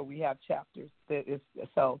that's where we have chapters.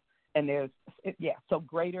 So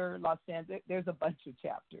Greater Los Angeles, there's a bunch of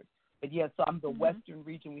chapters. But yeah, so I'm the Western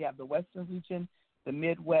region. We have the Western region, the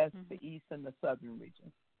Midwest, the East, and the Southern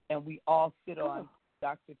region. And we all sit on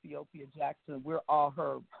Dr. Theopia Jackson. We're all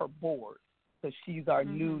her board. So she's our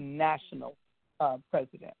new national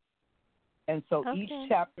president. And so each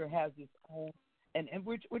chapter has its own, and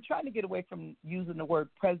we're trying to get away from using the word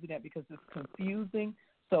president because it's confusing.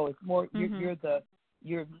 So it's more you're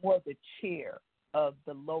more the chair of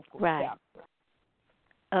the local chapter.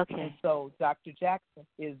 Okay. And so Dr. Jackson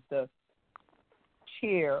is the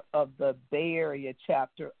chair of the Bay Area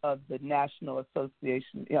chapter of the National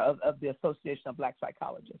Association of the Association of Black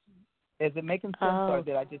Psychologists. Is it making sense, or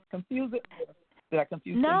did I just confuse it? Did I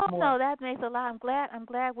confuse things more? No, that makes a lot. I'm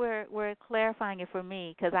glad we're clarifying it for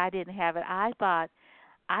me because I didn't have it. I thought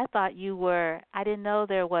you were. I didn't know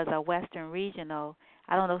there was a Western Regional.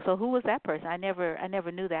 I don't know. So who was that person? I never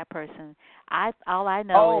knew that person. All I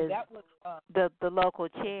know is that was, the local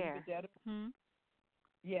chair.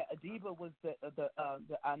 Yeah, Adiba was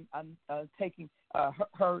I'm taking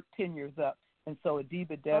her tenures up, and so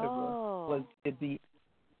Adiba Dedibah was the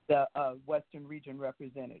Western Region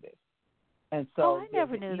representative. And so I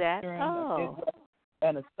never knew that.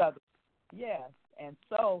 And a Southern. Yes, and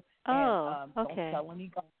so don't tell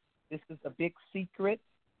anybody. This is a big secret,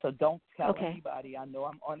 so don't tell anybody. I know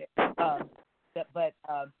I'm on it.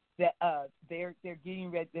 They're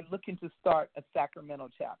getting ready. They're looking to start a Sacramento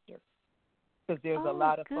chapter because there's a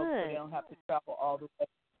lot of folks that they don't have to travel all the way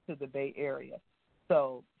to the Bay Area.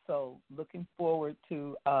 So looking forward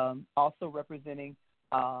to also representing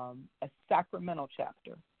a Sacramento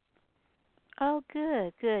chapter. Oh,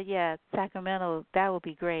 good. Yeah, Sacramento, that would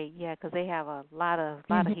be great. Yeah, because they have a lot of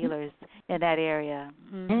healers in that area,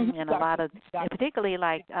 and a lot of, and particularly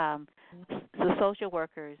like the social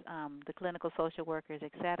workers, the clinical social workers,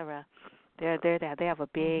 etc. They're there. They have a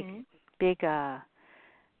big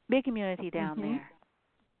community down there.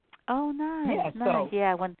 Oh, nice, nice.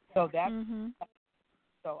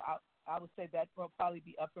 So I would say that will probably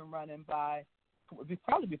be up and running by.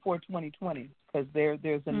 Probably before 2020, because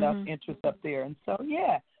there's enough interest up there, and so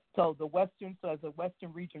so as a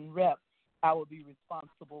Western Region rep, I would be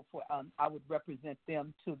responsible for. I would represent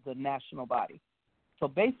them to the national body. So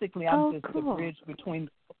basically, I'm just the bridge between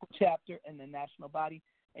the local chapter and the national body.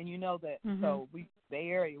 And you know that. So we Bay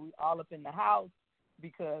Area, we all up in the house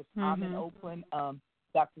because I'm in Oakland.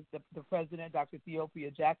 The president, Dr.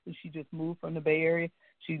 Theopia Jackson, she just moved from the Bay Area.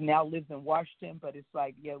 She now lives in Washington, but it's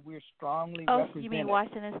like, we're strongly represented. Oh, you mean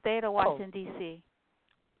Washington State or Washington, D.C.?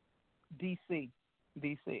 D.C.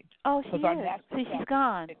 Oh, she is. So she's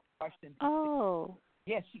gone. Washington, D.C. Oh.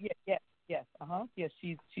 Yes, yes. Yes,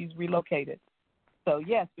 she's relocated. So,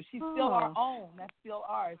 yes, but she's still our own. That's still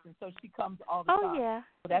ours, and so she comes all the time. Oh, yeah.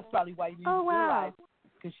 So that's probably why you didn't realize,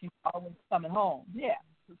 because she's always coming home. Yeah.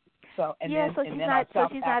 So she's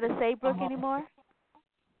not a Saybrook anymore?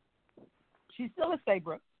 She's still a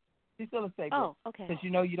Saybrook. Oh, okay. Because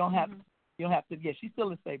you don't have to. Yeah, she's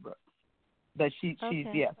still a Saybrook. But she's so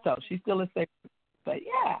she's still a Saybrook. But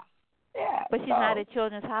yeah. But she's not at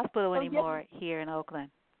Children's Hospital anymore here in Oakland.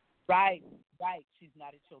 Right. She's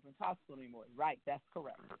not at Children's Hospital anymore. Right. That's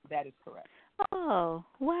correct. That is correct. Oh,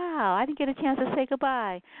 wow! I didn't get a chance to say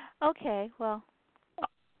goodbye. Okay, well,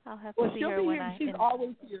 I'll have to see her when she's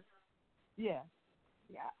always here. Yeah.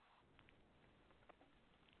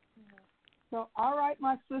 So, all right,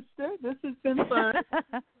 my sister, this has been fun.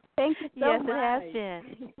 Thank you so yes, much. It has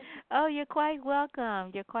been. Oh, you're quite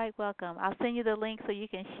welcome. You're quite welcome. I'll send you the link so you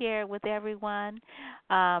can share it with everyone,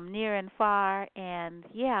 near and far. And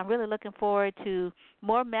yeah, I'm really looking forward to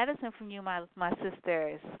more medicine from you, my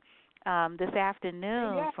sisters, this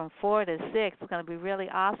afternoon from 4 to 6. It's going to be really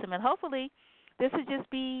awesome, and hopefully, this will just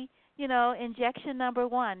be, injection number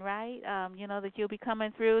 1, right? That you'll be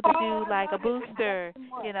coming through to do like a booster,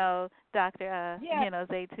 Dr.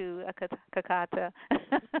 Zethu Cakata.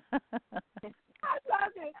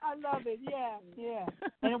 I love it. Yeah.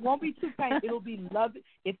 And it won't be too painful. It'll be love.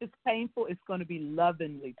 If it's painful, it's going to be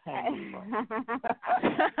lovingly painful.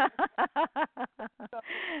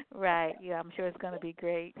 Right. Yeah, I'm sure it's going to be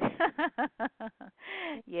great.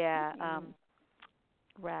 Yeah.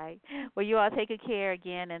 Right. Well, you all take good care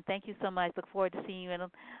again, and thank you so much. Look forward to seeing you in a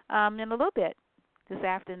little bit this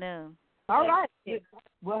afternoon. All right.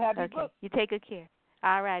 We'll have you booked. You take good care.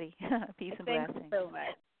 All righty. Peace and blessings. Thank you so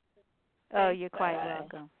much. Oh, you're quite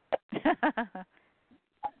welcome.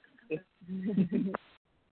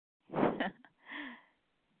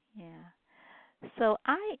 Yeah. So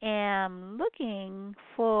I am looking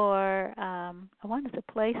for. I wanted to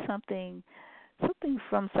play something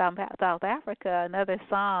from South Africa, another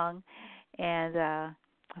song, and I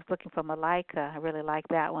was looking for Malaika. I really like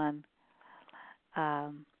that one.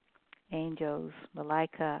 Angels,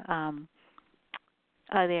 Malaika.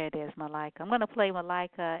 Oh, there it is, Malaika. I'm going to play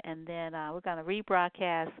Malaika, and then we're going to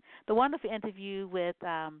rebroadcast the wonderful interview with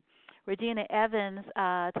Regina Evans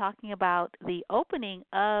talking about the opening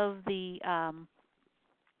of the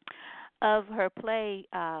of her play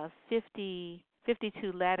 52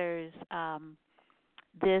 Letters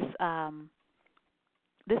this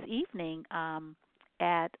evening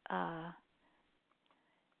at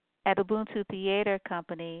Ubuntu Theatre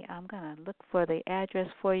Company. I'm going to look for the address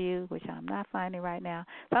for you, which I'm not finding right now.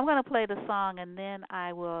 So I'm going to play the song, and then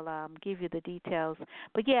I will give you the details.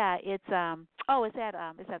 But yeah, it's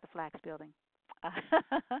it's at the Flax Building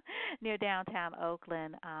near downtown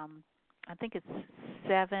Oakland. I think it's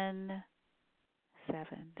 7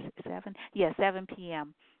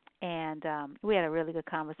 p.m. And we had a really good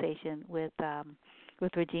conversation with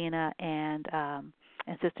Regina and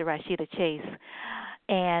Sister Rashida Chase.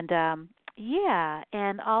 And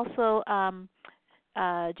and also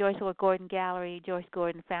Joyce Gordon Gallery, Joyce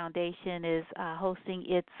Gordon Foundation is hosting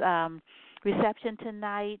its reception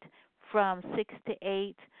tonight from 6 to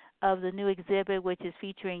 8 of the new exhibit, which is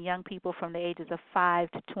featuring young people from the ages of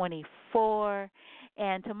 5 to 24.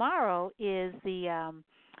 And tomorrow is the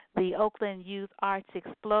Oakland Youth Arts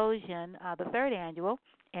Explosion, the 3rd annual.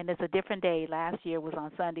 And it's a different day. Last year was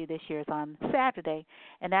on Sunday. This year is on Saturday.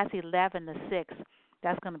 And that's 11 to 6.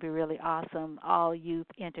 That's going to be really awesome. All youth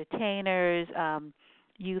entertainers,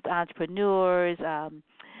 youth entrepreneurs,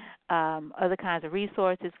 other kinds of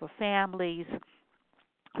resources for families.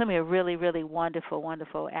 It's going to be a really, really wonderful,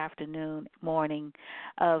 wonderful afternoon, morning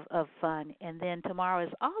of fun. And then tomorrow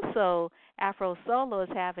is also Afro Solo is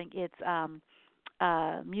having its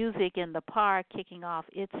Music in the Park, kicking off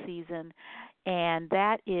its season. And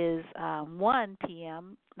that is 1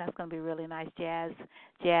 p.m. That's going to be really nice jazz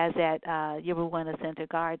at Ubuntu Center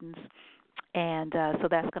Gardens. And so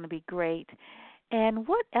that's going to be great. And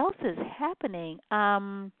what else is happening?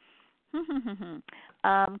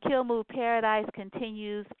 Kill Move Paradise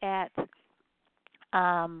continues at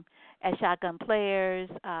Shotgun Players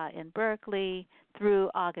in Berkeley through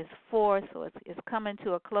August 4th. So it's coming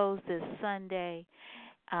to a close this Sunday,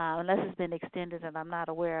 unless it's been extended and I'm not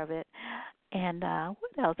aware of it. And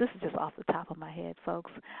what else? This is just off the top of my head,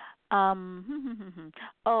 folks. You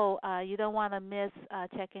don't want to miss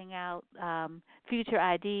checking out Future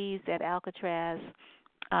IDs at Alcatraz.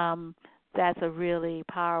 That's a really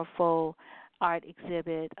powerful art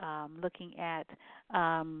exhibit looking at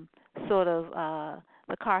sort of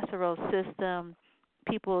the carceral system,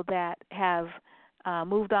 people that have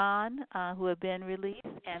moved on, who have been released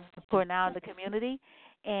and who are now in the community,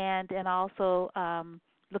 and also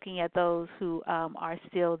looking at those who are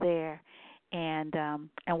still there, and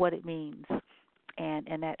what it means,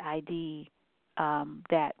 and that ID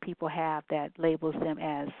that people have that labels them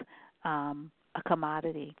as a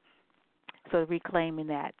commodity. So reclaiming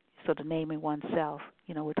that, sort of naming oneself.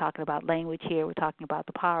 You know, we're talking about language here. We're talking about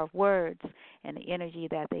the power of words and the energy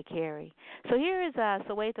that they carry. So here is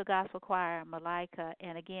Soweto Gospel Choir, Malaika,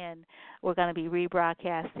 and again, we're going to be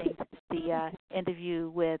rebroadcasting the interview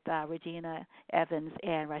with Regina Evans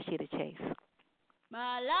and Rashida Chase.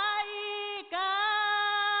 Malaika,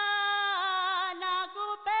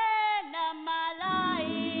 nakupenda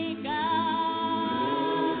malaika,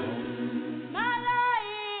 malaika.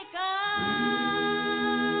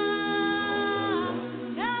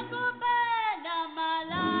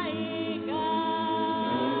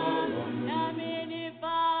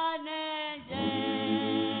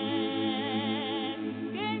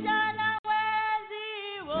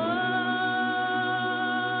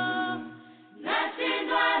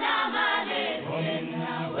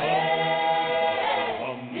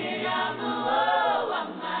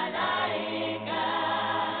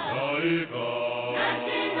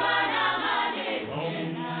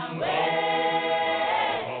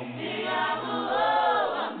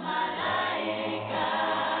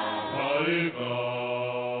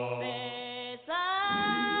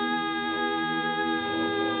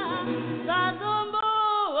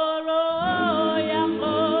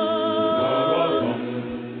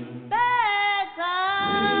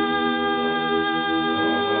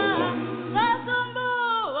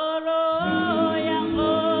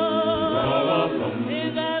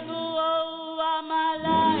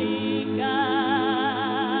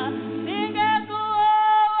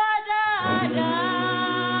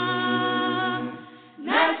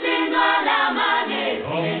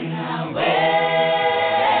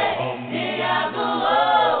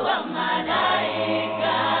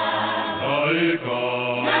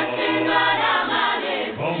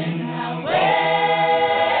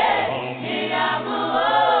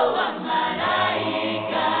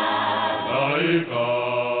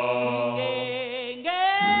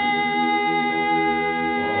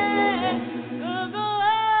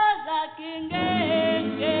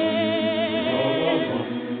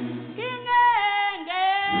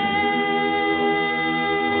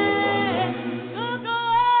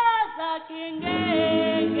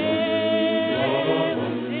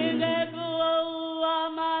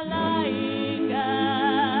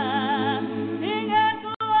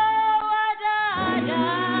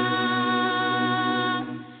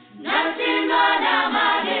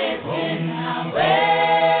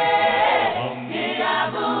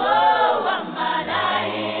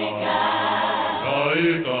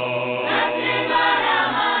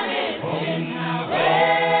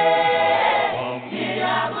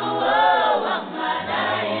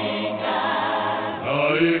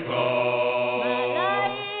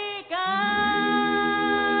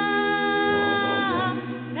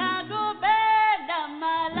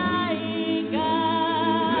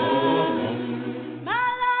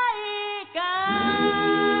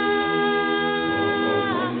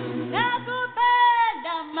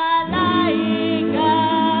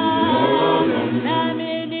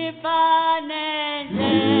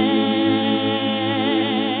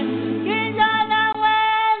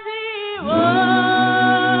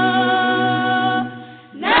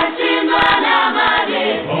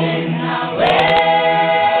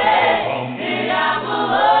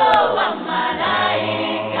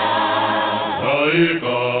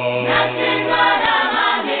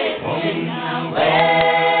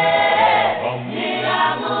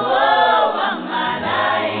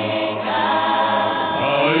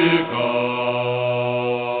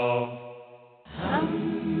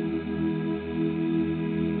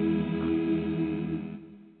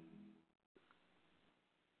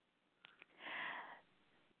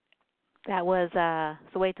 That was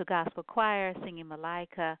Soweto Gospel Choir singing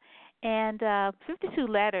Malaika. And 52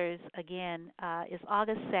 Letters, again, is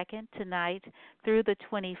August 2nd, tonight, through the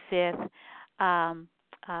 25th,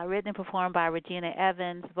 written and performed by Regina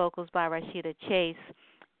Evans, vocals by Rashida Chase.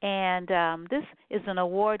 And this is an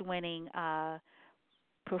award-winning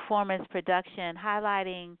performance production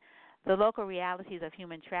highlighting the local realities of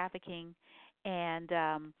human trafficking. And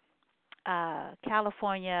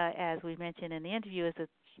California, as we mentioned in the interview,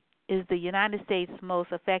 is the United States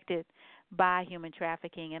most affected by human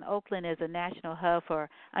trafficking, and Oakland is a national hub for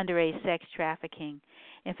underage sex trafficking.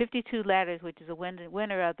 In 52 Letters, which is a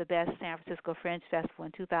winner of the Best San Francisco Fringe Festival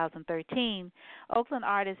in 2013, Oakland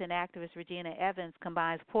artist and activist Regina Evans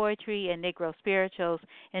combines poetry and Negro spirituals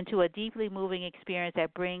into a deeply moving experience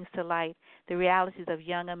that brings to light the realities of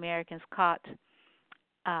young Americans caught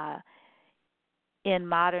in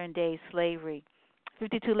modern-day slavery.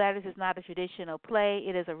 52 Letters is not a traditional play.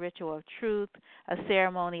 It is a ritual of truth, a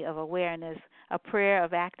ceremony of awareness, a prayer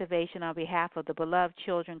of activation on behalf of the beloved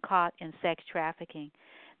children caught in sex trafficking.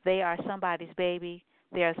 They are somebody's baby,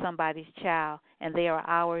 they are somebody's child, and they are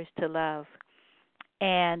ours to love.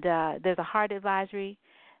 And there's a heart advisory.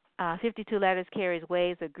 52 Letters carries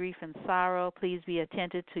waves of grief and sorrow. Please be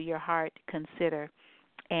attentive to your heart. Consider.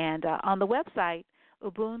 And on the website,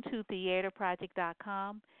 Ubuntu Theatre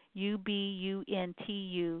Project.com, Ubuntu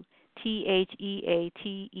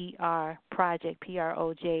Theater Project,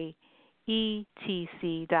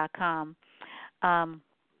 PROJETC.com.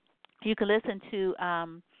 You can listen to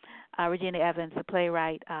Regina Evans, the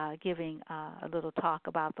playwright, giving a little talk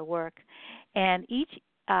about the work. And each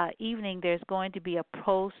evening there's going to be a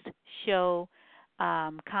post-show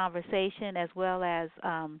conversation as well as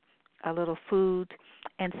a little food.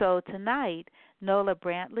 And so tonight, Nola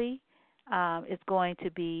Brantley is going to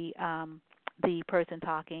be the person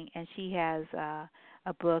talking, and she has a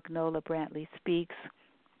book, Nola Brantley Speaks.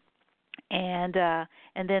 And then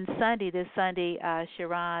this Sunday,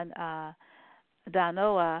 Sharon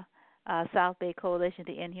Danoa, South Bay Coalition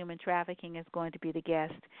to End Human Trafficking, is going to be the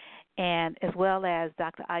guest, and as well as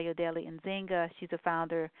Dr. Ayodele Nzinga. She's a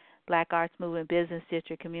founder, Black Arts Movement Business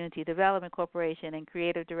District Community Development Corporation, and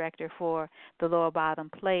creative director for the Lower Bottom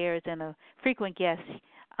Players, and a frequent guest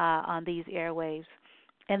on these airwaves.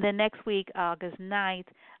 And then next week, August 9th,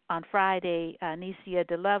 on Friday, Nisia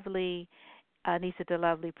DeLovely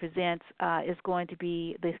Presents is going to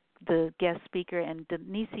be the guest speaker, and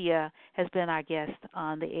Nisia has been our guest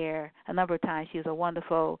on the air a number of times. She's a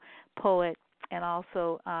wonderful poet and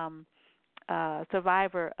also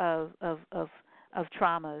survivor of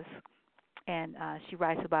traumas, and she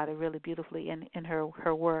writes about it really beautifully in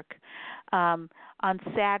her work. On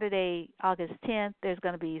Saturday, August 10th, there's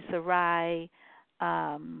going to be Sarai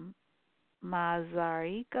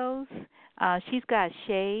Mazarikos. She's got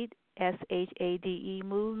Shade, SHADE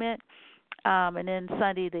movement. And then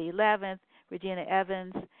Sunday the 11th, Regina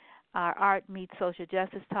Evans, our Art Meets Social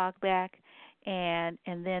Justice Talk back, and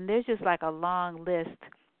then there's just like a long list.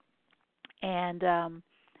 And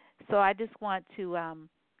so I just want to,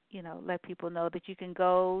 let people know that you can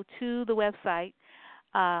go to the website,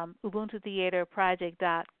 Ubuntu Theatre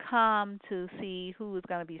Project.com, to see who is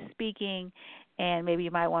going to be speaking, and maybe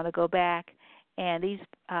you might want to go back. And these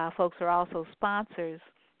folks are also sponsors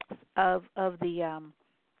of the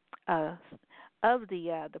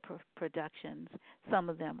productions. Some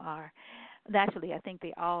of them are. Naturally, I think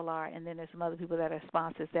they all are, and then there's some other people that are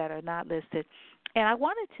sponsors that are not listed. And I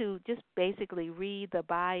wanted to just basically read the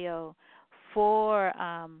bio for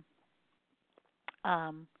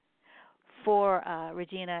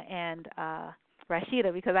Regina and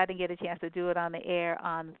Rashida, because I didn't get a chance to do it on the air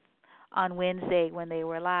on Wednesday when they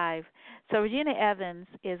were live. So Regina Evans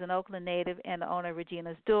is an Oakland native and the owner of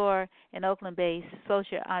Regina's Door, an Oakland-based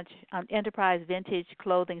social enterprise vintage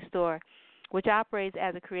clothing store, which operates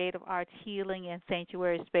as a creative arts healing and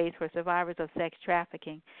sanctuary space for survivors of sex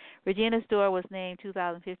trafficking. Regina's Door was named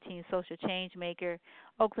 2015 Social Change Maker,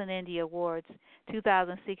 Oakland Indie Awards,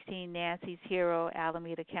 2016 Nancy's Hero,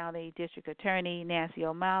 Alameda County District Attorney Nancy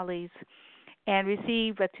O'Malley's, and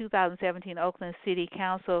received a 2017 Oakland City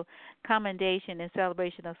Council commendation in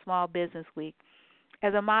celebration of Small Business Week.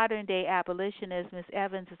 As a modern-day abolitionist, Ms.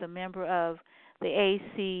 Evans is a member of the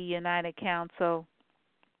AC United Council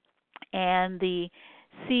and the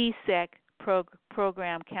CSEC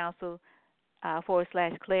Program Council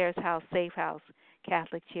 / Claire's House Safe House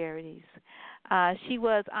Catholic Charities. She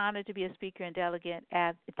was honored to be a speaker and delegate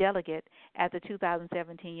at the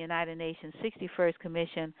 2017 United Nations 61st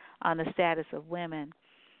Commission on the Status of Women.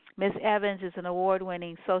 Ms. Evans is an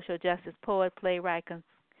award-winning social justice poet, playwright,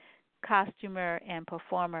 costumer, and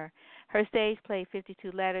performer. Her stage play,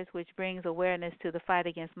 52 Letters, which brings awareness to the fight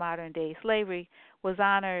against modern-day slavery, was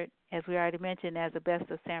honored, as we already mentioned, as the Best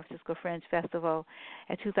of San Francisco Fringe Festival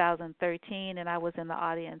at 2013, and I was in the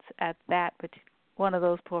audience at that one of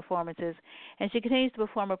those performances. And she continues to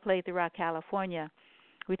perform her play throughout California.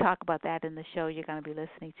 We talk about that in the show you're going to be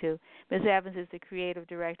listening to. Ms. Evans is the creative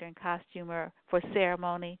director and costumer for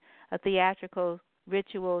Ceremony, a theatrical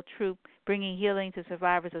ritual troupe bringing healing to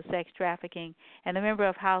survivors of sex trafficking, and a member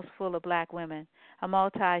of House Full of Black Women, a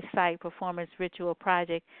multi-site performance ritual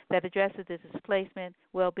project that addresses the displacement,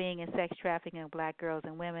 well-being, and sex trafficking of Black girls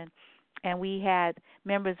and women. And we had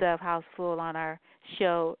members of House Full on our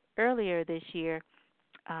show earlier this year.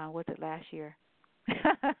 Was it last year?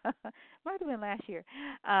 Might have been last year,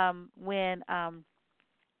 when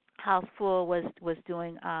House Full was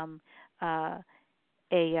doing a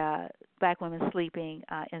Black Women Sleeping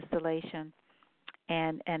installation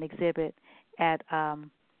and exhibit at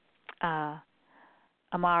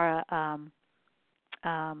Amara.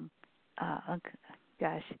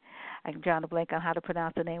 Gosh, I'm drawing a blank on how to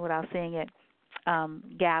pronounce the name without saying it.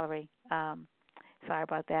 Gallery. Sorry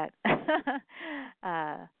about that.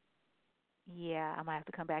 Yeah, I might have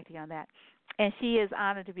to come back to you on that. And she is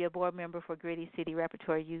honored to be a board member for Gritty City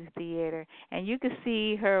Repertory Youth Theater, and you can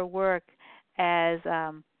see her work as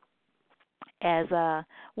a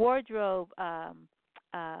wardrobe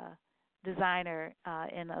designer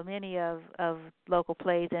in many of local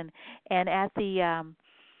plays, and at the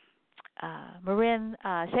Marin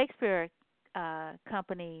Shakespeare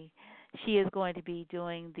Company. She is going to be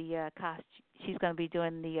doing the She's going to be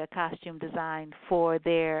doing the costume design for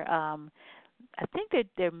their. I think their is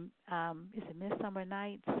it Midsummer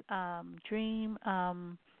Night's Dream.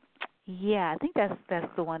 Yeah, I think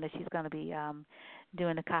that's the one that she's going to be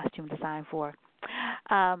doing the costume design for.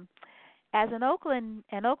 As an Oakland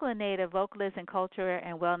native, vocalist and culture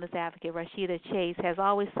and wellness advocate, Rashida Chase has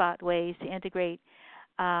always sought ways to integrate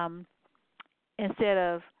instead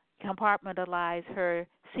of compartmentalize her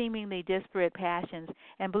seemingly disparate passions,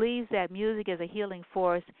 and believes that music is a healing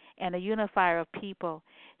force and a unifier of people.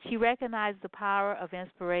 She recognizes the power of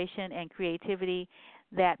inspiration and creativity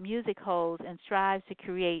that music holds and strives to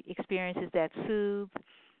create experiences that soothe,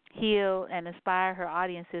 heal, and inspire her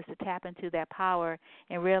audiences to tap into that power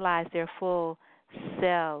and realize their full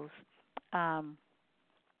selves. God,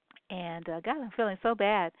 I'm feeling so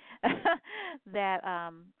bad that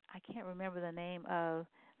I can't remember the name of.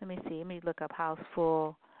 Let me look up House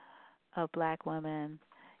Full of Black Women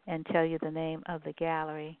and tell you the name of the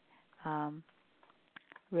gallery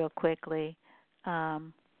real quickly. Let's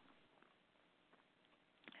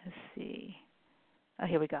see. Oh,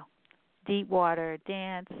 here we go. Deepwater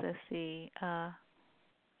Dance. Let's see. House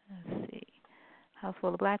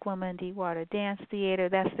Full of Black Women, Deepwater Dance Theater.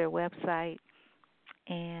 That's their website.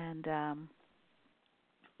 And,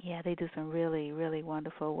 yeah, they do some really, really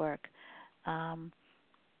wonderful work.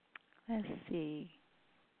 Let's see.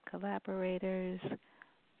 Collaborators.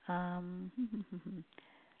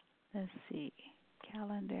 Let's see.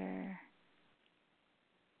 Calendar.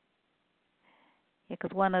 Yeah,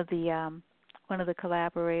 because one of the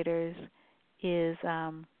collaborators is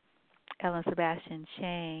Ellen Sebastian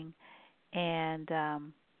Chang, and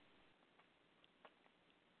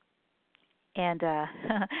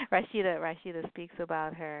Rashida speaks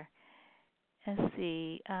about her. Let's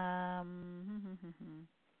see.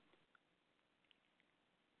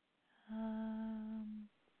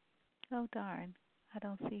 Oh darn, I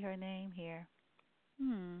don't see her name here.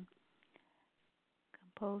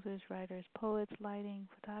 Composers, writers, poets, lighting,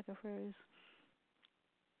 photographers.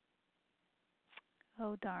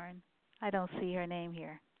 Oh darn, I don't see her name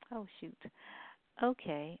here. Oh shoot.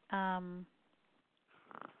 Okay. I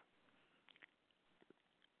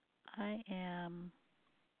am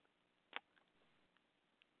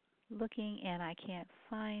looking and I can't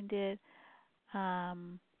find it.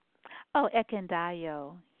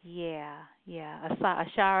 Ekendayo. Yeah.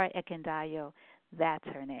 Ashara Ekendayo. That's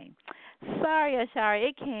her name. Sorry, Ashara.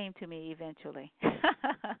 It came to me eventually.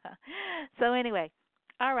 So anyway,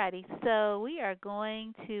 alrighty. So we are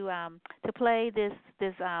going to play this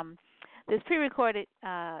pre-recorded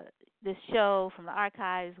this show from the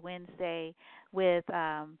archives Wednesday with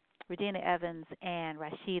Regina Evans and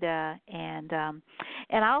Rashida, and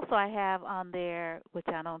also I have on there, which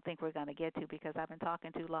I don't think we're going to get to because I've been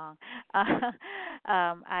talking too long.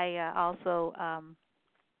 I also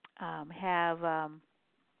have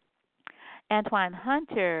Antoine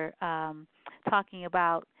Hunter talking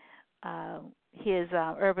about his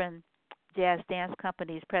urban jazz dance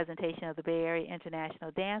company's presentation of the Bay Area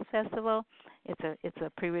International Dance Festival. It's a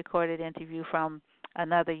pre-recorded interview from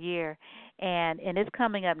another year, and it's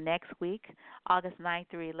coming up next week, August 9th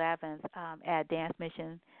through 11th, at Dance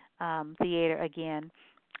Mission Theater again,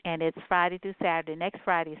 and it's Friday through Saturday, next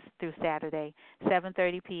Friday through Saturday,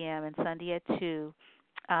 7:30 p.m. and Sunday at 2,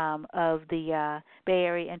 of the Bay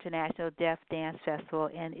Area International Deaf Dance Festival,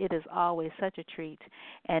 and it is always such a treat,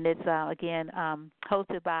 and it's again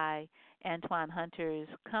hosted by Antoine Hunter's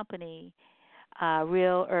company,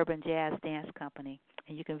 Real Urban Jazz Dance Company.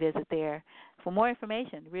 And you can visit there for more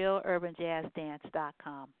information,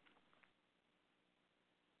 realurbanjazzdance.com.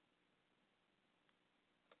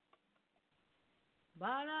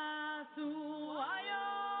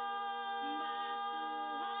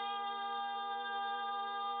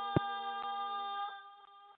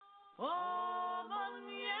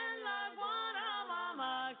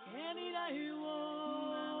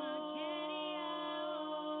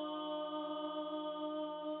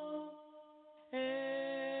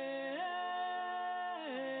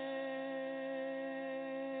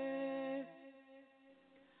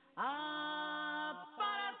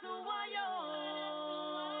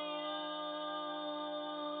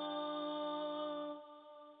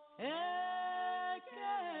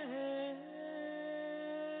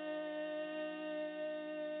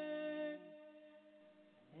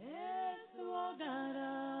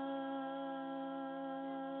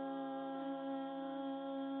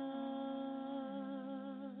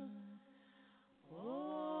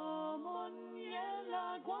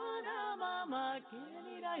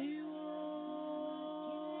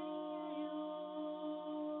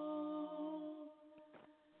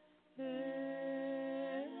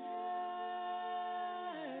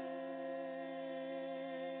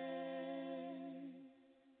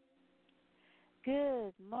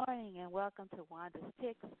 Good morning and welcome to Wanda's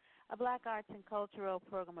Picks, a Black Arts and Cultural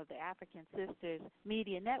program of the African Sisters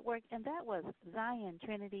Media Network, and that was Zion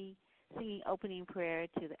Trinity singing opening prayer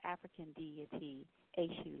to the African deity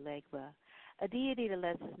Eshu Legba, a deity that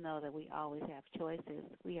lets us know that we always have choices.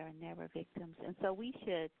 We are never victims, and so we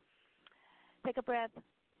should take a breath,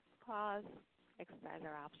 pause, exercise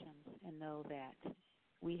our options, and know that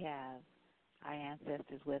we have our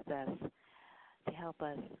ancestors with us to help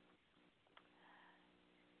us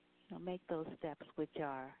make those steps which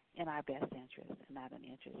are in our best interest and not in the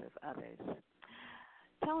interest of others.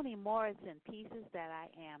 Toni Morrison, Pieces That I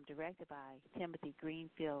Am, directed by Timothy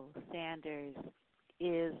Greenfield Sanders,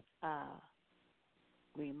 is a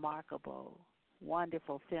remarkable,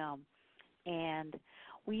 wonderful film. And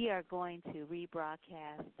we are going to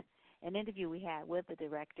rebroadcast an interview we had with the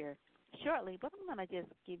director shortly, but I'm going to just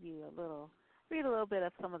read a little bit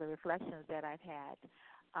of some of the reflections that I've had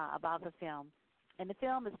about the film. And the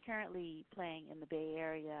film is currently playing in the Bay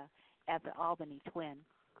Area at the Albany Twin.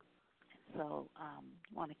 So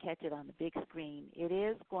want to catch it on the big screen. It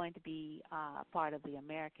is going to be part of the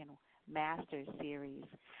American Masters series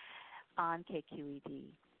on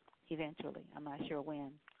KQED eventually. I'm not sure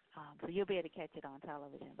when. So you'll be able to catch it on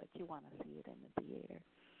television, but you want to see it in the theater.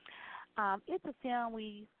 It's a film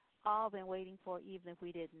we've all been waiting for, even if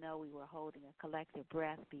we didn't know we were holding a collective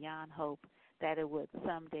breath beyond hope that it would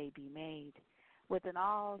someday be made. With an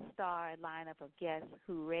all-star lineup of guests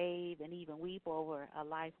who rave and even weep over a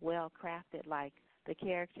life well-crafted like the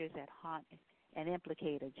characters that haunt and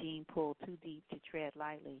implicate a gene pull too deep to tread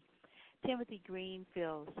lightly. Timothy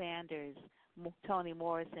Greenfield Sanders, Toni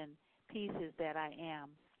Morrison, Pieces That I Am,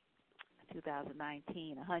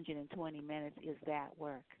 2019, 120 minutes is that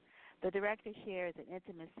work. The director shares an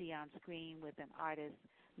intimacy on screen with an artist,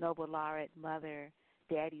 Nobel laureate, mother,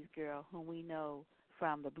 daddy's girl, whom we know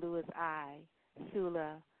from The Bluest Eye,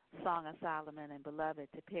 Sula, Song of Solomon, and Beloved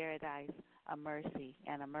to Paradise, A Mercy,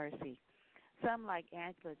 and A Mercy. Some like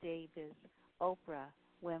Angela Davis, Oprah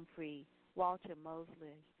Winfrey, Walter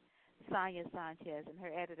Mosley, Sonia Sanchez, and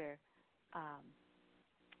her editor,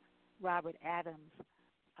 Robert Adams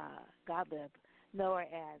Gottlieb, know her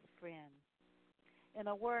as friend. In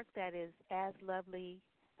a work that is as lovely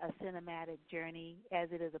a cinematic journey as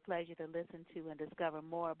it is a pleasure to listen to and discover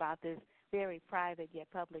more about this very private yet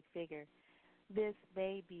public figure, this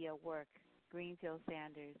may be a work Greenfield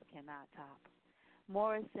Sanders cannot top.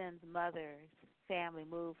 Morrison's mother's family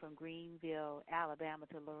moved from Greenville, Alabama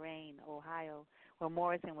to Lorain, Ohio, where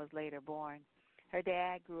Morrison was later born. Her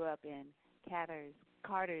dad grew up in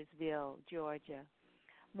Cartersville, Georgia.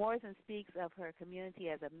 Morrison speaks of her community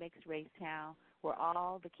as a mixed-race town where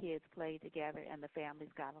all the kids played together and the families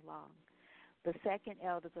got along. The second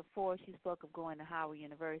eldest of four, she spoke of going to Howard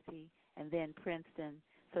University and then Princeton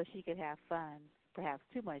so she could have fun, perhaps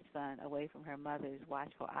too much fun, away from her mother's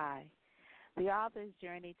watchful eye. The author's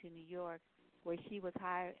journey to New York, where she was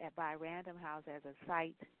hired by Random House as a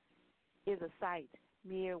sight, is a sight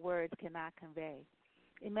mere words cannot convey.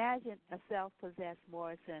 Imagine a self-possessed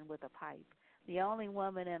Morrison with a pipe, the only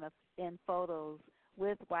woman in photos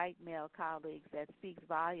with white male colleagues that speaks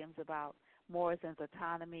volumes about Morrison's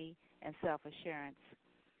autonomy and self-assurance.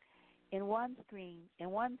 In one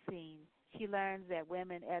scene, she learns that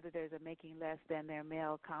women editors are making less than their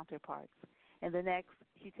male counterparts. In the next,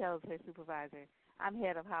 she tells her supervisor, I'm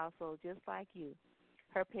head of household just like you.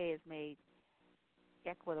 Her pay is made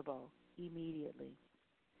equitable immediately.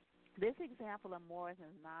 This example of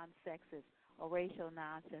Morrison's non-sexist or racial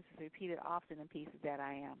nonsense is repeated often in Pieces That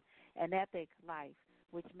I Am. An epic life,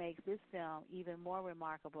 which makes this film even more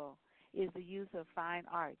remarkable, is the use of fine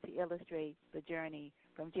art to illustrate the journey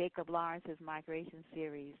from Jacob Lawrence's Migration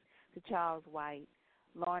series to Charles White,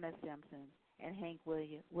 Lorna Simpson, and Hank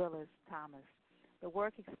Willis Thomas. The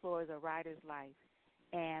work explores a writer's life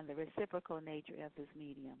and the reciprocal nature of this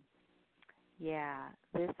medium. Yeah,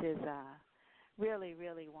 this is a really,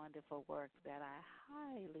 really wonderful work that I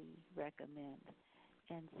highly recommend.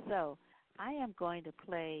 And so I am going to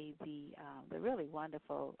play the really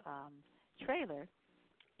wonderful trailer,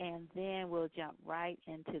 and then we'll jump right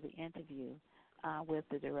into the interview with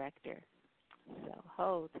the director. So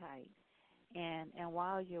hold tight. And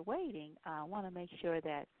while you're waiting, I want to make sure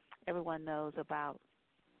that everyone knows about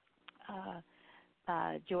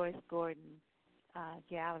Joyce Gordon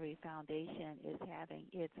Gallery Foundation is having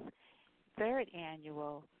its third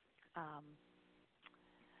annual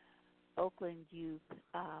Oakland Youth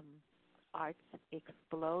Arts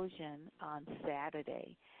Explosion on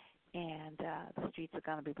Saturday. And the streets are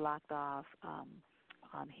going to be blocked off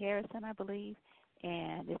on Harrison, I believe,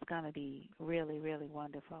 and it's going to be really, really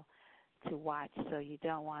wonderful to watch, so you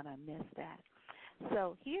don't want to miss that.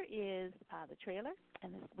 So here is the trailer,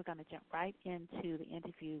 and we're going to jump right into the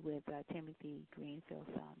interview with Timothy Greenfield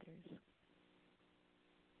Saunders.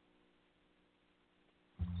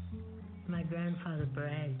 My grandfather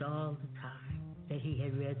bragged all the time that he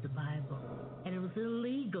had read the Bible, and it was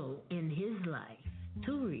illegal in his life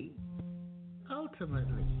to read.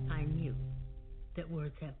 Ultimately, I knew that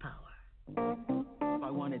words have power. I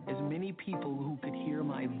wanted as many people who could hear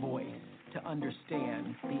my voice to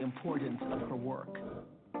understand the importance of her work.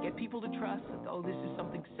 Get people to trust that, oh, this is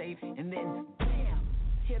something safe, and then, bam,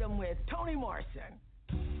 hit them with Toni Morrison.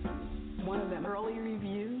 One of the early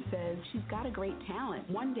reviews says she's got a great talent.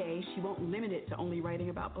 One day she won't limit it to only writing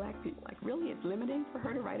about black people. Like, really, it's limiting for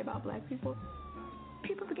her to write about black people?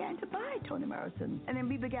 People began to buy Toni Morrison, and then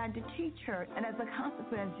we began to teach her, and as a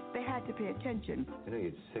consequence, they had to pay attention. I know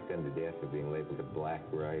you're sick unto death of being labeled a black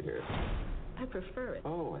writer. I prefer it.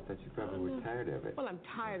 Oh, I thought you probably were tired of it. Well, I'm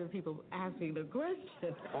tired of people asking the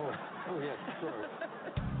question. Oh, yeah, sure.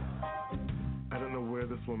 I don't know where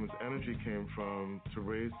this woman's energy came from to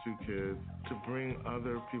raise two kids, to bring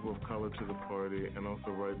other people of color to the party, and also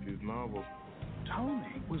write these novels.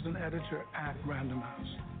 Toni was an editor at Random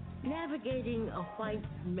House. Navigating a white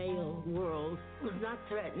male world was not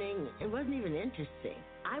threatening. It wasn't even interesting.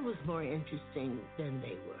 I was more interesting than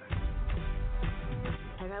they were.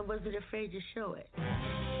 And I wasn't afraid to show it.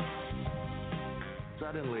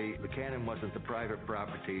 Suddenly, the canon wasn't the private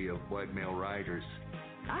property of white male writers.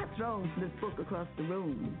 I throw this book across the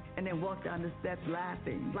room and then walk down the steps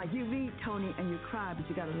laughing. Like you read, Tony, and you cry, but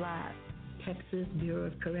you gotta laugh. Texas Bureau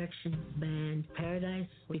of Corrections banned Paradise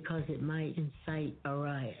because it might incite a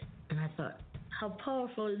riot. And I thought, how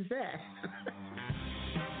powerful is that?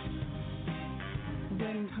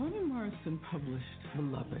 When Toni Morrison published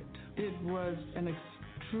Beloved, it was an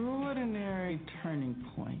extraordinary turning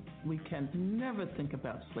point. We can never think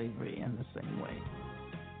about slavery in the same way.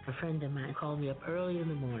 A friend of mine called me up early in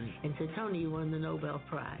the morning and said, Toni, you won the Nobel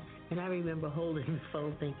Prize. And I remember holding the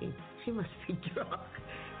phone thinking, she must be drunk.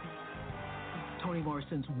 Toni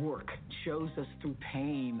Morrison's work shows us through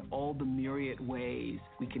pain all the myriad ways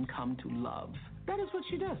we can come to love. That is what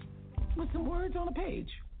she does, with some words on a page.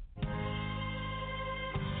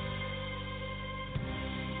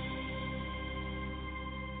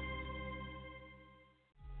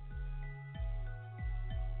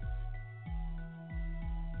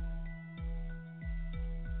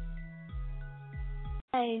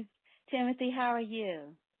 Hey, Timothy, how are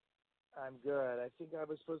you? I'm good. I think I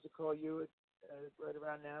was supposed to call you right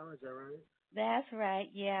around now. Is that right? That's right.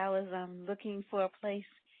 Yeah, I was looking for a place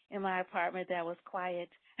in my apartment that was quiet.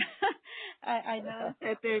 I know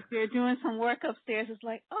that they're doing some work upstairs. It's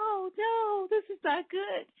like, oh no, this is not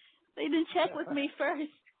good. They didn't check with me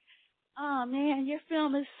first. Oh man, your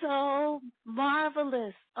film is so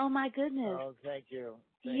marvelous. Oh my goodness. Oh, thank you.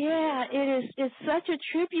 Yeah, it is. It's such a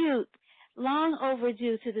tribute. Long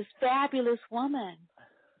overdue to this fabulous woman.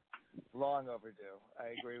 Long overdue.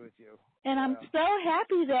 I agree with you. And I'm so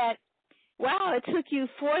happy that, wow, it took you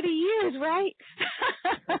 40 years, right?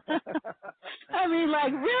 I mean,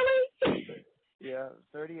 like, really? Yeah,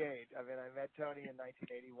 38. I mean, I met Toni in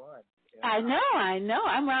 1981. Yeah. I know.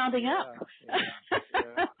 I'm rounding up.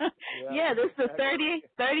 Yeah, this is the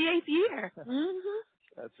 38th year. Mm-hmm.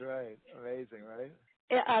 That's right. Amazing, right?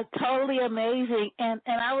 Totally amazing. And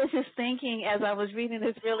I was just thinking as I was reading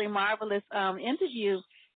this really marvelous interview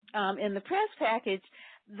in the press package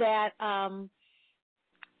that, I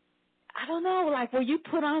don't know, like, were you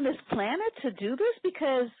put on this planet to do this?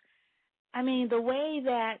 Because, I mean, the way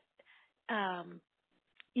that,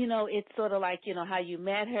 you know, it's sort of like, you know, how you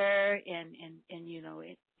met her and you know,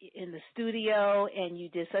 in the studio, and you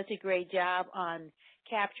did such a great job on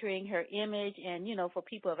capturing her image. And, you know, for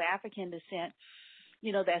people of African descent,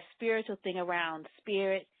 you know, that spiritual thing around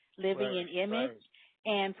spirit living in image. Right.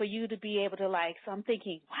 And for you to be able to, like, so I'm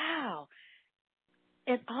thinking, wow,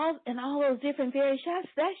 and all those different various shots,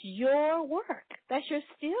 that's your work. That's your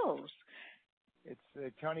skills. It's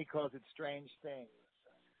Toni calls it strange things.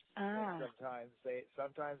 Sometimes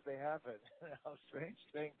they happen. You know, strange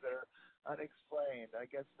things that are unexplained. I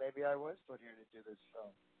guess maybe I was put here to do this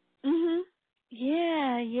film. Mhm.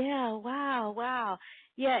 Yeah. Wow.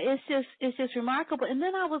 Yeah, it's just remarkable. And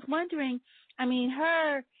then I was wondering, I mean,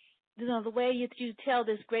 her, you know, the way you tell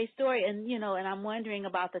this great story, and you know, and I'm wondering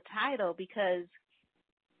about the title, because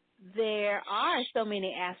there are so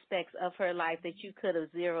many aspects of her life that you could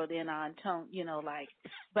have zeroed in on, you know, like,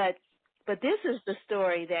 but this is the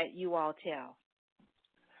story that you all tell.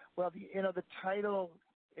 Well, the title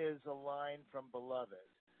is a line from Beloved,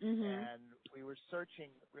 and we were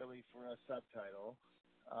searching really for a subtitle,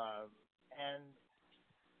 and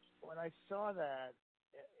when I saw that,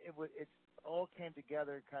 it all came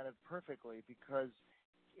together kind of perfectly, because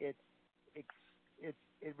it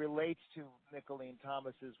relates to Nicolene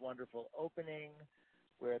Thomas's wonderful opening,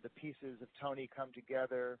 where the pieces of Toni come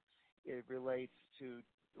together. It relates to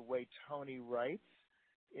the way Toni writes,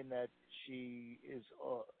 in that she is,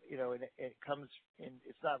 you know, it comes in.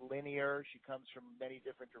 It's not linear. She comes from many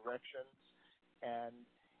different directions, and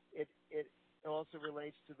it also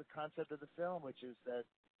relates to the concept of the film, which is that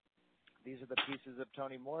these are the pieces of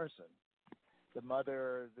Toni Morrison, the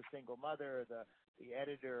mother, the single mother, the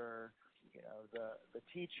editor, you know, the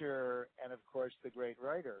teacher, and of course the great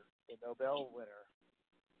writer, the Nobel winner.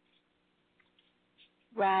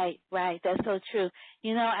 Right. That's so true.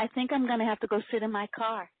 You know, I think I'm going to have to go sit in my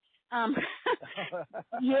car.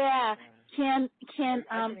 Yeah. I can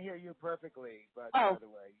hear you perfectly, but by the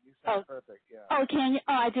way, you sound perfect. Yeah. Oh, can you?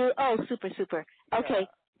 Oh, I do. Oh, super. Okay.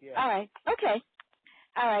 Yeah. All right. Okay.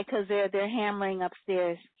 All right, because they're hammering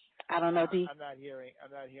upstairs. I don't know. I'm not hearing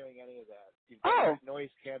any of that. You've got noise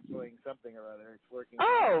canceling something or other. It's working.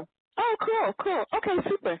 Oh, cool. Okay,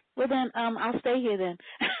 super. Well then, I'll stay here then.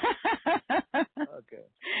 Okay.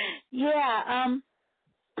 Yeah.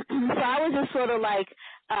 So I was just sort of like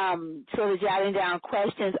sort of jotting down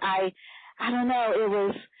questions. I don't know. It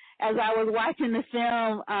was as I was watching the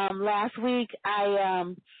film last week.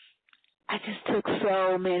 I just took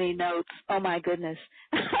so many notes. Oh my goodness!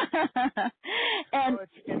 And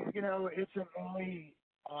it's a very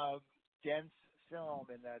dense film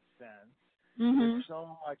in that sense. Mm-hmm. There's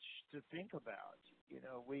so much to think about.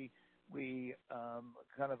 We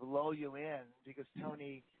kind of lull you in because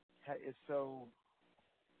Toni is so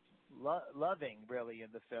loving, really,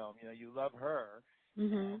 in the film. You love her,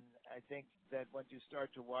 mm-hmm. and I think that once you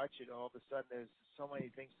start to watch it, all of a sudden there's so many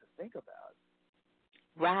things to think about.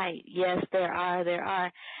 Right. Yes, there are.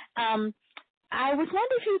 I was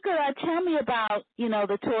wondering if you could tell me about,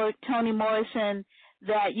 the Toni Morrison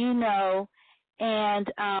that you know,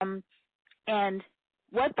 and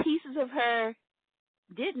what pieces of her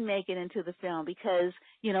didn't make it into the film, because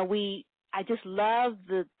I just love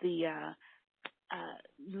the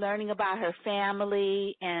learning about her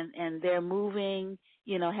family and their moving,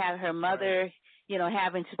 have her mother, right.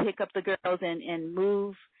 Having to pick up the girls and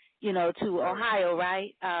move, to right. Ohio,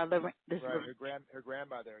 right? Her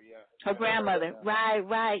grandmother, yeah. Her grandmother, yeah.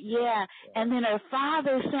 Right, yeah. And then her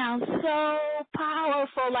father sounds so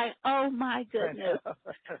powerful, like, oh my goodness.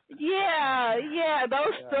 Yeah,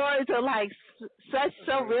 those stories are like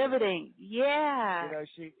so riveting. Yeah.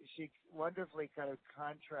 She wonderfully kind of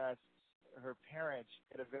contrasts her parents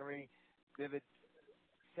in a very vivid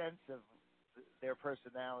sense of their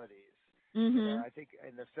personalities. Mm-hmm. I think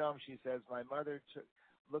in the film she says, my mother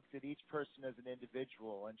looked at each person as an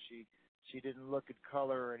individual, and she didn't look at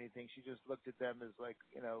color or anything. She just looked at them as like,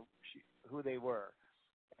 who they were,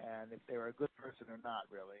 and if they were a good person or not,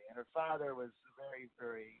 really. And her father was very,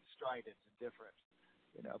 very strident and different,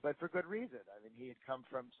 but for good reason. I mean, he had come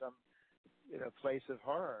from some, place of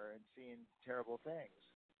horror and seen terrible things.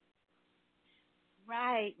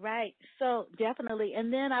 Right. So definitely.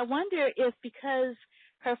 And then I wonder if because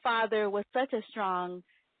her father was such a strong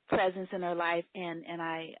presence in her life, and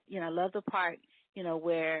I love the part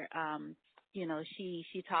where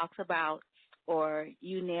she talks about, or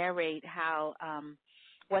you narrate how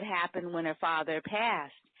what happened when her father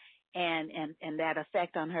passed and that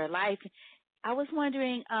effect on her life. I was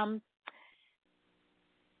wondering,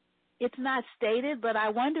 it's not stated, but I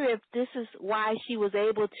wonder if this is why she was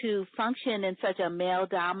able to function in such a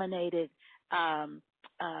male-dominated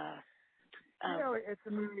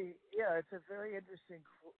it's a very interesting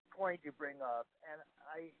point you bring up, and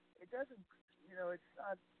it doesn't, it's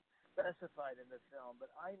not specified in the film, but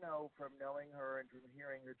I know from knowing her and from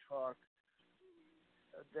hearing her talk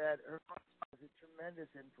that her father was a tremendous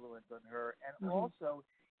influence on her, and mm-hmm. also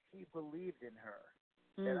he believed in her.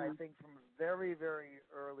 Mm-hmm. And I think from a very, very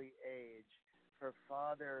early age, her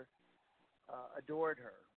father adored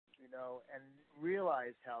her, and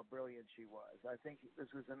realized how brilliant she was. I think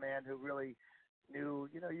this was a man who really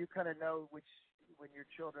knew, you kind of know when your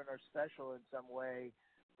children are special in some way,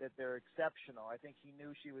 that they're exceptional. I think he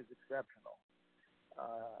knew she was exceptional.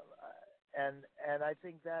 And I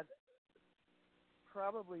think that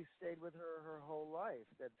probably stayed with her whole life,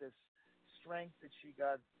 that this strength that she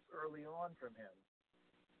got early on from him.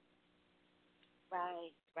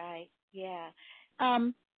 Right, yeah.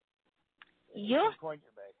 Good point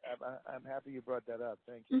you make. I'm happy you brought that up.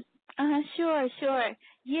 Thank you. Sure.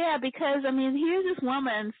 Yeah, because here's this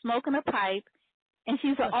woman smoking a pipe, and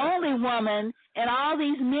she's the only woman, and all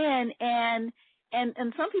these men, and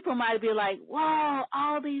some people might be like, "Whoa,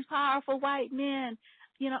 all these powerful white men,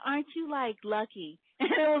 aren't you like lucky?" And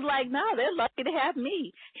it was like, "No, they're lucky to have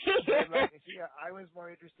me." I was more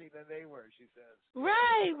interesting than they were, she says.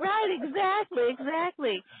 Right,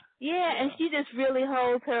 exactly. Yeah, and she just really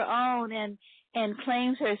holds her own and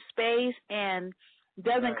claims her space and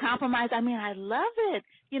doesn't compromise. I love it,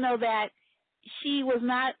 that she was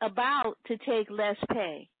not about to take less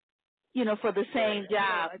pay, for the same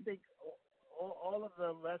job. I think all of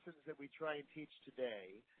the lessons that we try and teach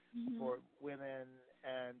today mm-hmm. for women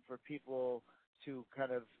and for people to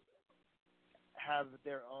kind of have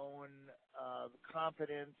their own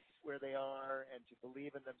confidence where they are and to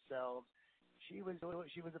believe in themselves. She was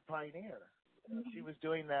a pioneer. Mm-hmm. She was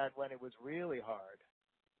doing that when it was really hard.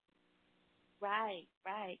 Right.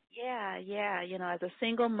 Yeah. As a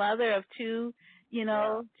single mother of two,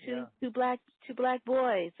 two black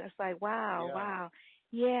boys. That's like, wow.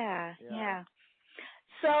 Yeah.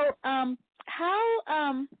 So, how,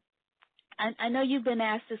 I know you've been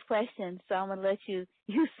asked this question, so I'm gonna let you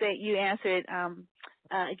answer it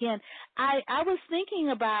again. I was thinking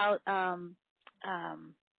about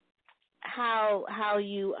how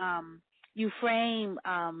you frame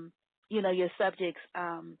your subjects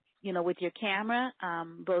with your camera,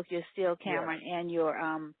 both your still camera and your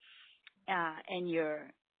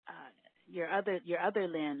other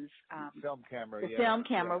lens, film camera, the film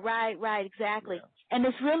camera, right, exactly. And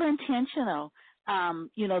it's real intentional,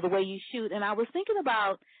 the way you shoot. And I was thinking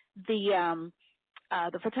about the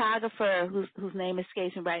photographer whose name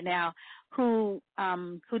escapes me right now, who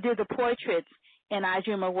did the portraits in I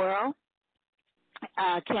Dream a World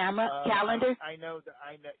calendar. I know the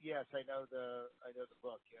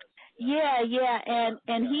book. Yes. Yeah.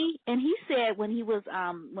 And he said when he was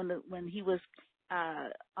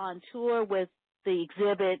on tour with the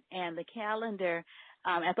exhibit and the calendar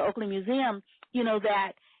at the Oakland Museum,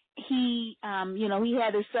 that he he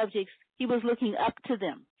had his subjects. He was looking up to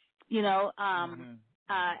them,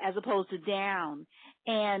 as opposed to down.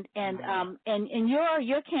 And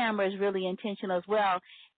your camera is really intentional as well.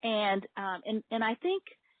 And I think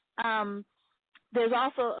there's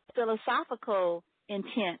also a philosophical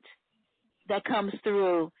intent that comes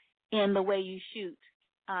through in the way you shoot,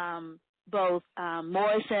 both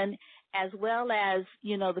Morrison as well as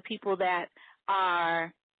the people that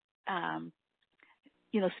are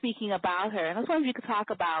speaking about her. And I was wondering if you could talk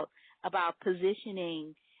about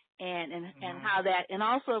positioning and how that, and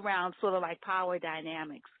also around sort of like power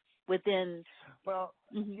dynamics within. Well,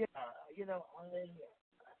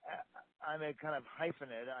 I'm a kind of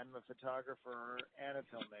hyphenate. I'm a photographer and a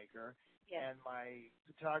filmmaker, and my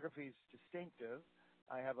photography is distinctive.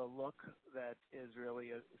 I have a look that is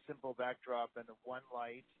really a simple backdrop and one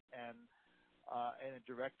light and a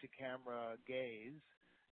direct-to-camera gaze,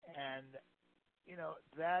 and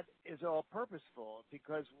that is all purposeful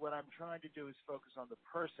because what I'm trying to do is focus on the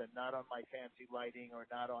person, not on my fancy lighting or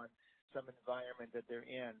not on some environment that they're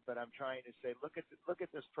in, but I'm trying to say, look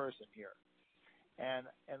at this person here. And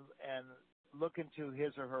look into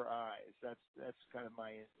his or her eyes. That's kind of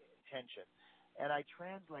my intention, and I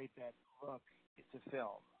translate that look into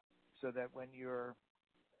film, so that when you're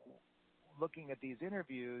looking at these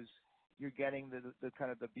interviews, you're getting the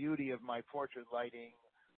kind of the beauty of my portrait lighting,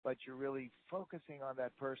 but you're really focusing on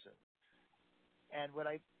that person. And what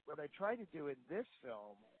I tried to do in this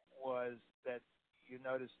film was that you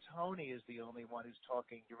notice Toni is the only one who's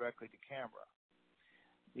talking directly to camera.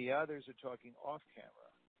 The others are talking off camera.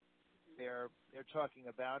 They're talking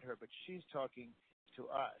about her, but she's talking to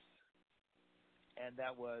us. And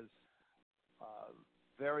that was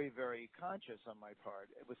very, very conscious on my part.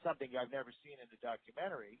 It was something I've never seen in a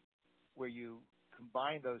documentary where you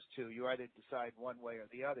combine those two. You either decide one way or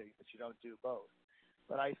the other, but you don't do both.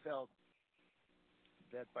 But I felt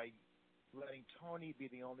that by letting Toni be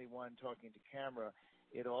the only one talking to camera,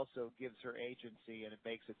 it also gives her agency, and it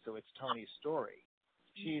makes it so it's Toni's story.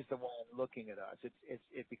 She's the one looking at us.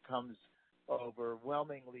 It becomes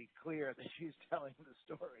overwhelmingly clear that she's telling the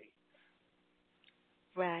story.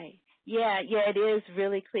 Right. Yeah, it is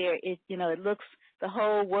really clear. It looks, the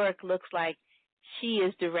whole work looks like she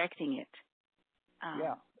is directing it.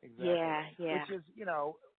 Yeah, exactly. Yeah.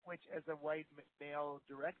 Which as a white male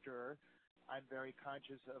director, I'm very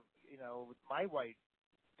conscious of, my white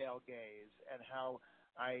male gaze and how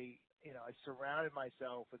I surrounded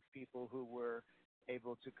myself with people who were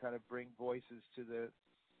able to kind of bring voices to the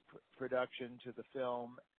production, to the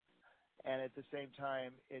film, and at the same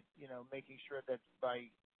time, making sure that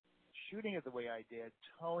by shooting it the way I did,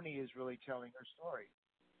 Toni is really telling her story.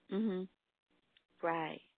 Mhm.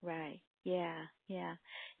 Right. Yeah.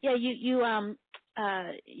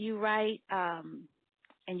 You write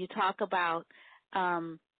and you talk about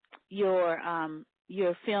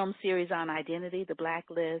your film series on identity, the Black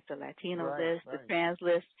list, the Latino list, the trans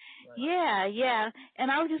list. Right. Yeah.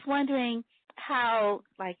 And I was just wondering how,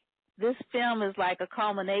 like, this film is like a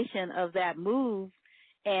culmination of that move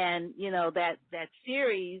and, that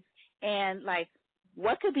series, and, like,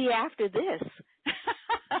 what could be after this?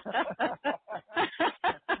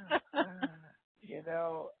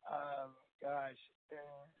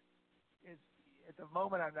 It's at the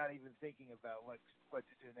moment I'm not even thinking about what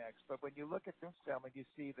to do next. But when you look at this film and you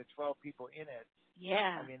see the 12 people in it,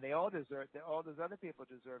 I mean, all those other people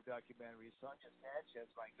deserve documentaries. Sonia Sanchez,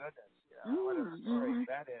 my goodness, what a story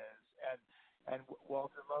that is, and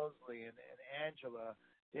Walter Mosley and Angela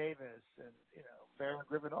Davis and Farron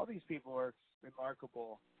Griffin. All these people are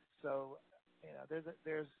remarkable. So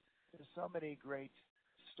there's so many great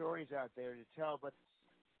stories out there to tell, but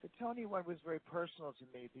the Toni one was very personal to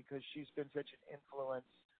me because she's been such an influence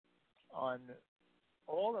on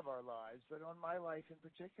all of our lives, but on my life in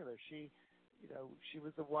particular. She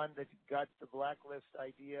was the one that got the blacklist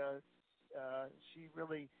idea.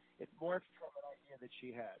 It morphed from an idea that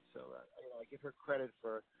she had. So I give her credit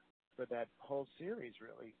for that whole series.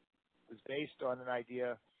 Really, it was based on an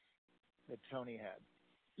idea Toni had.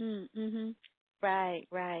 Mm-hmm. Right.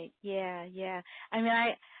 Yeah. I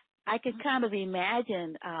mean, I could kind of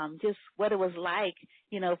imagine just what it was like,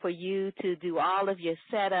 for you to do all of your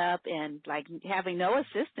setup and like having no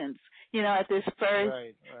assistance, at this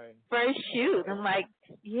first shoot. I'm like,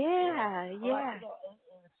 yeah. And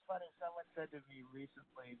it's funny. Someone said to me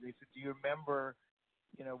recently, they said, "Do you remember,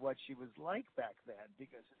 what she was like back then?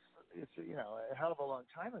 Because it's a hell of a long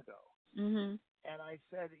time ago." Mm-hmm. And I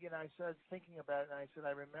said, I started thinking about it, and I said,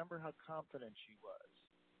 I remember how confident she was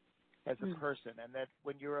as a person, and that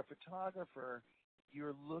when you're a photographer,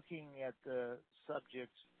 you're looking at the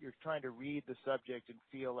subject, you're trying to read the subject and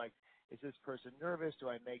feel like, is this person nervous? Do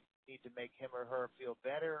I need to make him or her feel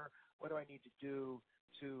better? What do I need to do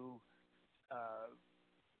to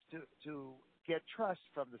get trust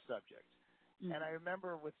from the subject? Mm-hmm. And I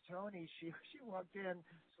remember with Toni, she walked in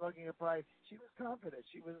smoking a pipe. She was confident.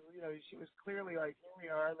 She was, she was clearly like, here we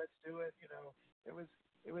are, let's do it. It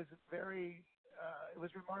was very, it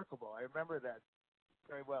was remarkable. I remember that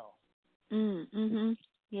very well. Mm-hmm.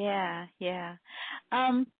 Yeah.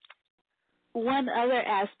 One other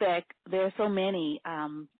aspect, there are so many,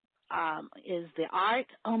 is the art.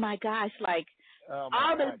 Oh my gosh, like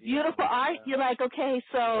all the beautiful art. You're like, okay,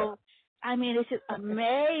 so I mean, it's just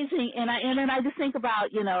amazing. And then I just think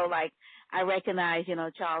about, like I recognize,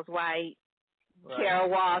 Charles White, Carol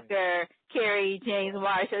Walker, Carrie James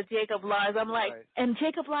Marshall, Jacob Lawrence. I'm like, and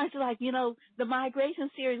Jacob Lawrence is like, the Migration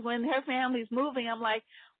series when her family's moving. I'm like,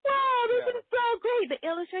 wow, this is so great. The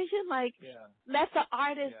illustration, like, let the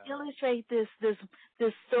artist illustrate this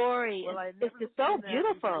story. Well, it's just so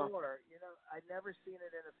beautiful. I'd never seen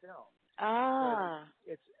it in a film. Ah.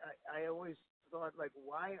 I always thought, like,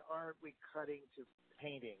 why aren't we cutting to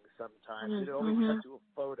painting sometimes? It always cut to a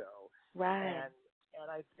photo. Right. And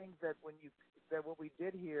I think that what we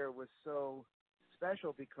did here was so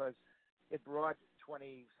special because it brought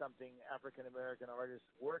 20-something African American artists'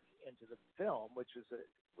 work into the film, which was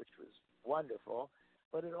wonderful.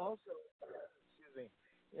 But it also,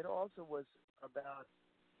 it also was about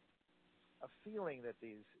a feeling that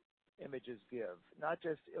these images give, not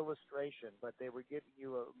just illustration, but they were giving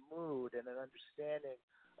you a mood and an understanding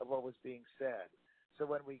of what was being said. So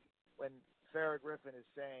when Sarah Griffin is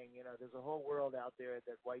saying, there's a whole world out there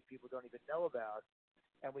that white people don't even know about,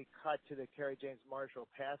 and we cut to the Carrie James Marshall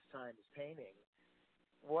Pastimes painting,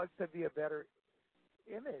 what could be a better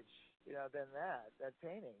image, than that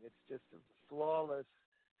painting? It's just a flawless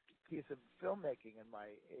piece of filmmaking,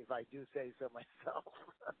 if I do say so myself.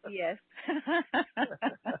 Yes.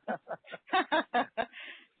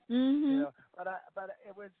 But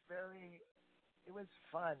it was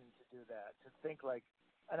fun to do that, to think like,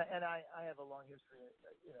 and I have a long history,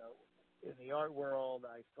 in the art world.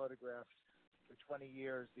 I photographed for 20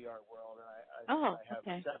 years the art world, and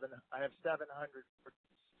I have 700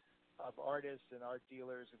 of artists and art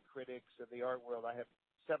dealers and critics in the art world. I have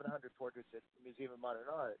 700 portraits at the Museum of Modern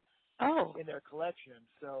Art in their collection.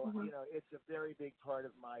 So, it's a very big part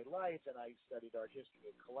of my life, and I studied art history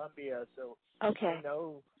at Columbia, so I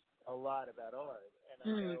know a lot about art, and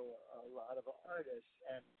I know a lot of artists,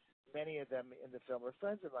 and many of them in the film are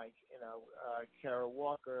friends of mine, Carol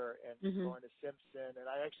Walker and Lorna Simpson, and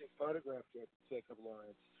I actually photographed Jacob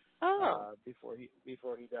Lawrence before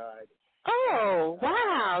he died. Oh,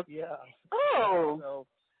 wow. Yeah. Oh.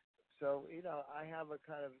 So I have a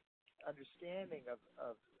kind of understanding of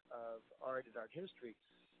art and art history,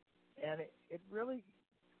 and it really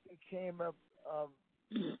became a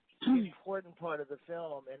important part of the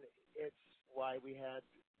film, and it's why we had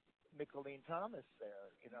Mickalene Thomas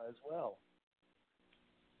there, as well.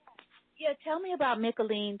 Yeah, tell me about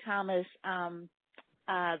Mickalene Thomas,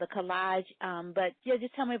 the collage, but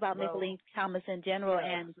just tell me about Mickalene Thomas in general,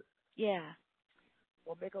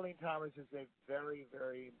 Well, Mickalene Thomas is a very,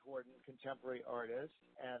 very important contemporary artist,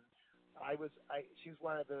 and she's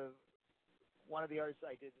one of the artists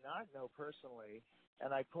I did not know personally,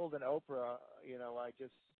 and I pulled an Oprah. I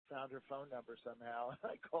just found her phone number somehow.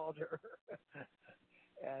 I called her,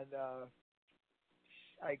 and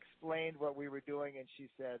I explained what we were doing, and she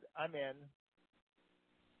said, "I'm in."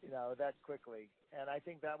 That quickly, and I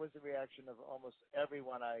think that was the reaction of almost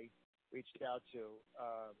everyone I reached out to.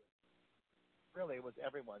 Really, it was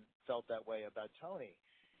everyone felt that way about Toni.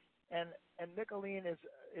 And Mickalene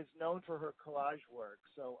is known for her collage work,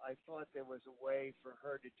 so I thought there was a way for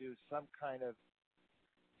her to do some kind of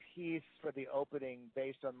piece for the opening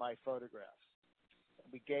based on my photographs.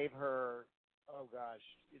 We gave her,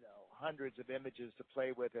 hundreds of images to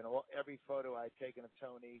play with, and every photo I'd taken of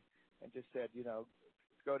Toni, and just said,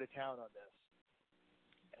 go to town on this.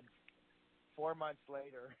 And 4 months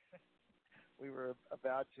later, we were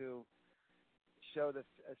about to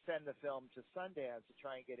send the film to Sundance to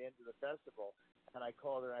try and get into the festival. And I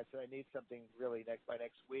called her and I said, I need something really by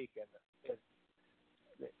next week. And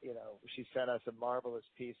she sent us a marvelous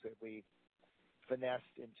piece that we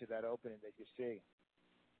finessed into that opening that you see.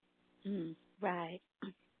 Right.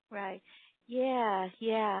 Yeah.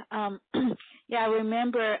 Yeah, I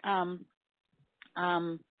remember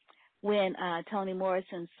when Toni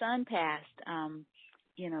Morrison's son passed,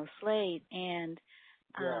 Slade, and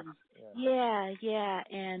and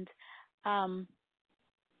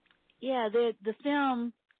the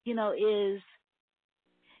film, is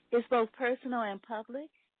both personal and public,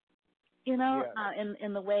 in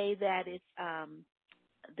the way that it's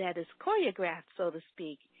choreographed, so to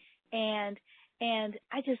speak, and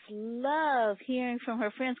I just love hearing from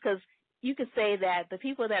her friends, because you could say that the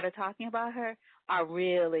people that are talking about her are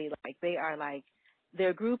really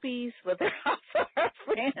they're groupies, but they're also her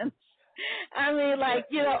friends. I mean,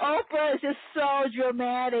 Oprah is just so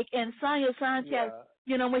dramatic, and Sonia Sanchez,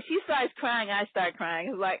 when she starts crying, I start crying.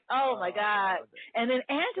 It's like, oh my God. And then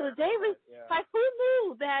Angela Davis, who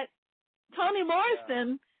knew that Toni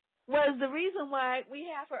Morrison was the reason why we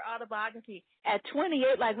have her autobiography at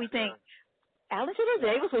 28, we think, Angela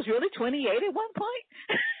Davis was really 28 at one point?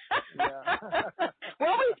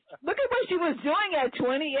 Well, look at what she was doing at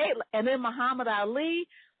 28, and then Muhammad Ali.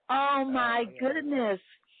 Oh my goodness!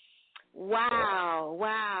 Wow.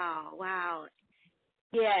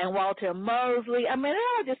 Yeah, and Walter Mosley. I mean,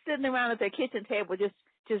 they're all just sitting around at their kitchen table, just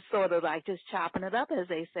sort of just chopping it up, as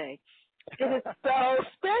they say. It is so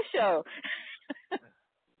special.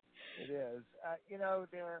 It is.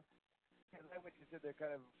 They're, like what you said, they're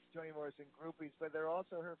kind of Toni Morrison groupies, but they're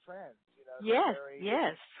also her friends. Yes.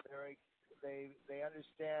 They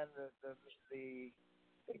understand the I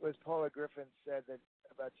think it was Paula Griffin said that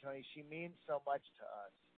about Toni. She means so much to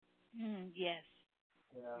us. Yes.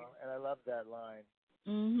 And I love that line.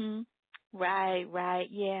 Right.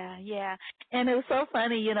 Yeah. And it was so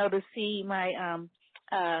funny, to see my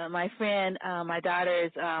my friend, my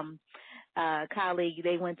daughter's colleague.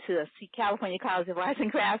 They went to California College of Arts and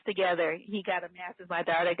Crafts together. He got a master's. My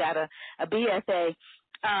daughter got a BFA.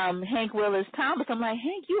 Hank Willis Thomas. I'm like,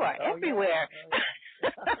 Hank, you are everywhere.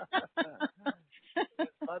 His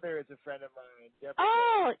mother is a friend of mine.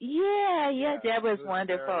 Deborah. Deborah's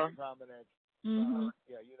wonderful. Very prominent. You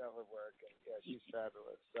know her work, and she's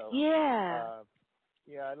fabulous. So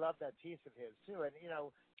I love that piece of his too, and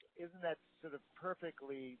isn't that sort of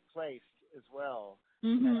perfectly placed as well?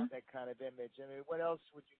 That kind of image. I mean, what else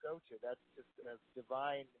would you go to? That's just a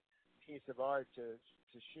divine piece of art to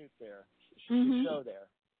shoot there, to show there.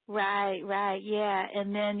 Right, yeah.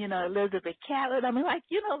 And then, Elizabeth Catlett. I mean,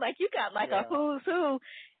 you got a who's who.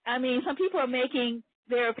 I mean, some people are making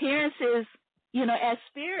their appearances, as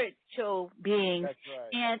spiritual beings. That's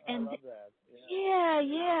right. And I love that.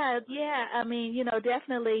 Yeah. I mean,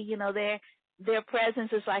 definitely, their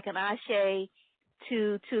presence is like an Ashay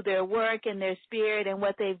to their work and their spirit and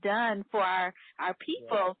what they've done for our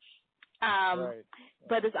people. Right.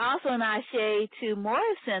 But it's also an Ashay to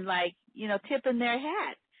Morrison, tipping their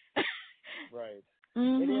hat. Right.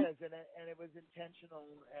 It is, and it was intentional,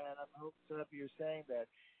 and I'm so happy you're saying that.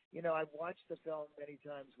 I've watched the film many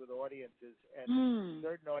times with audiences, and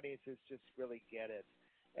certain audiences just really get it.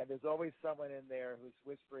 And there's always someone in there who's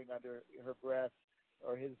whispering under her breath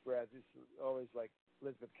or his breath. It's always like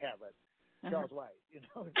Elizabeth Catlett, Charles White, it's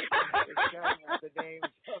shouting out the names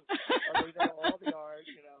of all the art,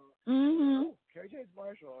 Carrie James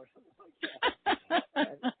Marshall or something like that.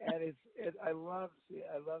 and I love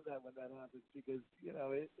that when that happens, because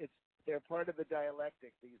they're part of the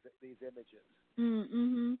dialectic, these images.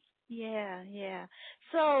 Yeah.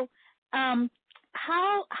 So how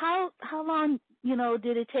long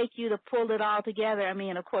did it take you to pull it all together? I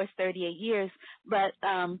mean, of course 38 years, but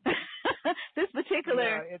this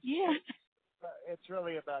particular it's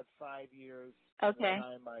really about 5 years. Okay. From the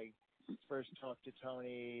time I first talked to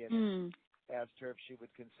Toni and asked her if she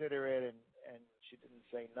would consider it, and she didn't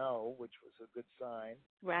say no, which was a good sign.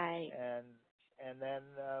 Right. And then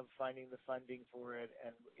finding the funding for it,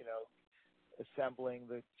 and assembling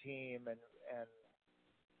the team and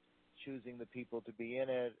choosing the people to be in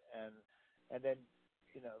it, and then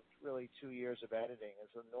really 2 years of editing.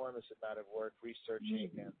 It's an enormous amount of work,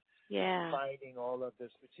 researching and finding all of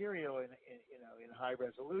this material in high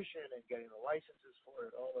resolution and getting the licenses for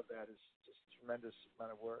it. All of that is just a tremendous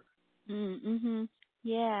amount of work.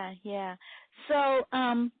 Yeah. So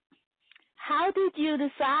how did you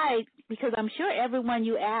decide, because I'm sure everyone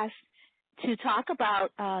you asked to talk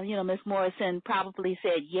about Ms. Morrison probably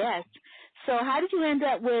said yes, so how did you end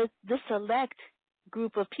up with this select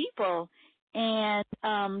group of people, and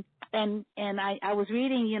and I was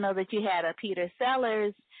reading, that you had a Peter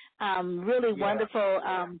Sellers, really wonderful,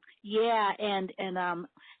 and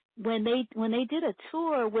when they did a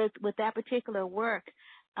tour with that particular work,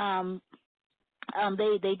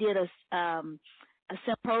 they did a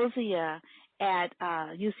symposia at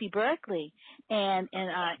UC Berkeley, and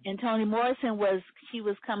Toni Morrison was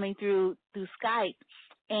coming through Skype,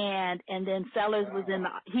 and then Sellers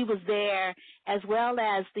he was there, as well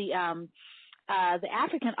as the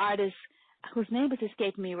African artist whose name is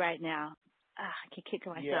escaping me right now. I can't kick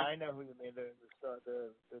myself. Yeah, I know who you mean.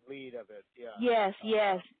 The lead of it. Yeah. Yes.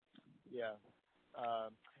 Yes. Yeah. I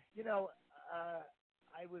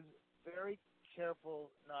was very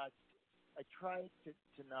careful I tried to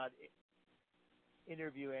not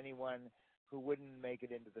interview anyone who wouldn't make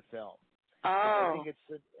it into the film. Oh.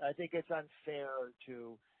 I think it's unfair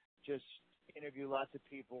to just interview lots of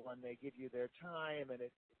people when they give you their time and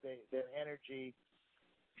their energy.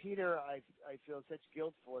 Peter, I feel such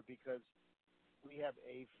guilt for because we have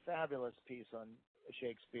a fabulous piece on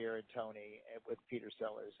Shakespeare and Tony with Peter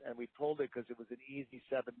Sellers, and we pulled it because it was an easy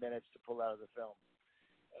 7 minutes to pull out of the film.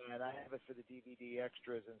 And I have it for the DVD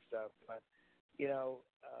extras and stuff, but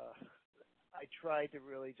I tried to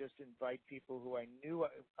really just invite people who I knew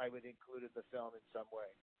I would include in the film in some way.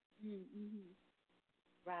 Mm-hmm.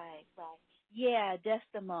 Right. Yeah,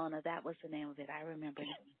 Desdemona, that was the name of it. I remember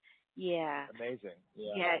that. Yeah. Amazing.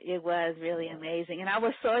 Yeah, it was really amazing. And I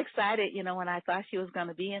was so excited, when I thought she was going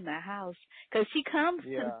to be in the house. Because she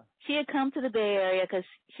had come to the Bay Area because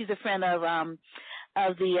she's a friend of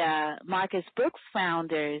the Marcus Brooks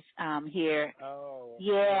founders here. Oh.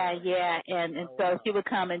 Yeah. And so she would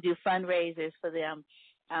come and do fundraisers for them.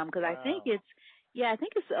 Because I think it's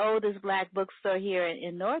the oldest black bookstore here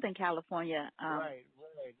in Northern California. Right.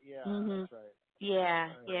 Yeah, mm-hmm. That's right.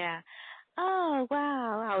 Yeah. Oh,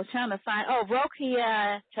 wow. I was trying to find,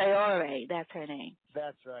 Ubugqirha Traore, that's her name.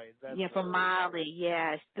 That's right. From Mali,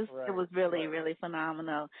 yes. It was really, really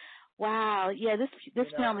phenomenal. Wow, yeah, this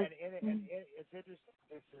film is... And it's interesting,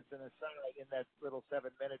 this is an aside in that little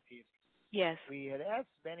 7-minute piece. Yes. We had asked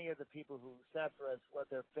many of the people who sat for us what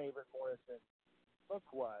their favorite Morrison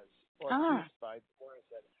book was, or piece by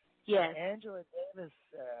Morrison. Yes. And Angela Davis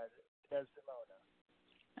said Desdemona.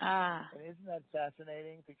 And isn't that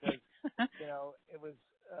fascinating? Because, it was,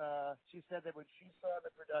 she said that when she saw the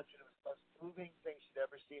production, it was the most moving thing she'd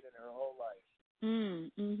ever seen in her whole life.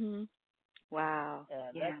 Mm-hmm. Wow.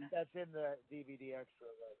 And that's in the DVD extra.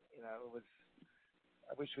 It was,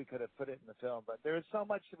 I wish we could have put it in the film, but there is so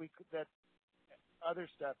much that other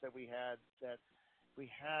stuff that we had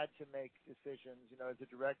to make decisions. As a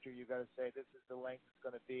director, you got to say this is the length it's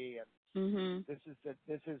going to be, and this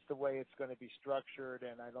is the way it's going to be structured,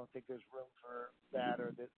 and I don't think there's room for that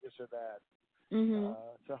or this or that.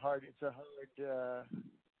 It's hard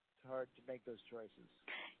to make those choices.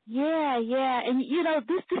 Yeah, and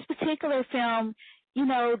this particular film,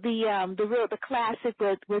 the classic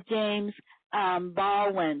with James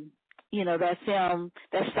Baldwin, that film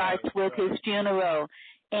that starts with his funeral,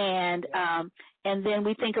 and then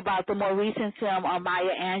we think about the more recent film on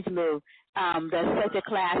Maya Angelou, that's such a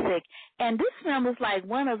classic, and this film is like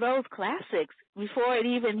one of those classics before it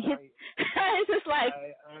even hit. It's just like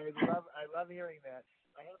I love hearing that.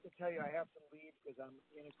 I have to tell you, I have to leave because I'm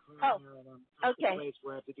in a car and I'm at the place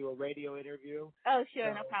where I have to do a radio interview. Oh,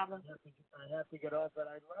 sure, no problem. I have to get off, but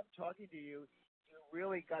I love talking to you. You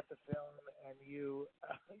really got the film, and your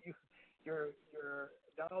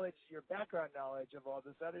knowledge, your background knowledge of all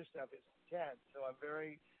this other stuff is intense. So I'm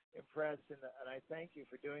very impressed, and I thank you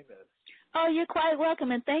for doing this. Oh, you're quite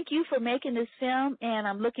welcome, and thank you for making this film, and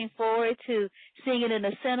I'm looking forward to seeing it in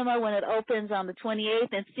the cinema when it opens on the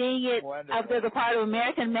 28th, and seeing it as a part of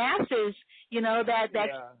American Masters,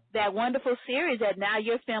 that wonderful series that now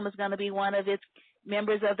your film is going to be one of its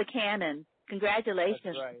members of the canon. Congratulations.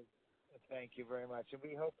 That's right. Thank you very much. And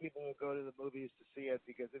we hope people will go to the movies to see it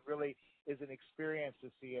because it really is an experience to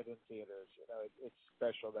see it in theaters. It's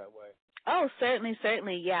special that way. Oh, certainly.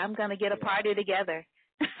 Yeah, I'm going to get a party together.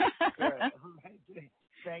 Good. All right.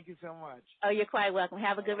 Thank you so much. Oh, you're quite welcome.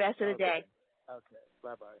 Have a good rest of the day. Okay.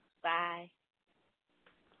 Bye-bye. Bye.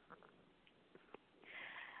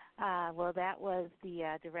 Well, that was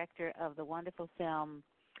the director of the wonderful film,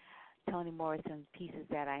 Toni Morrison's Pieces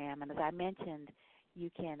That I Am. And as I mentioned, you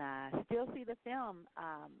can still see the film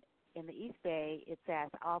in the East Bay. It's at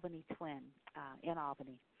Albany Twin in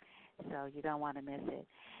Albany, so you don't want to miss it.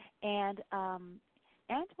 And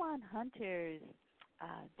Antoine Hunter's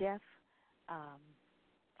Deaf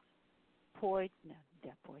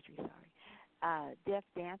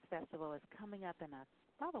Dance Festival is coming up in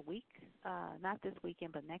about a week, not this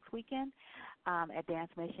weekend, but next weekend, at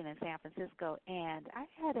Dance Mission in San Francisco. And I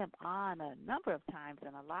had him on a number of times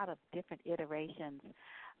in a lot of different iterations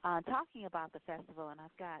talking about the festival. And I'm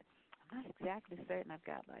not exactly certain, I've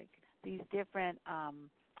got like these different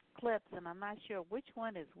clips, and I'm not sure which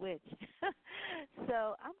one is which.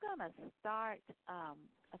 So I'm going to start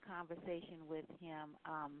a conversation with him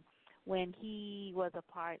when he was a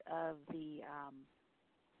part of the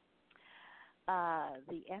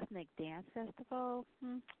Ethnic Dance Festival.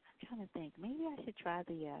 I'm trying to think. Maybe I should try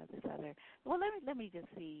this other. Well, let me just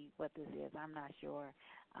see what this is. I'm not sure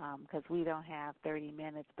because we don't have 30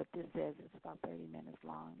 minutes, but this says it's about 30 minutes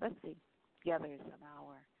long. Let's see. The other is an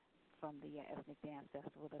hour from the Ethnic Dance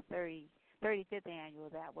Festival, the 35th annual.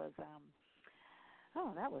 That was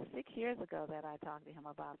 6 years ago that I talked to him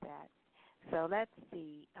about that. So let's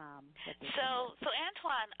see. So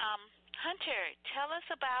Antoine, Hunter, tell us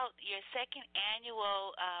about your second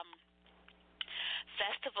annual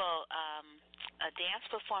festival, dance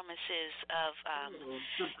performances of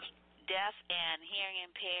deaf and hearing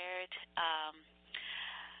impaired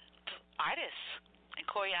artists and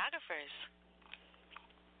choreographers.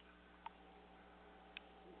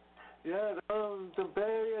 Yeah, the Bay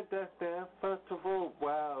Area Deaf Dance Festival,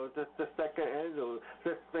 wow, that's the second annual.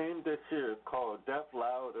 The theme this year is called Deaf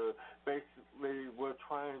Louder. Basically, we're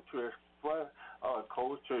trying to express our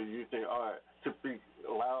culture using art to be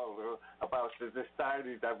louder about the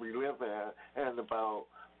society that we live in and about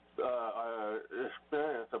our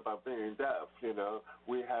experience about being deaf. You know,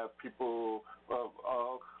 we have people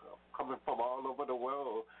coming from all over the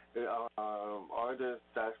world, artists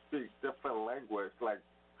that speak different language, like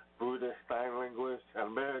Buddhist Sign Language,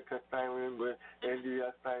 American Sign Language,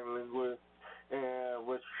 India Sign Language, and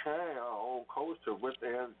we're sharing our own culture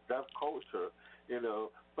within deaf culture, you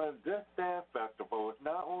know. But this dance festival is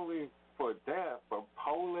not only for dance, but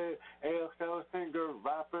poet, ASL singer,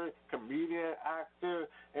 rapper, comedian, actor,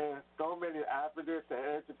 and so many advocates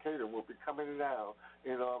and educators will be coming down.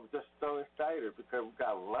 You know, I'm just so excited because we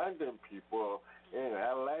got London people in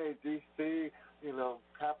LA, DC, you know,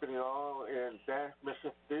 happening all in Dance Mission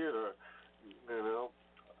Theater, you know,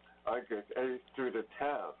 August 8th through the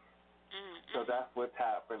 10th. So that's what's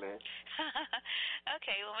happening.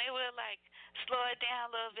 Okay, well, maybe we'll, slow it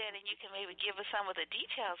down a little bit, and you can maybe give us some of the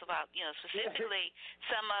details about, specifically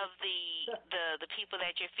some of the people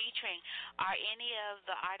that you're featuring. Are any of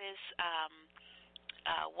the artists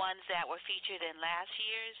ones that were featured in last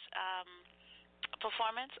year's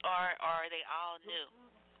performance, or are they all new?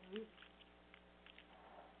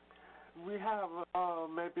 We have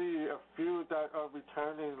maybe a few that are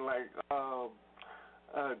returning, like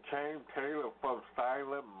James Taylor from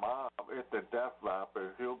Silent Mob is the deaf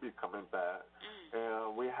rapper. He'll be coming back.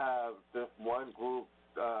 And we have this one group,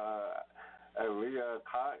 Aaliyah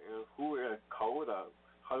Cotton, who is Coda.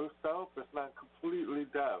 Herself is not completely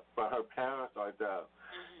deaf, but her parents are deaf.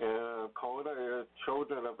 And Coda is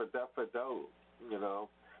children of a deaf adult, you know.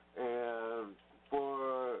 And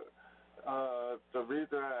for the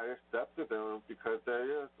reason I accepted them because they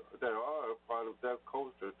are a part of deaf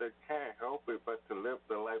culture. They can't help it but to live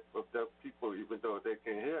the life of deaf people, even though they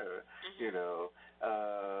can hear. You know,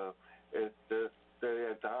 it's just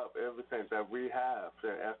they adopt everything that we have.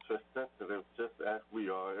 They're extra sensitive, just as we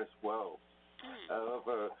are as well.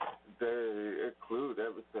 However, they include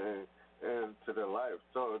everything into their life.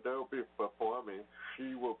 So they'll be performing.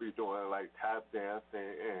 She will be doing tap dancing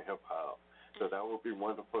and hip hop. So that would be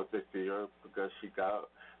wonderful to see her because she got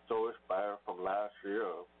so inspired from last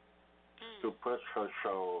year to push her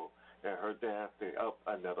show and her dancing up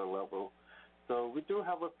another level. So we do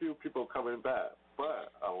have a few people coming back,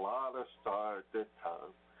 but a lot of stars this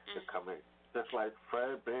time are coming. Just like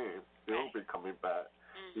Fred Bean, he'll be coming back.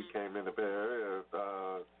 He came in the Bay Area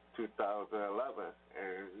 2011,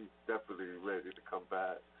 and he's definitely ready to come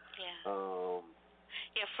back.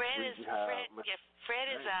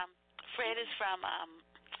 Fred is from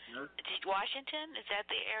Washington. Is that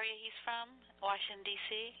the area he's from? Washington,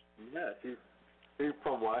 D.C.? Yeah, he's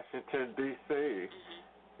from Washington, D.C.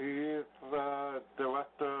 He is the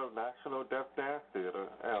director of National Deaf Dance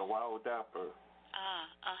Theater and Wild Dapper.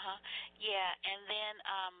 Yeah, and then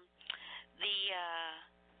I'm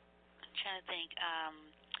trying to think,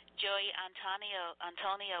 Joey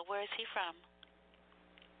Antonio, where is he from?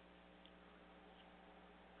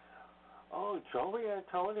 Oh, Joey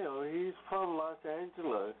Antonio, he's from Los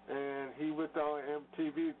Angeles, and he was on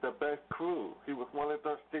MTV, The Best Crew. He was one of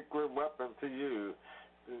the secret weapons to use.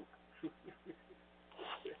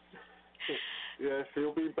 Yes,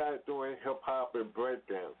 he'll be back doing hip-hop and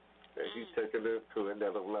breakdance. And he's taking it to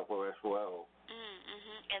another level as well.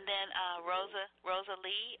 And then Rosa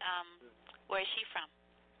Lee, where is she from?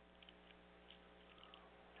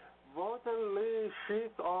 Rosa Lee,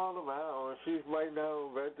 she's all around. She's right now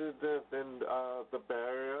registered in the Bay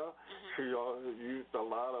Area. She used a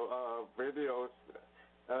lot of videos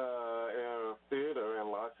in theater in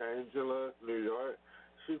Los Angeles, New York.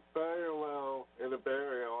 She's very well in the Bay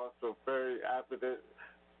Area, also very advocate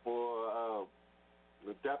for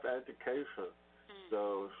deaf education.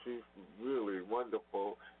 So she's really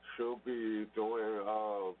wonderful. She'll be doing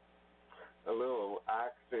a little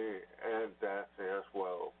acting and dancing as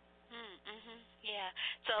well. Yeah.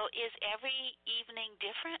 So is every evening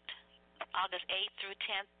different? August 8th through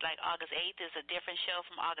 10th, like August 8th is a different show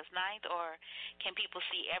from August 9th, or can people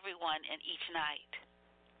see everyone in each night?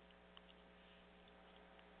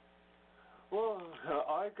 Well,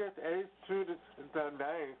 August 8th to the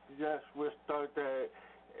 9th, yes, we'll start at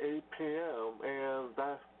 8 p.m., and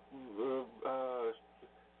that's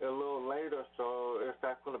a little later, so it's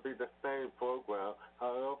not going to be the same program.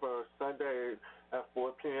 However, Sunday at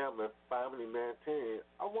 4 p.m. is Family Man Team.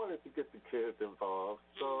 I wanted to get the kids involved,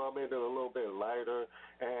 so I made it a little bit lighter,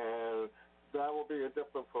 and that will be a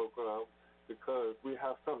different program because we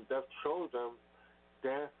have some deaf children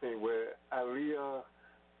dancing with Aaliyah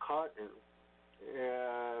Cotton,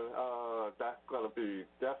 and that's going to be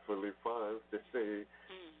definitely fun to see.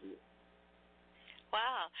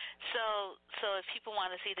 Wow. So if people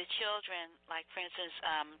want to see the children, like for instance,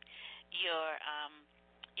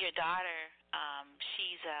 your daughter,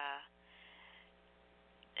 she's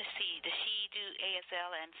let's see, does she do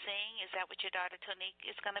ASL and sing? Is that what your daughter Tonique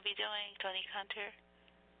is going to be doing, Tonique Hunter?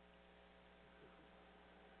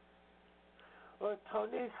 Well,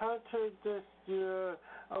 Tonique Hunter this year,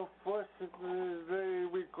 unfortunately,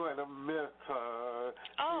 we're going to miss her.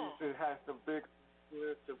 She has some big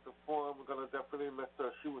to perform. We're going to definitely miss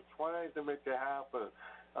her. She was trying to make it happen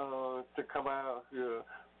to come out here,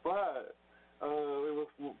 but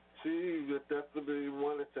she definitely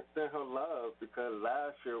wanted to send her love because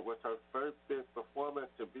last year was her first big performance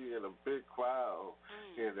to be in a big crowd.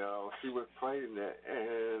 You know, she was playing it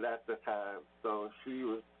and at the time, so she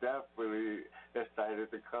was definitely excited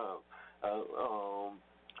to come.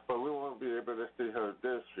 But we won't be able to see her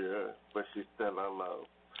this year, but she's still our love.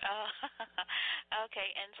 Oh, okay.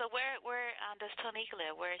 And so where does Tonique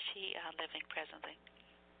live? Where is she living presently?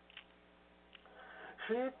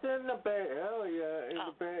 She's in the Bay Area,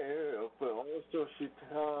 but also she's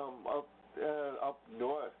up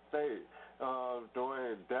north state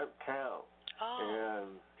doing deaf camp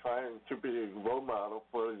and trying to be a role model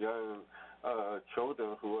for young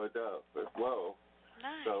children who are deaf as well.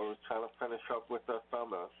 Nice. So trying to finish up with the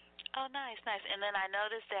summer. Oh, nice. And then I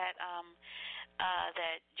noticed that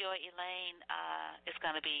that Joy Elaine is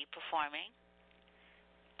going to be performing.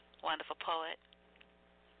 Wonderful poet.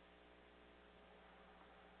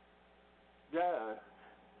 Yeah.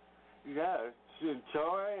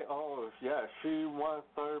 Joy, she won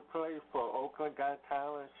third place for Oakland Got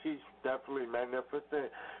Talent. She's definitely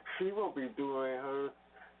magnificent. She will be doing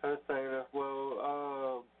her thing as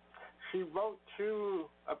well. She wrote two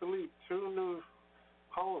new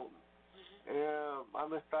poems, and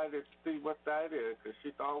I'm excited to see what that is because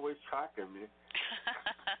she's always shocking me.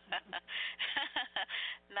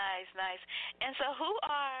 Nice. And so who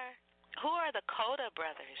are the Coda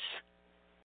brothers?